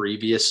have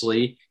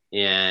previously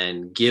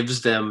and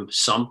gives them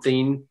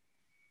something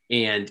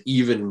and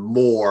even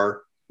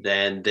more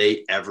than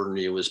they ever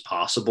knew was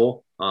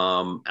possible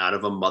out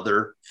of a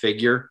mother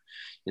figure.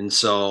 And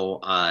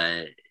so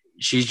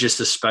she's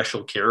just a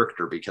special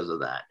character because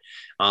of that.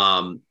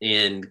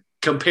 And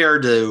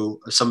compared to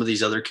some of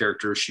these other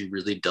characters, she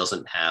really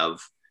doesn't have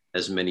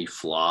as many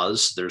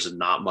flaws. There's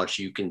not much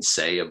you can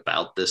say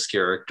about this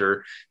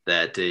character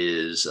that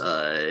is that's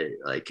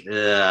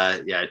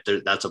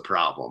a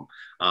problem.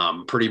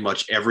 Pretty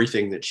much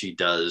everything that she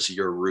does,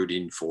 you're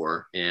rooting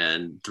for.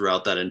 And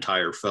throughout that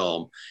entire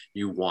film,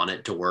 you want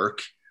it to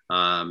work.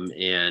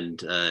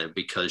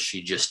 Because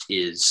she just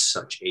is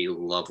such a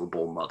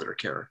lovable mother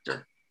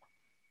character.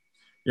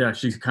 Yeah,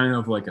 she's kind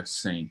of like a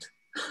saint.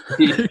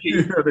 You know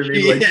what I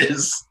mean? Like,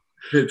 is.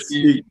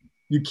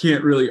 You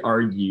can't really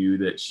argue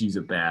that she's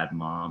a bad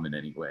mom in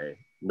any way.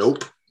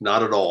 Nope,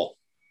 not at all.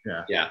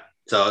 Yeah.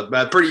 So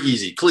pretty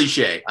easy,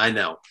 cliche, I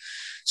know.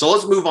 So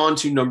let's move on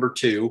to number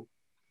two.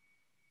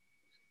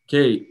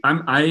 Okay,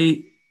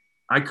 I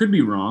could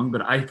be wrong,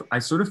 but I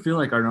sort of feel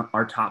like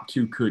our top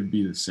two could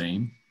be the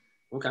same.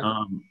 Okay.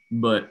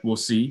 But we'll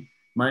see.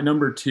 My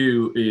number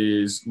two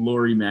is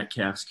Laurie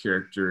Metcalf's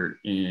character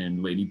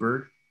in Lady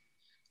Bird.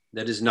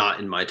 That is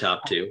not in my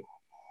top two.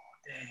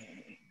 Dang.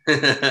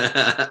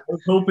 I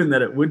was hoping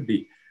that it would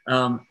be.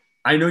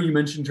 I know you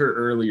mentioned her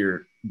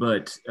earlier,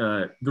 but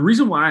the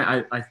reason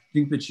why I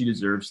think that she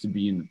deserves to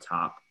be in the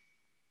top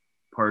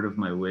part of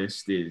my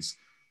list is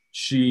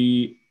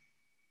she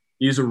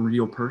is a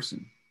real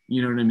person.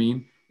 You know what I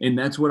mean? And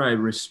that's what I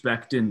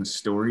respect in the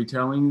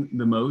storytelling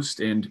the most,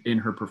 and in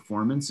her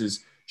performance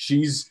is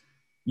she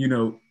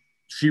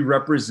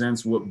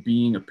represents what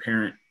being a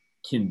parent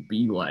can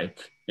be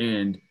like.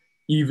 And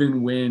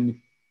even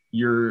when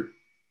your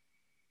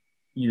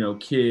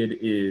kid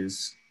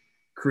is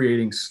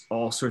creating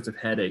all sorts of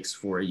headaches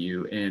for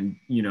you and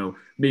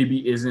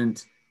maybe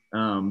isn't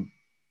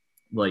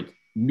like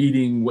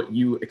meeting what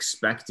you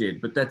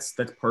expected, but that's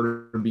part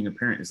of being a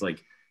parent, is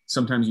like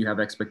sometimes you have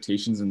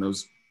expectations and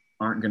those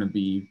aren't going to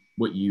be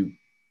what you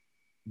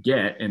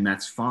get, and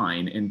that's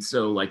fine. And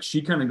so like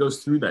she kind of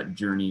goes through that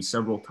journey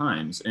several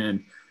times.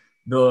 And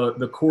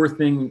the core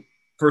thing,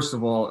 first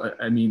of all,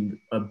 I mean,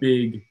 a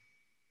big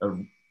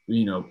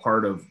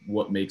part of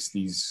what makes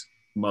these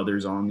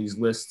mothers on these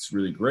lists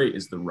really great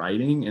is the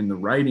writing, and the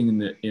writing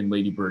in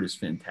Lady Bird is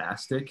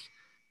fantastic.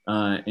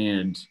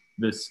 And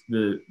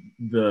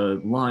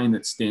the line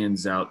that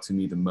stands out to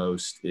me the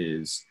most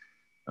is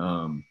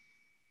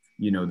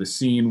the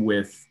scene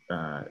with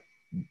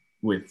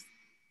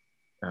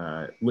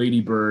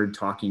Lady Bird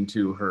talking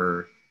to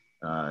her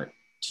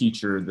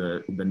teacher,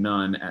 the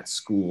nun at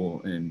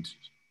school, and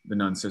the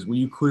nun says, well,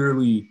 you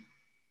clearly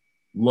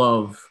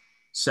love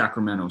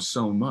Sacramento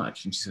so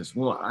much. And she says,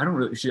 well, I don't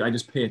really, I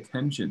just pay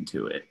attention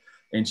to it.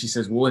 And she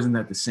says, well, isn't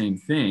that the same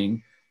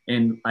thing?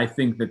 And I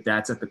think that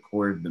that's at the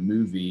core of the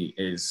movie,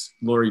 is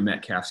Laurie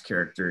Metcalf's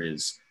character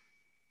is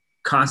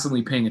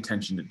constantly paying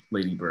attention to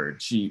Lady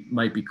Bird. She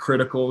might be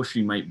critical.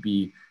 She might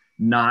be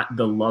not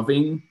the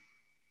loving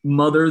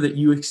mother that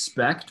you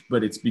expect,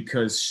 but it's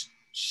because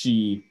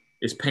she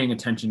is paying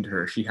attention to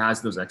her. She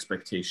has those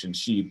expectations.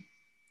 She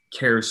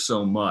cares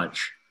so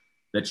much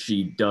that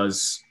she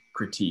does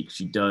critique.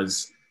 She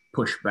does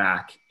push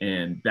back,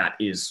 and that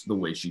is the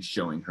way she's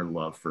showing her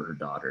love for her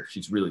daughter.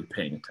 She's really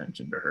paying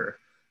attention to her.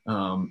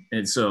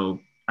 And so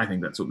I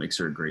think that's what makes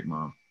her a great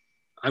mom.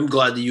 I'm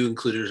glad that you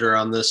included her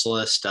on this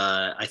list.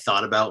 I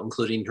thought about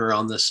including her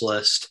on this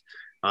list.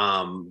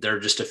 There are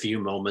just a few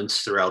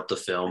moments throughout the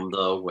film,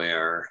 though,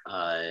 where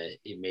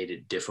it made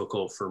it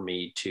difficult for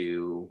me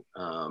to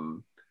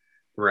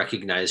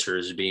recognize her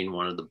as being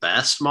one of the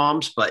best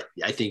moms. But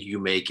I think you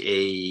make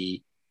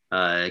a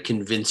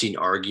convincing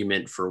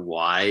argument for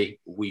why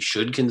we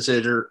should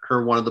consider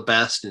her one of the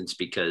best, and it's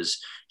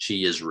because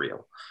she is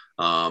real.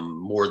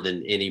 More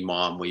than any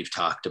mom we've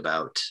talked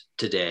about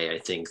today, I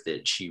think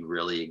that she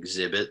really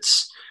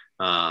exhibits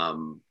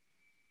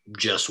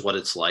just what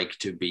it's like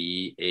to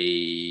be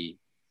a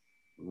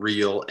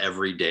real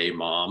everyday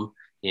mom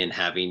and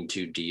having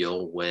to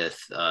deal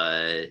with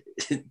the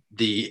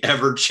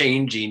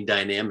ever-changing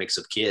dynamics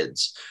of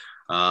kids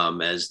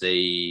as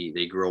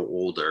they grow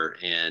older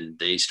and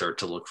they start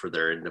to look for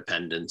their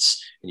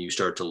independence, and you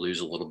start to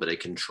lose a little bit of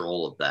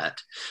control of that.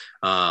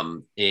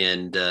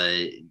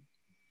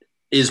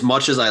 as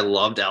much as I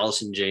loved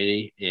Allison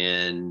Janney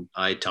in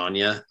I,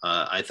 Tanya,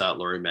 I thought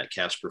Laurie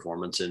Metcalf's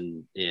performance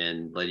in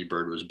Lady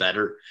Bird was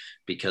better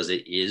because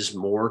it is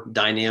more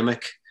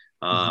dynamic,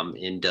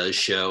 and does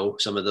show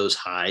some of those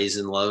highs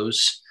and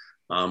lows,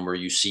 where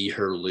you see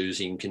her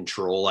losing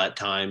control at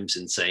times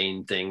and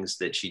saying things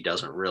that she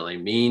doesn't really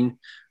mean,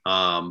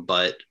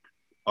 but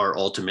are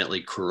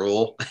ultimately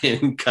cruel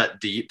and cut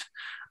deep.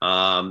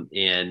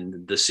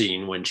 And the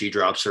scene when she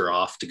drops her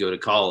off to go to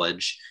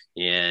college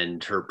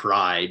and her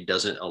pride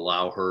doesn't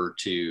allow her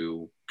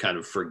to kind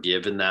of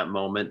forgive in that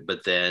moment,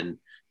 but then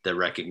the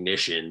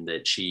recognition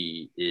that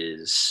she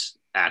is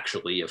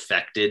actually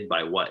affected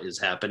by what is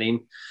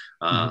happening,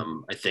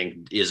 I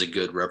think is a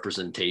good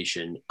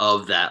representation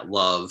of that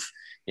love,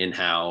 and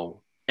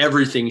how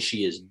everything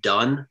she has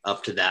done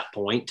up to that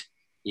point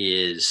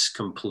is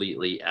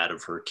completely out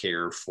of her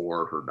care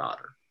for her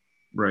daughter.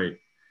 Right.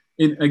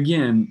 And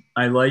again,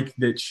 I like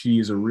that she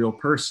is a real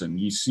person.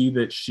 You see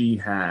that she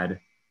had,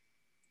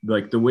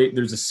 like, the way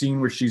there's a scene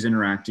where she's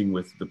interacting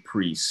with the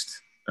priest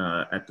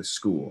at the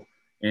school,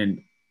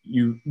 and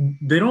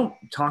they don't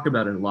talk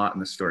about it a lot in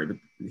the story, but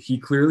he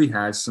clearly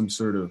has some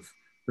sort of,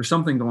 there's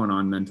something going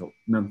on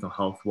mental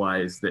health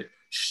wise, that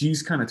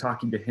she's kind of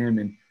talking to him,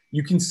 and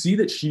you can see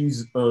that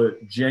she's a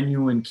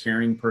genuine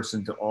caring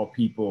person to all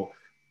people,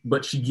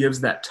 but she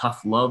gives that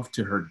tough love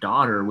to her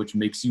daughter, which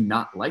makes you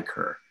not like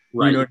her.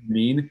 Right. You know what I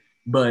mean?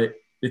 But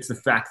it's the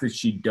fact that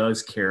she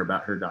does care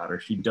about her daughter.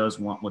 She does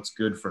want what's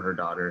good for her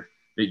daughter,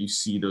 that you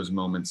see those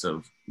moments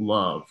of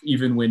love,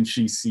 even when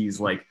she sees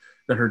like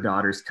that her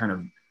daughter's kind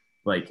of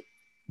like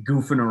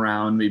goofing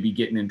around, maybe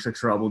getting into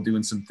trouble,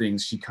 doing some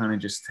things. She kind of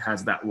just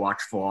has that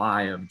watchful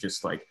eye of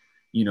just like,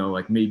 you know,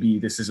 like maybe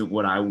this isn't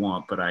what I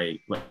want, but I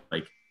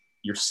like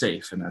you're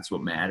safe and that's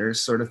what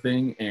matters, sort of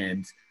thing.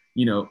 And,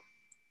 you know,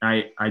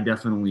 I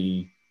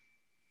definitely,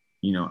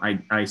 you know,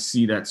 I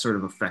see that sort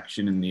of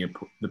affection in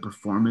the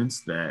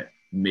performance that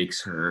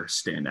makes her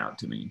stand out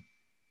to me.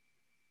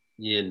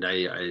 And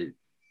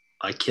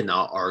I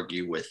cannot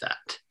argue with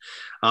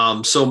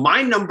that. So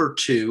my number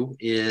 2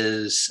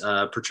 is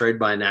portrayed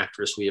by an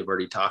actress we have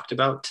already talked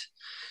about.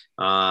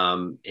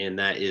 And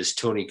that is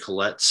Toni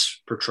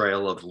Collette's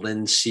portrayal of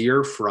Lynn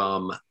Sear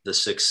from The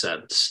Sixth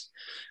Sense.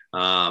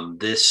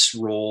 This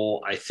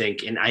role, I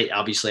think, and I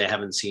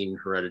haven't seen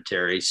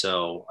Hereditary,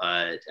 so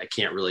I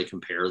can't really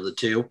compare the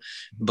two,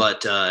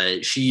 but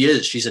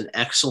she's an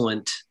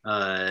excellent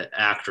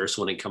actress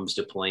when it comes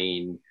to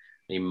playing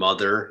a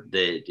mother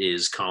that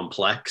is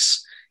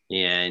complex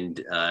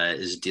and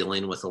is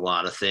dealing with a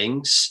lot of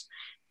things.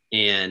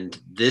 And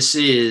this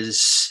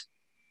is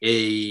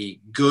a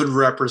good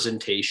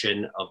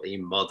representation of a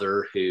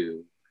mother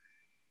who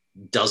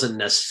doesn't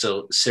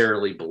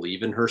necessarily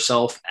believe in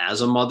herself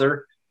as a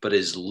mother, but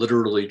is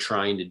literally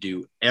trying to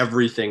do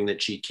everything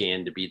that she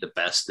can to be the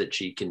best that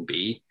she can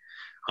be,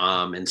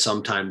 and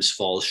sometimes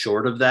falls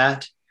short of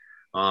that,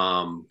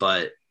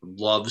 but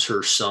loves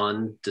her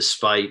son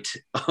despite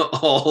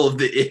all of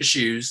the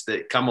issues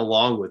that come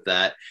along with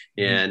that,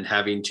 and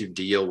having to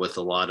deal with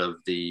a lot of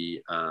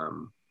the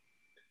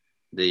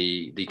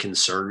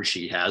concern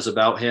she has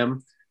about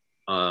him,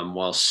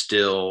 while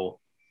still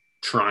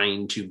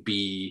trying to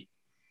be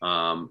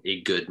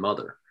a good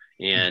mother.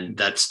 And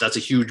that's a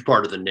huge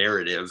part of the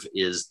narrative,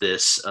 is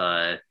this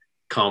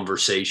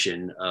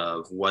conversation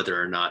of whether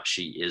or not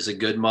she is a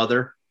good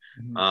mother.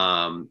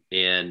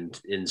 And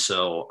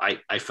so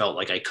I felt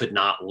like I could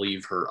not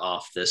leave her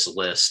off this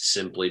list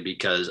simply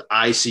because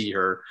I see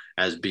her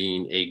as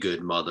being a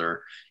good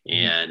mother.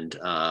 And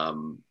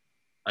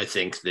I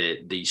think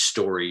that the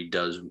story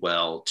does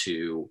well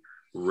to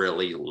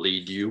really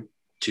lead you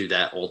to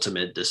that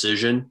ultimate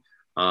decision,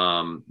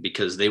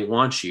 because they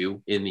want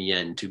you in the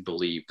end to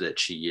believe that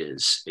she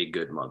is a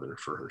good mother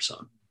for her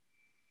son.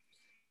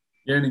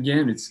 Yeah, and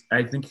again,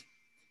 I think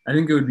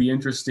it would be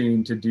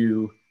interesting to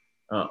do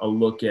a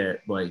look at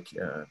like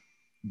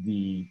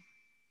the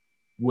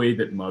way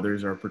that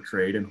mothers are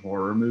portrayed in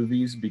horror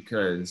movies,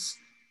 because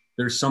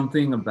there's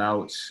something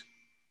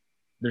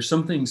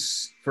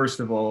first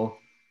of all,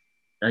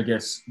 I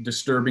guess,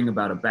 disturbing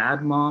about a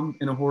bad mom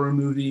in a horror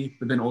movie,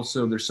 but then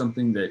also there's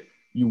something that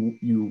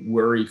you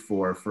worry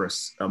for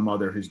a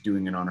mother who's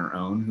doing it on her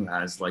own, who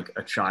has like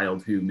a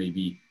child who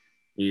maybe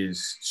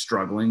is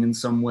struggling in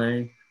some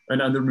way.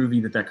 Another movie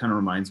that kind of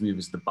reminds me of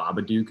is The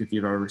Babadook, if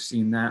you've ever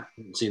seen that. I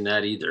haven't seen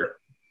that either.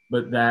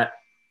 But that,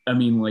 I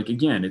mean, like,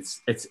 again, it's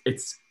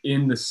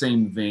in the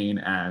same vein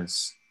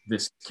as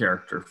this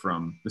character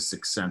from The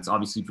Sixth Sense.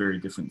 Obviously very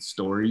different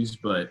stories,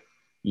 but,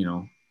 you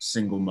know,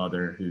 single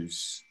mother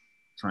who's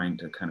trying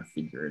to kind of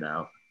figure it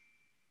out.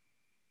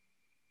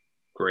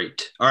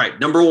 Great. All right,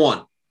 number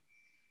 1.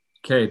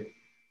 Okay.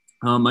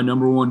 My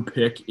number 1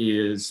 pick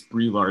is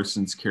Brie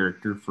Larson's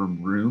character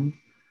from Room.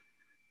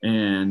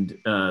 And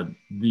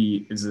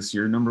is this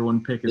your number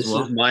 1 pick as well?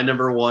 This is my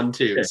number 1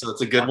 too, okay. So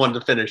it's a good one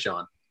to finish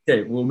on.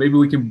 Okay, well, maybe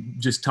we can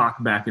just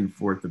talk back and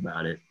forth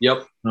about it.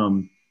 Yep.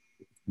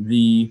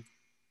 The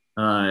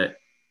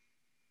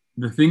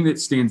thing that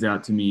stands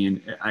out to me,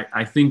 and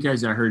I think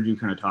as I heard you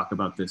kind of talk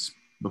about this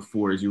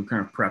before, as you were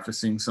kind of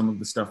prefacing some of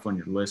the stuff on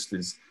your list,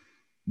 is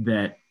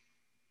that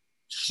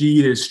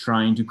she is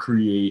trying to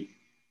create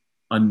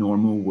a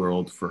normal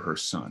world for her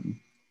son.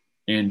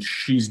 And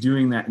she's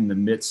doing that in the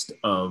midst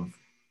of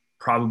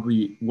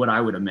probably what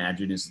I would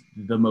imagine is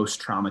the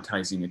most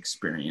traumatizing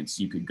experience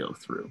you could go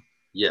through.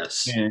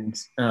 Yes. And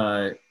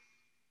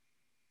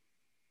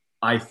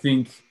I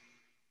think,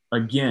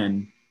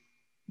 again,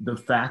 the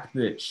fact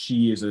that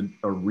she is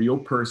a real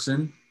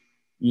person,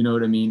 you know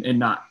what I mean? And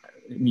not,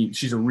 I mean,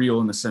 she's a real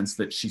in the sense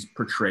that she's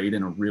portrayed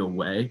in a real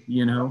way,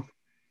 you know?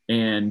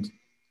 And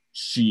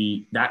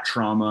that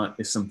trauma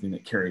is something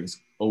that carries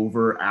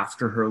over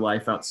after her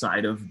life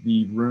outside of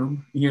the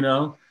room, you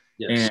know?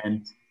 Yes.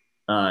 And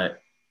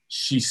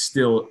she's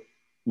still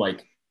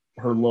like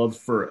her love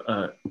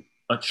for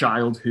a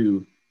child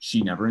who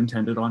she never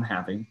intended on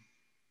having.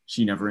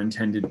 She never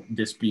intended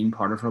this being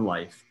part of her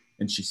life.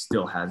 And she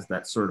still has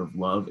that sort of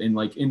love. And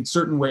like in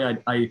certain way,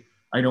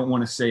 I don't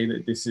want to say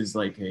that this is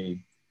like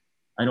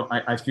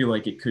I feel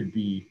like it could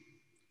be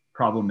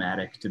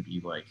problematic to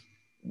be like,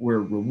 we're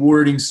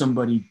rewarding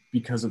somebody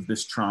because of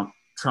this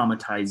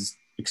traumatized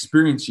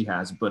experience she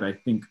has. But I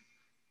think,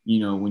 you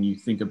know, when you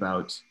think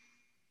about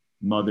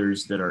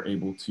mothers that are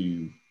able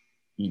to,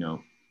 you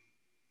know,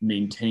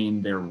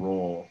 maintain their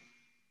role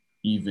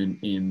even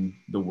in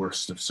the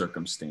worst of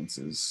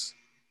circumstances,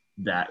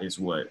 that is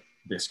what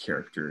this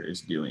character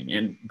is doing.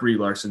 And Brie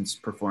Larson's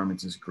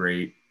performance is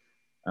great.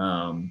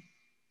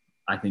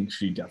 I think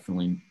she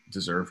definitely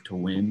deserved to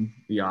win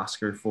the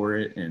Oscar for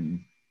it.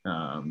 And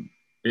I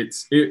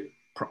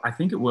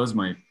think it was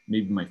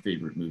maybe my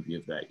favorite movie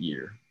of that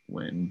year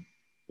when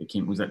it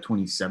came. Was that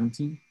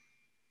 2017?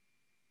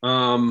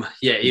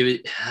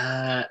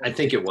 Yeah, I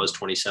think it was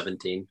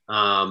 2017.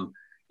 And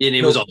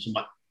it was also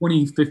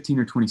 2015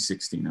 or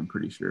 2016. I'm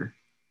pretty sure.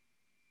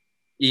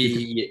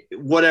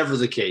 Whatever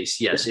the case,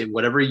 yes,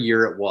 whatever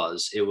year it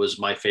was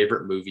my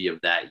favorite movie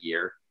of that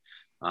year.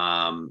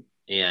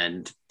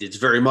 And it's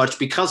very much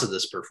because of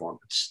this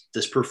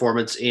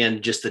performance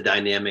and just the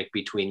dynamic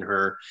between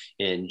her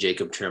and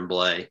Jacob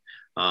Tremblay.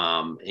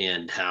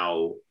 And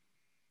how,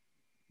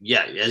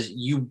 as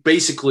you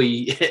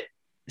basically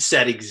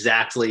said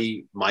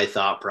exactly my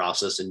thought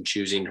process in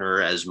choosing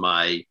her as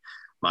my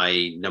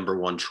number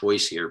one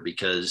choice here,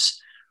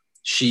 because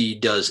she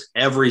does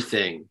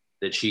everything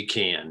that she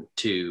can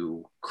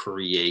to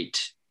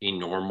create a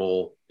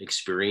normal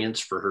experience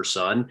for her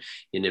son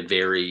in a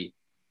very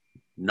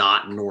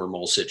not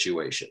normal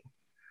situation.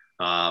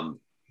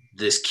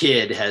 This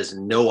kid has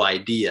no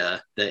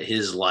idea that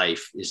his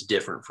life is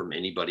different from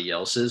anybody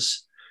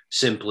else's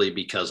simply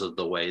because of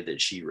the way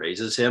that she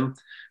raises him,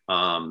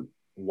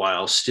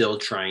 while still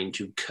trying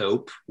to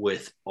cope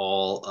with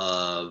all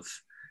of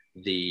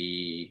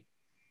the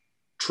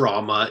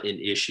trauma and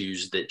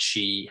issues that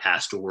she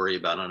has to worry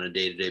about on a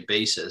day-to-day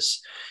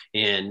basis.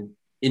 And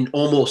in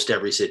almost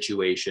every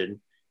situation,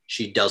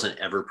 she doesn't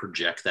ever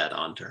project that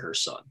onto her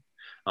son.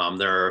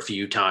 There are a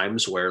few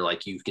times where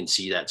like you can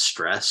see that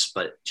stress,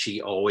 but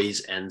she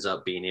always ends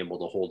up being able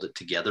to hold it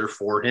together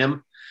for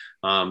him,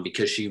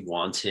 because she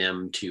wants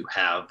him to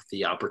have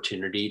the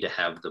opportunity to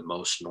have the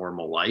most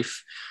normal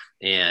life.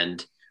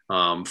 And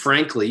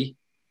frankly,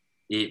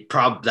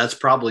 that's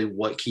probably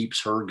what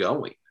keeps her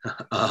going.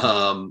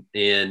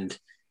 And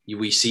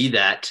we see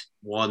that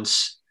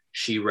once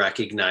she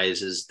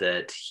recognizes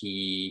that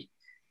he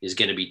is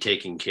going to be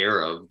taken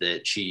care of,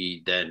 that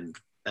she then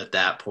at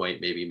that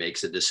point maybe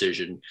makes a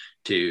decision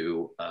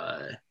to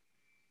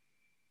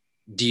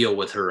deal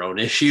with her own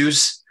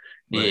issues.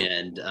 Right.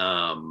 And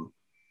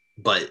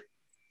but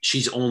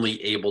she's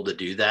only able to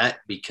do that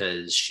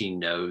because she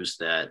knows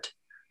that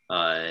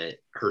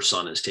her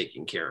son is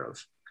taken care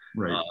of.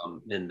 Right.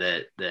 And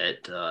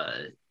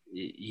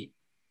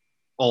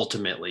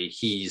ultimately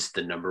he's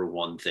the number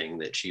one thing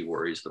that she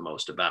worries the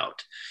most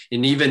about.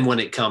 And even when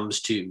it comes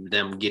to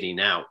them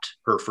getting out,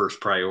 her first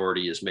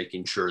priority is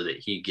making sure that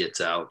he gets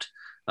out,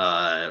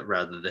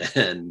 rather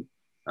than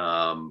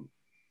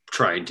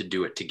trying to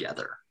do it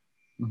together.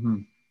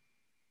 Mm-hmm.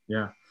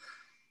 Yeah.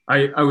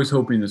 I was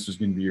hoping this was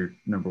going to be your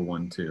number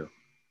one too.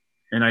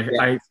 And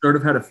I sort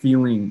of had a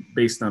feeling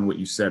based on what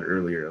you said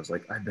earlier. I was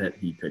like, I bet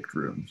he picked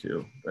Room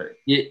too. But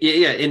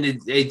yeah.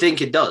 And I think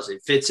it does.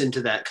 It fits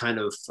into that kind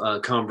of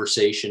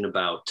conversation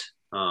about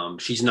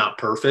she's not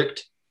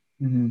perfect,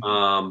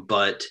 mm-hmm.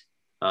 But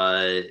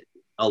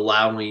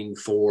allowing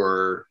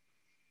for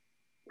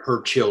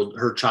her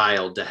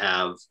child to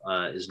have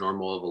as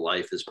normal of a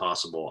life as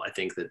possible. I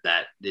think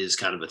that is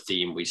kind of a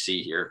theme we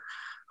see here,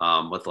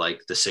 with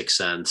like The Sixth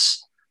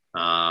Sense,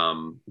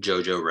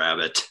 Jojo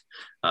Rabbit.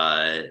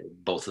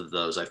 Both of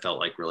those I felt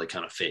like really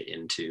kind of fit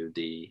into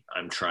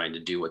I'm trying to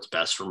do what's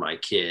best for my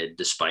kid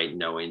despite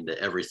knowing that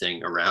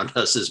everything around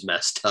us is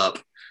messed up.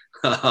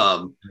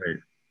 Right.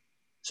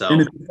 So,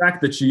 and it's the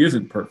fact that she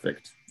isn't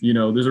perfect. You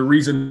know, there's a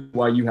reason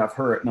why you have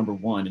her at number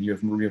one and you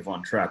have Maria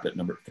von Trapp at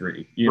number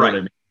three. You know what I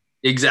mean?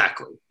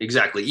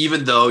 Exactly.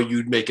 Even though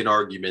you'd make an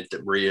argument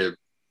that Maria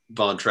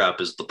von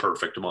Trapp is the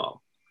perfect mom.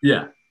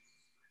 Yeah.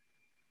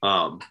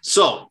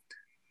 So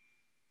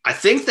I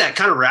think that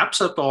kind of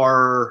wraps up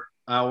our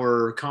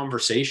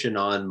conversation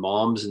on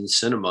moms in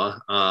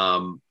cinema.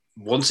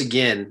 Once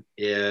again,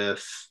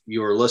 if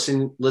you're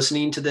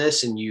listening to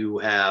this and you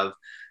have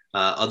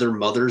other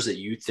mothers that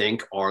you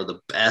think are the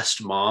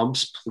best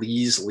moms,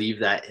 please leave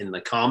that in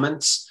the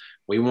comments.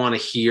 We want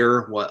to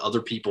hear what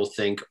other people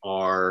think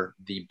are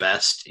the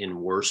best and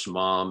worst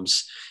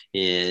moms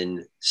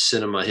in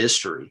cinema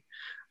history.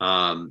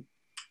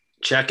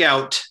 Check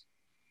out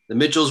The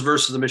Mitchells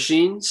versus the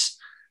Machines.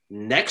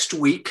 Next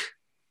week,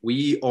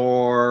 we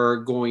are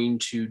going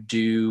to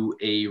do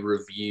a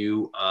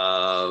review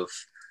of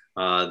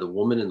The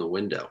Woman in the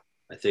Window.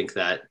 I think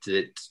that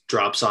it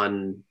drops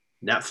on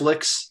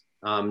Netflix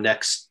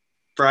next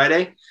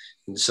Friday.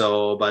 And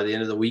so by the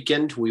end of the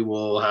weekend, we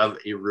will have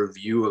a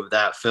review of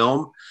that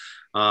film.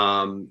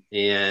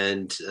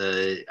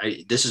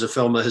 This is a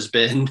film that has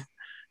been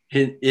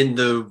in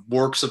the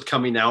works of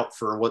coming out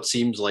for what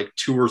seems like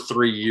 2 or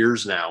 3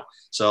 years now.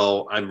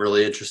 So I'm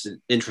really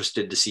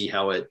interested to see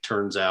how it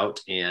turns out.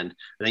 And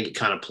I think it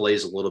kind of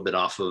plays a little bit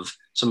off of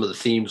some of the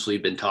themes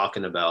we've been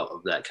talking about,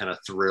 of that kind of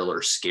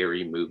thriller,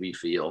 scary movie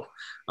feel.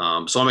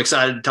 So I'm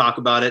excited to talk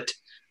about it.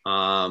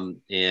 I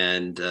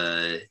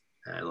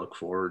look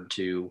forward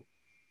to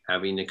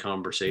having a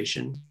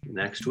conversation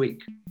next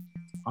week.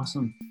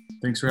 Awesome.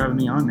 Thanks for having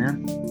me on,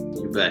 man.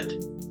 You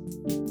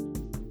bet.